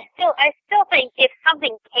probably... I still think if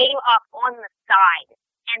something came up on the side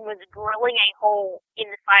and was drilling a hole in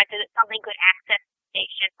the side so that something could access the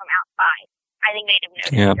station from outside, I think they'd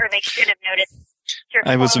have noticed, or they should have noticed.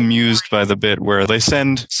 I was amused by the bit where they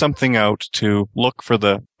send something out to look for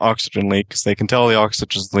the oxygen leak because they can tell the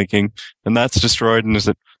oxygen's leaking, and that's destroyed. And is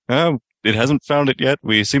it? Oh, it hasn't found it yet.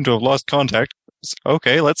 We seem to have lost contact.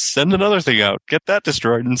 Okay, let's send another thing out. Get that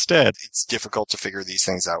destroyed instead. It's difficult to figure these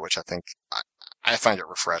things out, which I think I find it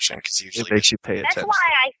refreshing because usually it makes you pay attention. That's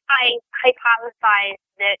why I hypothesized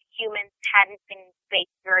that humans hadn't been in space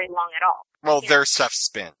very long at all. Well, their stuff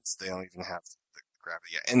spins. They don't even have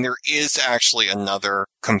gravity yet. And there is actually another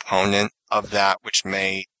component of that which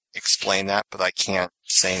may explain that, but I can't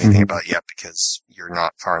say anything about it yet because you're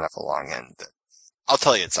not far enough along. And I'll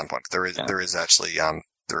tell you at some point. But there is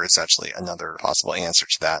actually another possible answer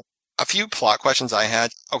to that. A few plot questions I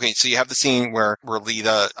had. Okay, so you have the scene where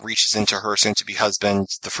Lita reaches into her soon-to-be husband,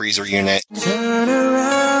 the freezer unit,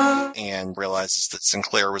 and realizes that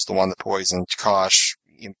Sinclair was the one that poisoned Kosh.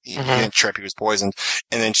 He didn't trip, he was poisoned.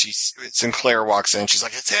 And then Sinclair walks in and she's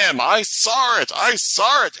like, it's him! I saw it!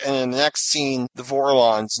 And in the next scene, the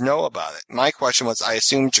Vorlons know about it. My question was, I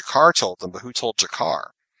assumed Jakar told them, but who told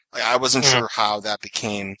Jakar? Like, I wasn't sure how that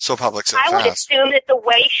became so public so I would fast. assume that the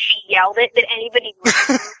way she yelled it, that anybody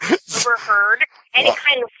overheard, and it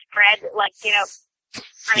kind of spread, like, you know.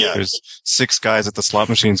 I mean, There's 6 guys at the slot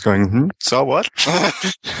machines going, saw what?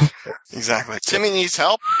 Exactly. Timmy needs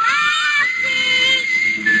help.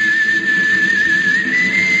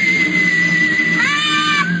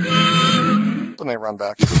 When they run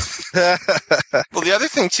back. Well, the other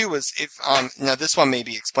thing too was if now this one may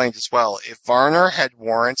be explained as well. If Varner had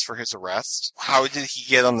warrants for his arrest, how did he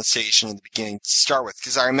get on the station in the beginning to start with?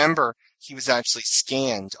 Because I remember he was actually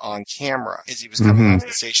scanned on camera as he was coming onto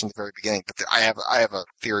the station at the very beginning. But I have a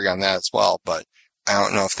theory on that as well. But I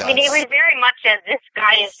don't know if that's... I mean, it was very much as this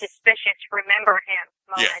guy is suspicious, remember him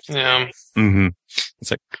moment. Yeah.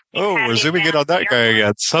 It's like, oh, we're zooming in on that guy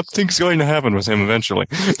again. Something's going to happen with him eventually.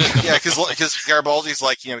 Yeah, because Garibaldi's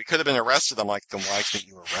like, you know, he could have been arrested. I'm like, then why didn't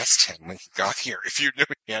you arrest him when he got here if you knew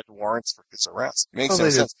he had warrants for his arrest? Makes no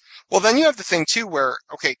sense. Well, then you have the thing, too, where,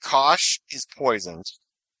 okay, Kosh is poisoned,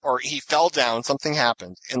 or he fell down, something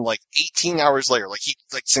happened, and like 18 hours later, like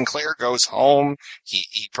Sinclair goes home, he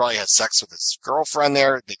probably has sex with his girlfriend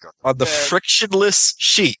there, they go on the frictionless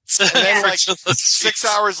sheets. And then like 6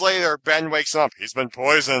 hours later, Ben wakes up, he's been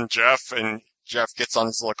poisoned, Jeff, and Jeff gets on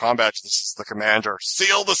his little combat, this is the commander,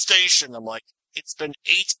 seal the station. I'm like, it's been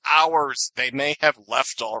 8 hours, they may have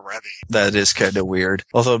left already. That is kind of weird.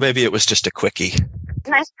 Although maybe it was just a quickie.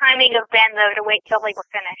 Nice timing of Ben, though, to wait till they were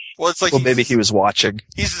finished. Well, it's like maybe he was watching.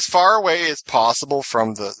 He's as far away as possible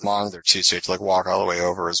from the monitor, too, so you have to, like, walk all the way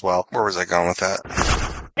over as well. Where was I going with that?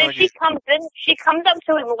 Then she comes up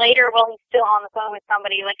to him later while he's still on the phone with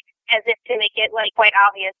somebody, like, as if to make it, like, quite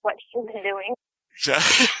obvious what he's been doing. Yeah,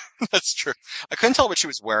 that's true. I couldn't tell what she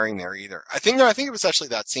was wearing there either. I think it was actually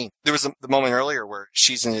that scene. There was the moment earlier where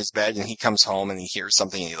she's in his bed and he comes home and he hears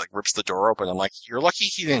something and he, like, rips the door open. I'm like, you're lucky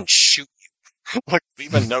he didn't shoot you. Like,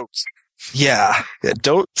 leave a note. Yeah,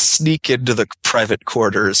 don't sneak into the private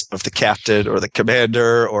quarters of the captain or the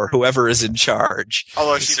commander or whoever is in charge.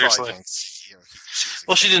 Although she probably thinks, you know,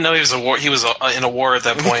 well, she didn't know he was in a war at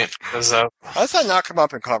that point. How does that not come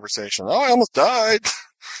up in conversation? Oh, I almost died.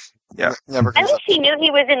 Yeah, never. I think she knew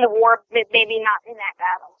he was in the war, but maybe not in that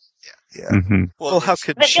battle. Yeah. Mm-hmm. Well, how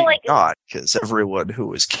could she like, not? Because everyone who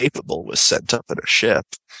was capable was sent up in a ship.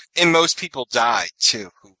 And most people died,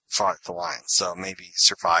 too, who fought at the line. So maybe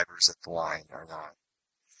survivors at the line are not.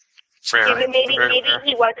 Yeah, maybe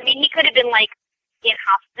he was. I mean, he could have been, like, in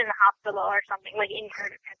the hospital or something, like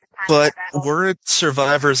injured at the time. But weren't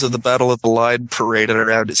survivors of the Battle of the Line paraded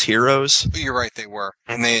around as heroes? You're right, they were.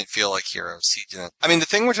 And they didn't feel like heroes. He didn't. I mean, the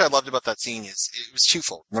thing which I loved about that scene is it was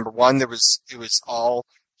twofold. Number one, it was all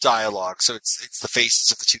dialogue, so it's the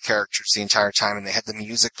faces of the two characters the entire time, and they had the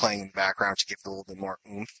music playing in the background to give it a little bit more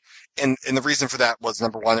oomph. And the reason for that was,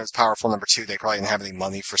 number one, it was powerful. Number two, they probably didn't have any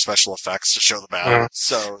money for special effects to show the battle.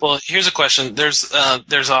 So, well, here's a question. There's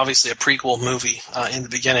obviously a prequel movie in the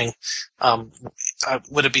beginning.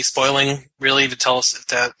 Would it be spoiling really to tell us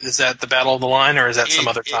if is that the Battle of the Line, or is that some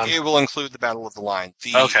other time? It will include the Battle of the Line.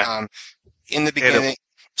 Okay. In the beginning,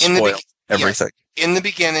 everything. In the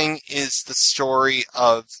beginning is the story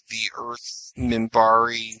of the Earth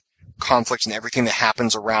Minbari conflict and everything that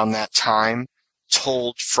happens around that time,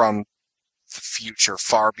 told from the future,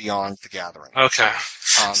 far beyond the Gathering. Okay.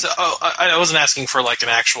 So I wasn't asking for like an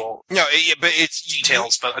actual but it's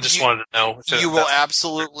details, but I just wanted to know. You will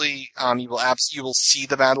absolutely, you will see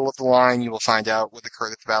the Battle of the Line. You will find out what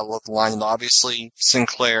occurred at the Battle of the Line, and obviously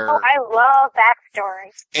Sinclair. Oh, I love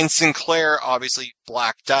backstory. And Sinclair obviously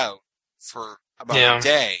blacked out for about a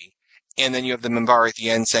day, and then you have the Minbari at the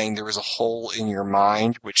end saying there was a hole in your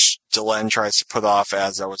mind, which Delenn tries to put off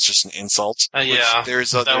as though it's just an insult.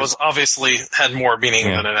 That was obviously had more meaning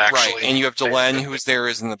than it actually. Right, and you have Delenn who is there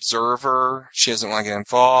as an observer. She doesn't want to get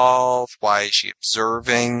involved. Why is she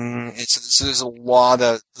observing? So there's a lot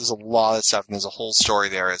of stuff, and there's a whole story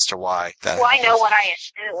there as to why that. Well, I know what I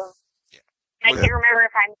assume. Yeah. I can't remember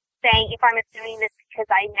if I'm assuming this because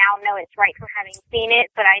I now know it's right from having seen it,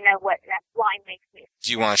 but I know what that line makes me.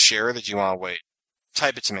 Do you want to share it, or do you want to wait?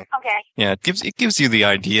 Type it to me. Okay. Yeah, it gives you the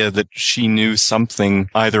idea that she knew something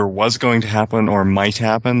either was going to happen or might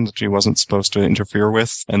happen that she wasn't supposed to interfere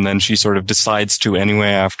with, and then she sort of decides to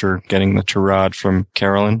anyway after getting the tirade from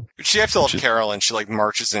Carolyn. She have to love Carolyn. She like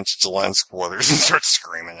marches into Delenn's quarters and starts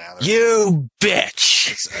screaming at her. You bitch!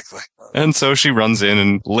 Exactly. And so she runs in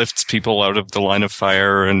and lifts people out of the line of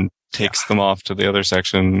fire and takes them off to the other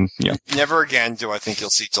section. Yeah. Never again do I think you'll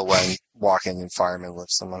see Delenn walk in and fireman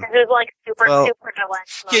lift someone. It was like super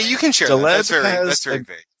Delenn. Yeah, you can share that. That's very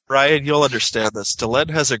vague. Ryan, you'll understand this.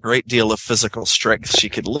 Delenn has a great deal of physical strength. She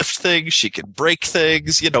can lift things, she can break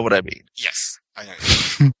things, you know what I mean. Yes, I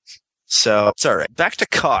know. So it's all right. Back to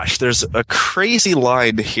Kosh. There's a crazy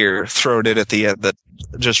line here thrown in at the end that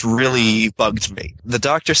just really bugged me. The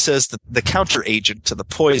doctor says that the counter agent to the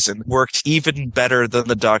poison worked even better than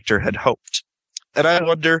the doctor had hoped. And I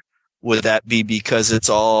wonder, would that be because it's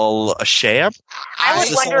all a sham? I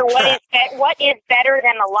would wonder what is better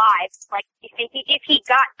than alive. Like, if he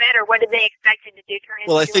got better, what did they expect him to do? Turn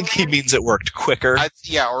Well, I into think a he man? means it worked quicker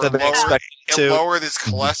or than they expected it to. lowered his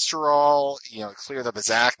cholesterol, cleared up his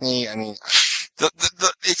acne. I mean,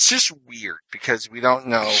 it's just weird because we don't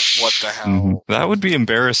know what the hell. That would be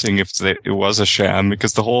embarrassing if it was a sham,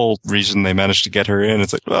 because the whole reason they managed to get her in,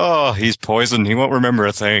 it's like, oh, he's poisoned. He won't remember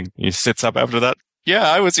a thing. He sits up after that. Yeah,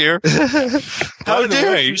 I was here. How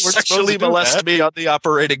dare you sexually molest me on the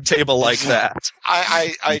operating table like that?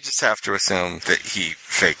 I just have to assume that he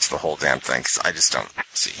faked the whole damn thing, because I just don't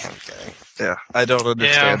see him getting. Yeah, I don't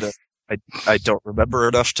understand it. I don't remember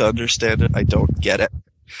enough to understand it. I don't get it.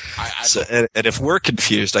 And if we're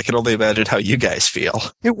confused, I can only imagine how you guys feel.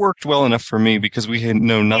 It worked well enough for me because we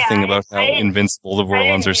know nothing about how invincible the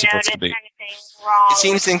Vorlons are supposed to be. It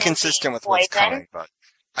seems inconsistent with what's coming, but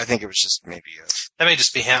I think it was just maybe That may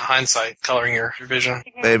just be hindsight coloring your vision.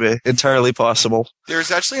 Maybe. Entirely possible. There's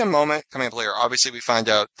actually a moment coming up later. Obviously, we find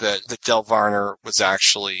out that Del Varner was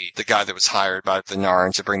actually the guy that was hired by the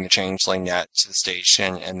Narn to bring the Changeling net to the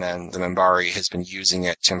station, and then the Minbari has been using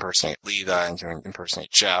it to impersonate Lita and to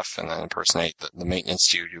impersonate Jeff, and then impersonate the maintenance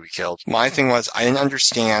dude who he killed. My thing was, I didn't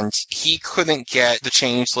understand. He couldn't get the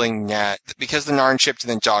Changeling net because the Narn ship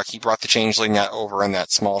didn't dock. He brought the Changeling net over in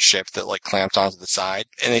that small ship that clamped onto the side,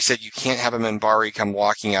 and they said you can't have a Minbari come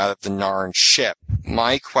walking out of the Narn ship.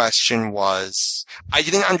 My question was, I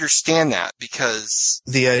didn't understand that because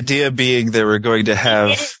the idea being they were going to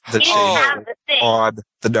have the change on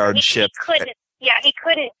the Narn ship. He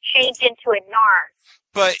couldn't change into a Narn.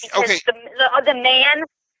 But because okay, the man,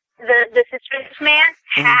 the suspicious man,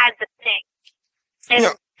 had the thing, and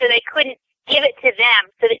so they couldn't give it to them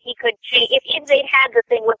so that he could change. If they'd had the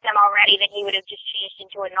thing with them already, then he would have just changed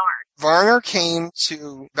into a Narn. Varner came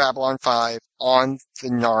to Babylon 5 on the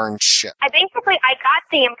Narn ship. I got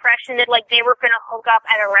the impression that they were going to hook up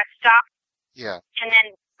at a rest stop. Yeah. And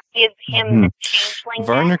then give him the changeling.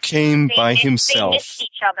 Varner came by himself They missed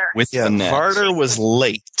each other. with the net. Varner was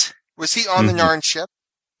late. Was he on the Narn ship?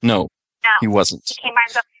 No, he wasn't. He came by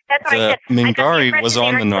himself. That's what I said. The Minbari was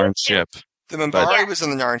on the Narn ship. The Minbari was on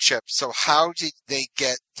the Narn ship, so how did they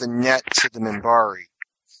get the net to the Minbari?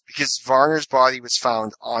 Because Varner's body was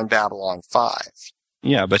found on Babylon 5.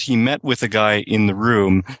 Yeah, but he met with a guy in the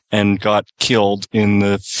room and got killed in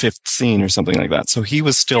the 5th scene or something like that. So he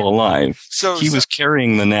was still alive. So he was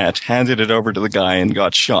carrying the net, handed it over to the guy, and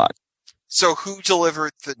got shot. So who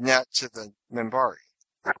delivered the net to the Minbari?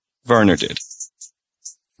 Varner did.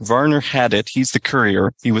 Varner had it. He's the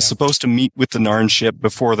courier. He was supposed to meet with the Narn ship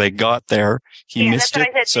before they got there. He missed it,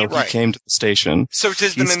 so he came to the station. So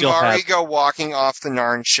does the Minbari go walking off the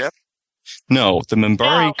Narn ship? No, the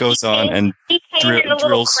Minbari goes on and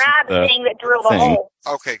drills the thing that drilled the thing. hole.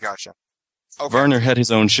 Okay, gotcha. Okay. Varner had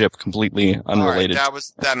his own ship, completely unrelated. All right,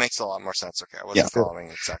 that makes a lot more sense. Okay, I wasn't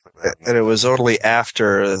following exactly what that meant. And it was only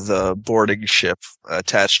after the boarding ship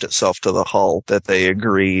attached itself to the hull that they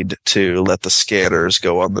agreed to let the scanners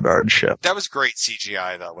go on the Narn ship. That was great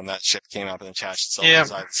CGI, though, when that ship came up and attached itself to the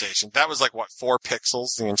side of the station. That was 4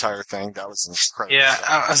 pixels, the entire thing? That was incredible. Yeah,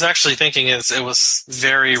 I was actually thinking it was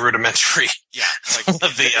very rudimentary. Yeah, it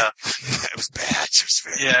was bad.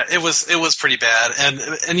 It was pretty bad,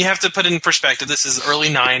 and you have to put in perspective. This is early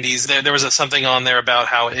 '90s. There was something on there about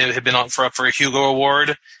how it had been up for a Hugo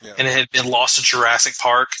Award, and it had been lost to Jurassic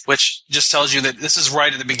Park, which just tells you that this is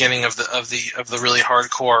right at the beginning of the really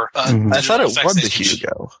hardcore. I thought it won the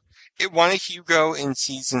Hugo. It won a Hugo in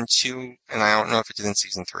season 2, and I don't know if it did in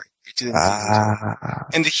season 3. It did in season 2,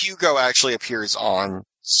 and the Hugo actually appears on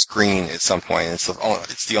screen at some point.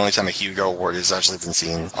 It's the only time a Hugo Award has actually been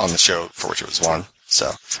seen on the show for which it was won.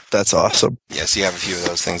 So that's awesome. Yes, you have a few of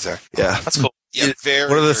those things there. Yeah, that's cool. Yeah,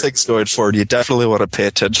 one of the things going forward, you definitely want to pay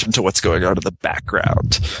attention to what's going on in the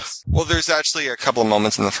background. Yes. Well, there's actually a couple of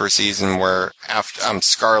moments in the first season where after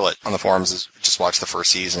Scarlett on the forums just watched the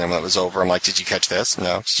first season, and when it was over, I'm like, "Did you catch this?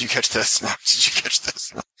 No. Did you catch this? No. Did you catch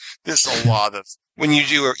this?" There's a lot of when you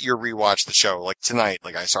do your rewatch the show, like tonight,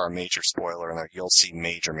 I saw a major spoiler in there. You'll see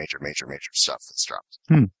major stuff that's dropped.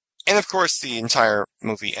 And of course, the entire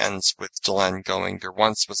movie ends with Delenn going, "There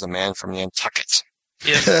once was a man from Nantucket."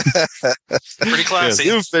 Yeah. Pretty classy.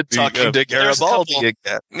 You've been talking to Garibaldi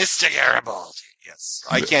again. Mr. Garibaldi. Yes.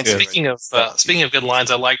 I can't Speaking of good lines,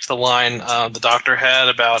 I liked the line the doctor had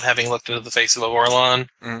about having looked into the face of a Vorlon.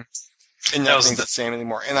 And nothing's the same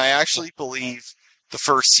anymore. And I actually believe the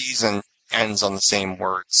first season ends on the same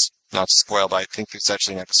words. Not to spoil, but I think there's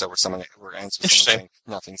actually an episode where it ends with someone saying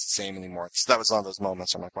nothing's the same anymore. So that was one of those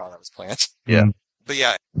moments where I'm like, wow, that was planned. Yeah. But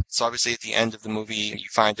yeah, so obviously at the end of the movie, you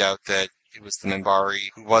find out that it was the Minbari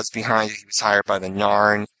who was behind it. He was hired by the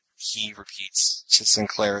Narn. He repeats to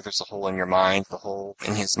Sinclair, there's a hole in your mind. The hole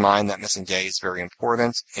in his mind, that missing day, is very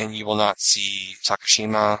important. And you will not see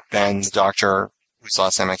Takashima, Ben, the doctor, whose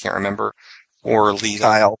last name I can't remember, or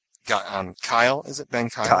Lita. Kyle, is it Ben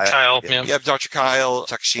Kyle? Kyle, yeah. You have Dr. Kyle,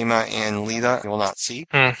 Takashima, and Lita. You will not see.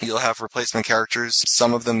 You'll have replacement characters.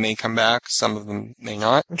 Some of them may come back. Some of them may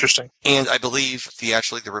not. Interesting. And I believe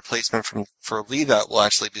the replacement for Lita will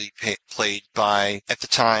actually be played by, at the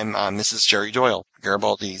time, Mrs. Jerry Doyle,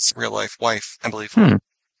 Garibaldi's real-life wife, I believe.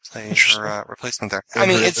 Play her replacement there. I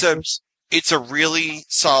mean, it's a really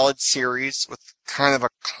solid series with kind of a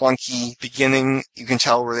clunky beginning. You can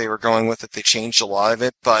tell where they were going with it. They changed a lot of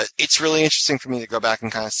it, but it's really interesting for me to go back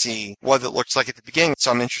and kind of see what it looked like at the beginning.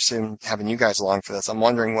 So I'm interested in having you guys along for this. I'm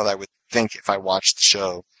wondering what I would think if I watched the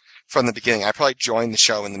show from the beginning. I probably joined the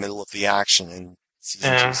show in the middle of the action in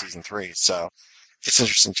season 2, season 3. So it's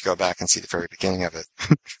interesting to go back and see the very beginning of it.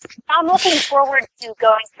 I'm looking forward to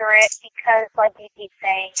going through it because, like you keep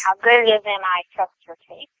saying, how good it is, and I trust your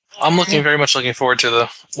take. I'm very much looking forward to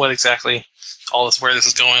what exactly where this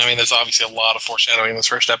is going. I mean, there's obviously a lot of foreshadowing in this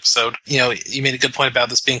first episode. You know, you made a good point about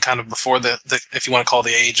this being kind of before the if you want to call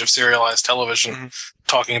the age of serialized television,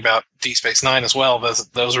 talking about Deep Space Nine as well.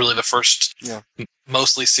 Those were really the first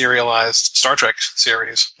mostly serialized Star Trek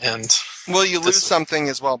series. And well, you lose something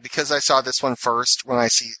as well, because I saw this one first. When I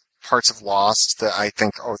see parts of Lost that I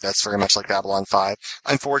think, oh, that's very much like Babylon 5.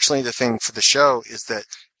 Unfortunately, the thing for the show is that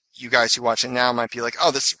you guys who watch it now might be like,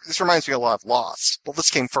 oh, this reminds me a lot of Lost. Well,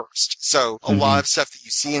 this came first. So a lot of stuff that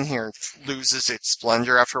you see in here loses its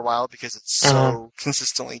splendor after a while because it's so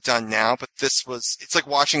consistently done now. But it's like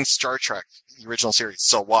watching Star Trek, the original series.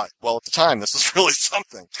 So what? Well, at the time, this was really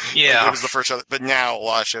something. Yeah. Like, it was the first show, but now a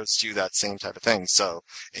lot of shows do that same type of thing. So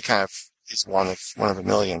it kind of is one of a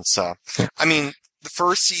million. So, I mean, the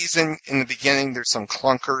first season, in the beginning, there's some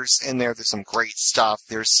clunkers in there. There's some great stuff.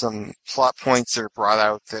 There's some plot points that are brought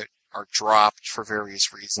out that are dropped for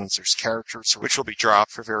various reasons. There's characters which will be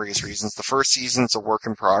dropped for various reasons. The first season's a work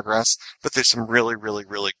in progress, but there's some really, really,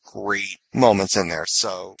 really great moments in there.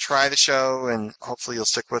 So try the show, and hopefully you'll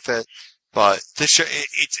stick with it. But this show,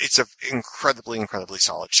 it's an incredibly, incredibly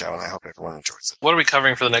solid show, and I hope everyone enjoys it. What are we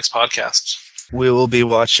covering for the next podcast? We will be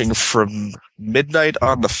watching from Midnight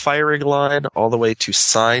on the Firing Line all the way to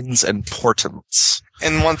Signs and Portents.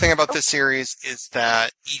 And one thing about this series is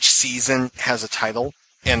that each season has a title.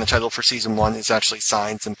 And the title for season 1 is actually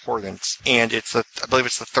Signs and Portents. And I believe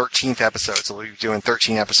it's the 13th episode. So we'll be doing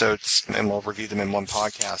 13 episodes and we'll review them in one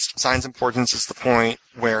podcast. Signs and Portents is the point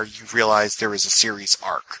where you realize there is a series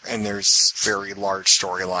arc and there's very large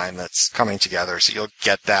storyline that's coming together. So you'll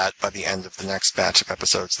get that by the end of the next batch of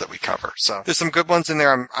episodes that we cover. So there's some good ones in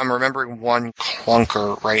there. I'm remembering one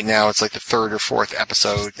clunker right now. It's like the 3rd or 4th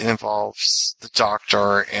episode. It involves the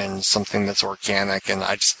Doctor and something that's organic. And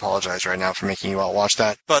I just apologize right now for making you all watch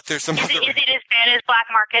that. But there's some other... Is it as bad as Black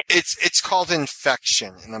Market? It's called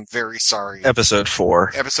Infection, and I'm very sorry. Episode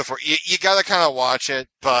 4. Episode 4. You gotta kind of watch it,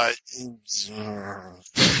 but it's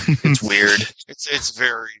weird. It's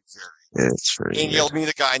very, very. It's very. And you'll meet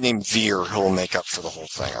a guy named Veer who will make up for the whole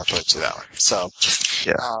thing. I'll put it to that way. So,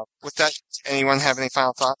 with that, anyone have any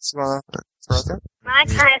final thoughts you want to throw out there? I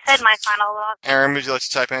kind of said my final thought. Aaron, would you like to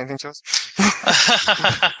type anything to us?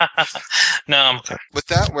 No, I'm okay. With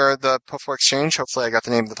that, we're the Poufwa Exchange. Hopefully I got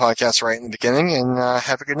the name of the podcast right in the beginning, and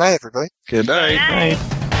have a good night, everybody. Good night. Good night.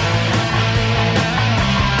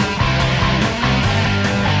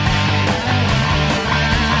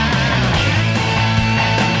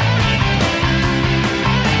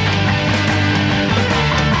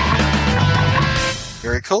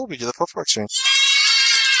 Very cool. We do the Poufwa Exchange.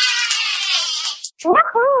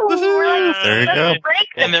 There you go.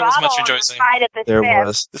 And there was much rejoicing. There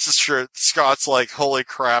was. This is true. Scott's like, holy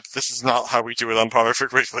crap, this is not how we do it on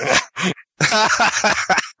Perfect Weekly now.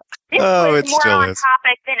 This was more on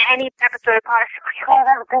topic than any episode of Perfect Weekly I've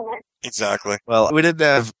ever been in. Exactly. Well, we didn't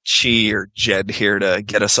have Chi or Jed here to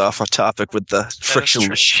get us off a topic with the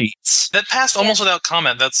frictionless sheets. That passed almost without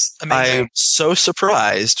comment. That's amazing. I'm so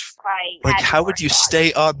surprised. Right. Like, how would you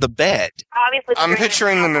stay on the bed? Obviously, I'm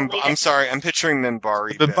picturing them. I'm picturing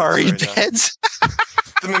Minbari Minbari beds. beds.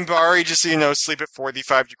 The Minbari, just so you know, sleep at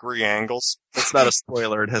 45-degree angles. It's not a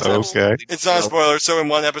spoiler. It has Okay. It's not a spoiler. So in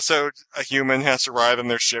one episode, a human has to ride on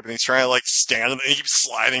their ship, and he's trying to, like, stand, and he keeps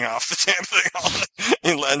sliding off the damn thing.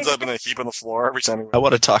 He ends up in a heap on the floor every time. I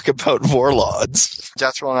want to talk about Warlords.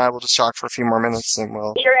 Deathroll and I will just talk for a few more minutes, and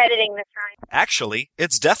we'll... You're editing this, Ryan. Actually,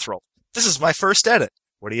 it's Deathroll. This is my first edit.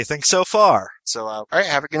 What do you think so far? So, all right,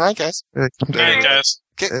 have a good night, guys. Good night, guys.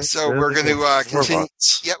 Okay, so we're going to continue.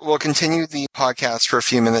 Yeah, we'll continue the podcast for a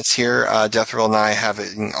few minutes here. Deathroll and I have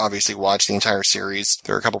obviously watched the entire series.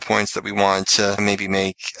 There are a couple points that we wanted to maybe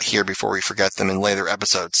make here before we forget them in later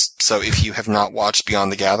episodes. So if you have not watched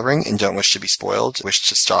Beyond the Gathering and don't wish to be spoiled, wish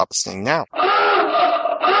to stop listening now.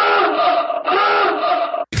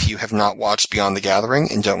 If you have not watched Beyond the Gathering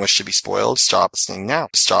and don't wish to be spoiled, stop listening now.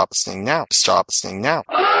 Stop listening now. Stop listening now.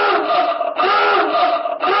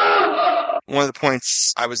 One of the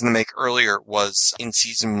points I was going to make earlier was in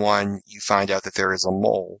season 1, you find out that there is a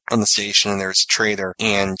mole on the station and there's a traitor.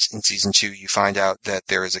 And in season 2, you find out that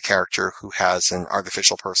there is a character who has an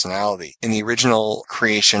artificial personality. In the original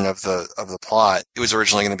creation of the plot, it was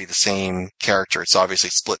originally going to be the same character. It's obviously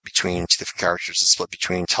split between two different characters. It's split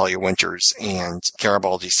between Talia Winters and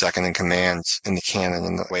Garibaldi's second in command in the canon,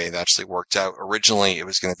 and the way it actually worked out. Originally, it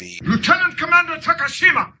was going to be Lieutenant Commander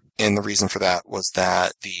Takashima! And the reason for that was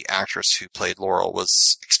that the actress who played Laurel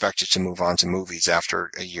was expected to move on to movies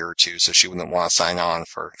after a year or two, so she wouldn't want to sign on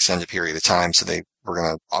for an extended period of time, so they were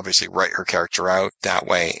going to obviously write her character out that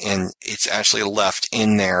way. And it's actually left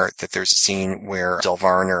in there that there's a scene where Del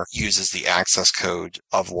Varner uses the access code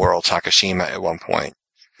of Laurel Takashima at one point.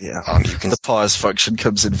 Yeah, the pause function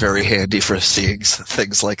comes in very handy for seeing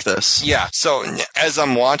things like this. Yeah, so as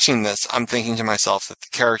I'm watching this, I'm thinking to myself that the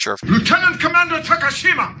character of Lieutenant Commander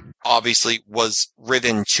Takashima! obviously was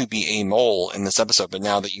written to be a mole in this episode, but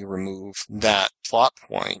now that you remove that plot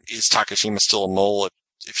point, is Takashima still a mole?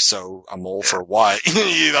 If so, a mole for what?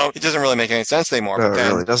 You know, it doesn't really make any sense anymore. No, but then,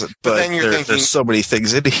 it really doesn't. But then you're thinking, there's so many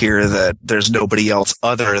things in here that there's nobody else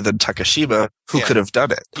other than Takashima who could have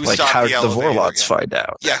done it. Like, how did the Vorlots find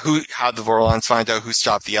out? Yeah, how'd the Vorlots find out? Who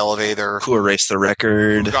stopped the elevator? Who erased the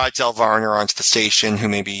record? Who got Del Varner onto the station? Who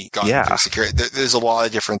maybe got through security? There's a lot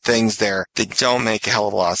of different things there that don't make a hell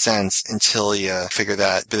of a lot of sense until you figure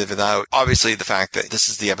that bit of it out. Obviously, the fact that this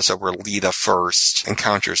is the episode where Lita first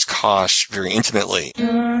encounters Kosh very intimately.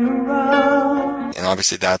 And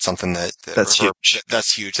obviously that's something that's huge.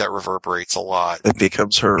 That's huge. That reverberates a lot. It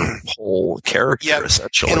becomes her whole character,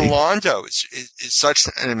 essentially. And Londo is such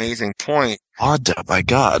an amazing point. Londo, my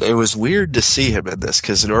God. It was weird to see him in this,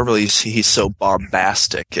 because normally he's so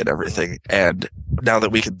bombastic and everything. And now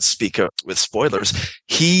that we can speak with spoilers,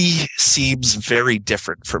 he seems very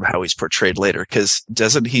different from how he's portrayed later, because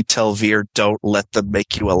doesn't he tell Veer, don't let them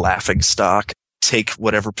make you a laughingstock? Take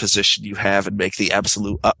whatever position you have and make the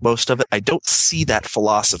absolute utmost of it. I don't see that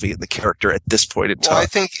philosophy in the character at this point in time. Well, I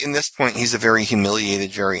think in this point he's a very humiliated,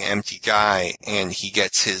 very empty guy, and he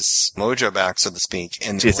gets his mojo back, so to speak.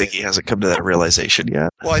 And do you think he hasn't come to that realization yet?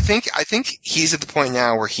 Well, I think he's at the point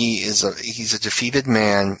now where he's a defeated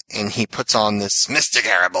man, and he puts on this Mr.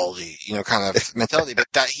 Garibaldi, kind of mentality, but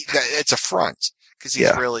that it's a front. Because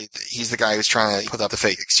he's the guy who's trying to put up the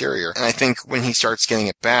fake exterior. And I think when he starts getting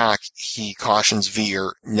it back, he cautions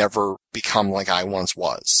Veer, never become like I once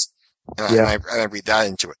was. And I read that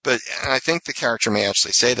into it. And I think the character may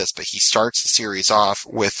actually say this, but he starts the series off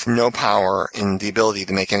with no power and the ability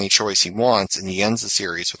to make any choice he wants, and he ends the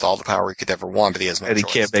series with all the power he could ever want, but he has no choice. And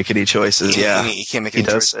he can't make any choices, He can't make any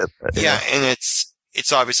choices. And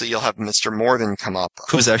it's obviously you'll have Mr. Morden come up.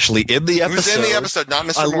 Who's actually in the episode. Who's in the episode, not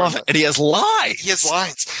Mr. Morden. I love it. And he has lines. He has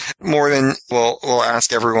lines. Morden will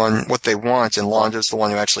ask everyone what they want, and Londo's the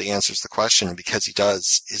one who actually answers the question. And because he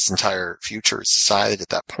does, his entire future is decided at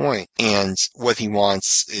that point. And what he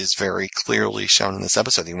wants is very clearly shown in this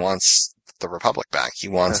episode. He wants the Republic back. He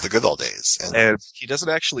wants the good old days. And he doesn't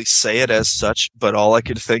actually say it as such, but all I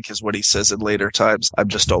can think is what he says in later times. I'm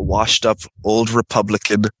just a washed up old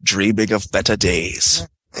Republican dreaming of better days.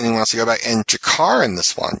 And he wants to go back. And Jakar in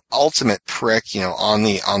this one, ultimate prick, on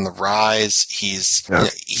the rise. He's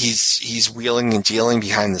wheeling and dealing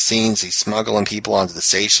behind the scenes. He's smuggling people onto the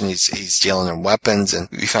station. He's dealing in weapons. And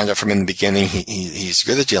we found out from in the beginning, he's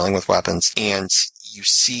good at dealing with weapons. And you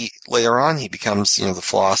see later on he becomes, the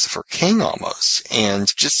philosopher king almost.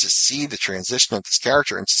 And just to see the transition of this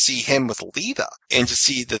character and to see him with Lita and to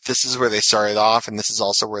see that this is where they started off and this is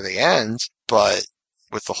also where they end, but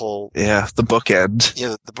with the whole... Yeah, the bookend.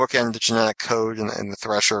 Yeah, the bookend, the genetic code and the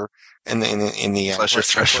thresher and the pleasure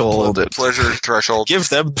threshold. Pleasure threshold. Give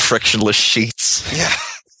them frictionless sheets. Yeah.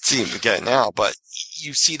 See, we get it now, but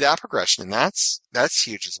you see that progression, and that's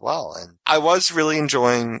huge as well. And I was really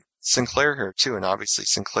enjoying Sinclair here too, and obviously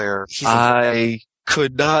Sinclair. I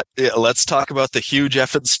could not. Let's talk about the huge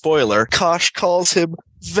effing spoiler. Kosh calls him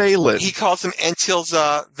Valen. He calls him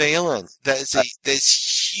Entilza Valen. That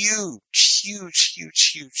is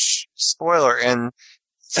huge spoiler. And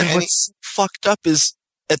what's fucked up is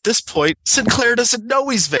at this point, Sinclair doesn't know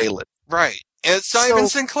he's Valen. Right. And it's not even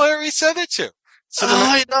Sinclair he said it to. So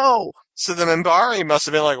I know. So the Minbari must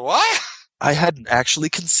have been like, what? I hadn't actually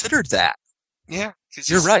considered that. Yeah.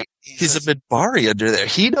 You're right. He's a Minbari under there.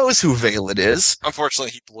 He knows who Valen is.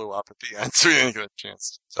 Unfortunately, he blew up at the end, so he didn't get a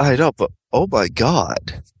chance. I know, but oh my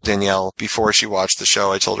god. Danielle, before she watched the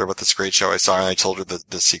show, I told her about this great show I saw, and I told her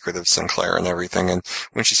the secret of Sinclair and everything. And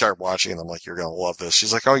when she started watching it, I'm like, you're going to love this.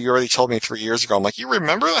 She's like, oh, you already told me 3 years ago. I'm like, you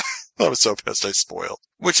remember that? I was so pissed I spoiled.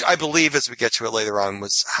 Which I believe, as we get to it later on,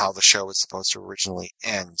 was how the show was supposed to originally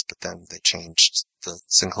end, but then they changed the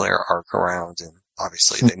Sinclair arc around, and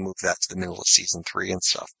obviously they moved that to the middle of season 3 and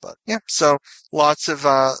stuff. But yeah, so lots of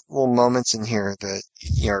little moments in here that,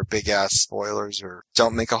 are big ass spoilers or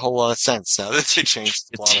don't make a whole lot of sense now that they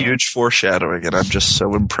changed the plot. It's huge foreshadowing, and I'm just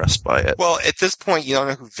so impressed by it. Well, at this point, you don't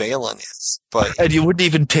know who Valen is, but and you wouldn't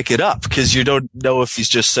even pick it up because you don't know if he's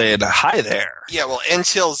just saying hi there. Yeah, well,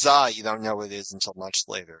 until Za, you don't know what it is until much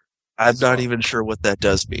later. I'm not even sure what that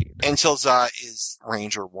does mean. Until Za is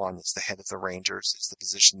Ranger 1, is the head of the Rangers, is the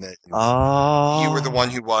position that you were the one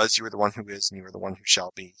who was, you were the one who is, and you were the one who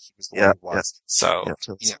shall be. He was the one who was. So, and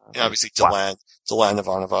obviously Delan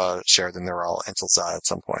Ivanova, Sheridan, they're all Until Za at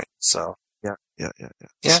some point. So, yeah,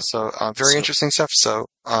 so very interesting stuff. So,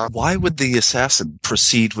 why would the assassin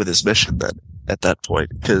proceed with his mission then at that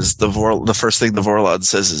point? Because the first thing the Vorlon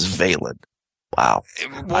says is Valen. Wow.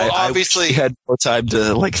 Well, obviously, he had more time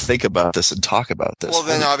to think about this and talk about this. Well,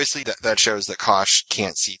 then obviously that shows that Kosh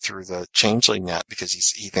can't see through the changeling net because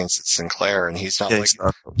he thinks it's Sinclair, and he's not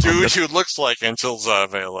dude who looks like Until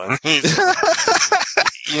Valen.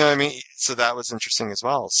 You know what I mean? So that was interesting as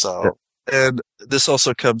well. So. And this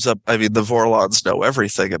also comes up, the Vorlons know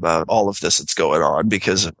everything about all of this that's going on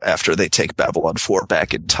because after they take Babylon 4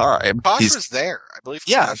 back in time. Kosh was there, I believe.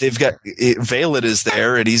 Yeah, they've got, Valen is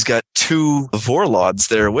there and he's got 2 Vorlons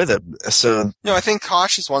there with him. So. No, I think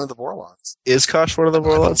Kosh is one of the Vorlons. Is Kosh one of the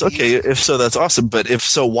Vorlons? Okay, if so, that's awesome. But if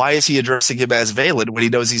so, why is he addressing him as Valen when he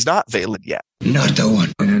knows he's not Valen yet? Not the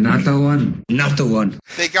one. Not the one. Not the one.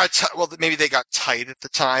 They got, maybe they got tight at the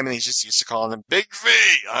time and he's just used to calling him Big V.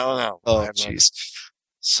 I don't know. Oh, jeez.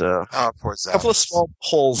 So, a couple of small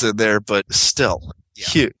holes in there, but still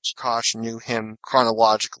huge. Kosh knew him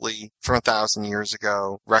chronologically from 1,000 years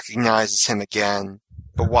ago, recognizes him again,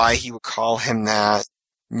 but why he would call him that,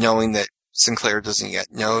 knowing that Sinclair doesn't yet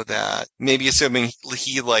know that, maybe assuming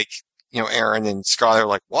he Aaron and Scott are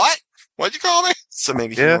like, what? What'd you call me? So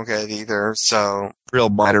maybe he won't get it either, so. Real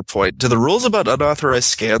minor point. Do the rules about unauthorized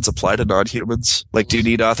scans apply to non-humans? Do you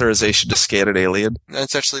need authorization to scan an alien?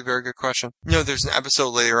 That's actually a very good question. No, there's an episode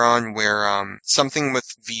later on where, something with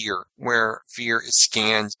Veer, where Veer is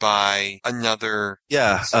scanned by another.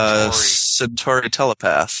 Yeah, Centauri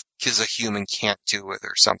telepath. Because a human can't do it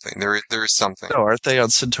or something. There is something. No, aren't they on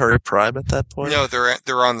Centauri Prime at that point? No,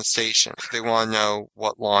 they're on the station. They want to know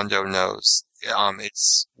what Londo knows.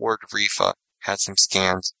 It's Ward Rifa has him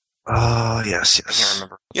scanned. Oh, yes. I can't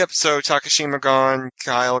remember. Yep, so Takashima gone,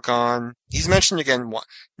 Kyle gone. He's mentioned again,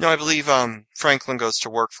 I believe, Franklin goes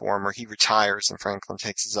to work for him, or he retires and Franklin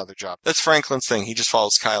takes his other job. That's Franklin's thing. He just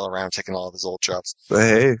follows Kyle around taking all of his old jobs.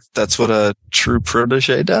 Hey, that's what a true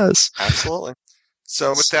protege does. Absolutely.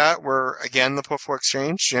 So with that, we're again the Poufwa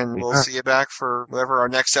Exchange, and we'll see you back for whatever our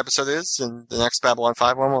next episode is, and the next Babylon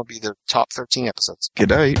 5 one will be the top 13 episodes. Good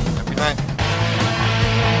night. Good night.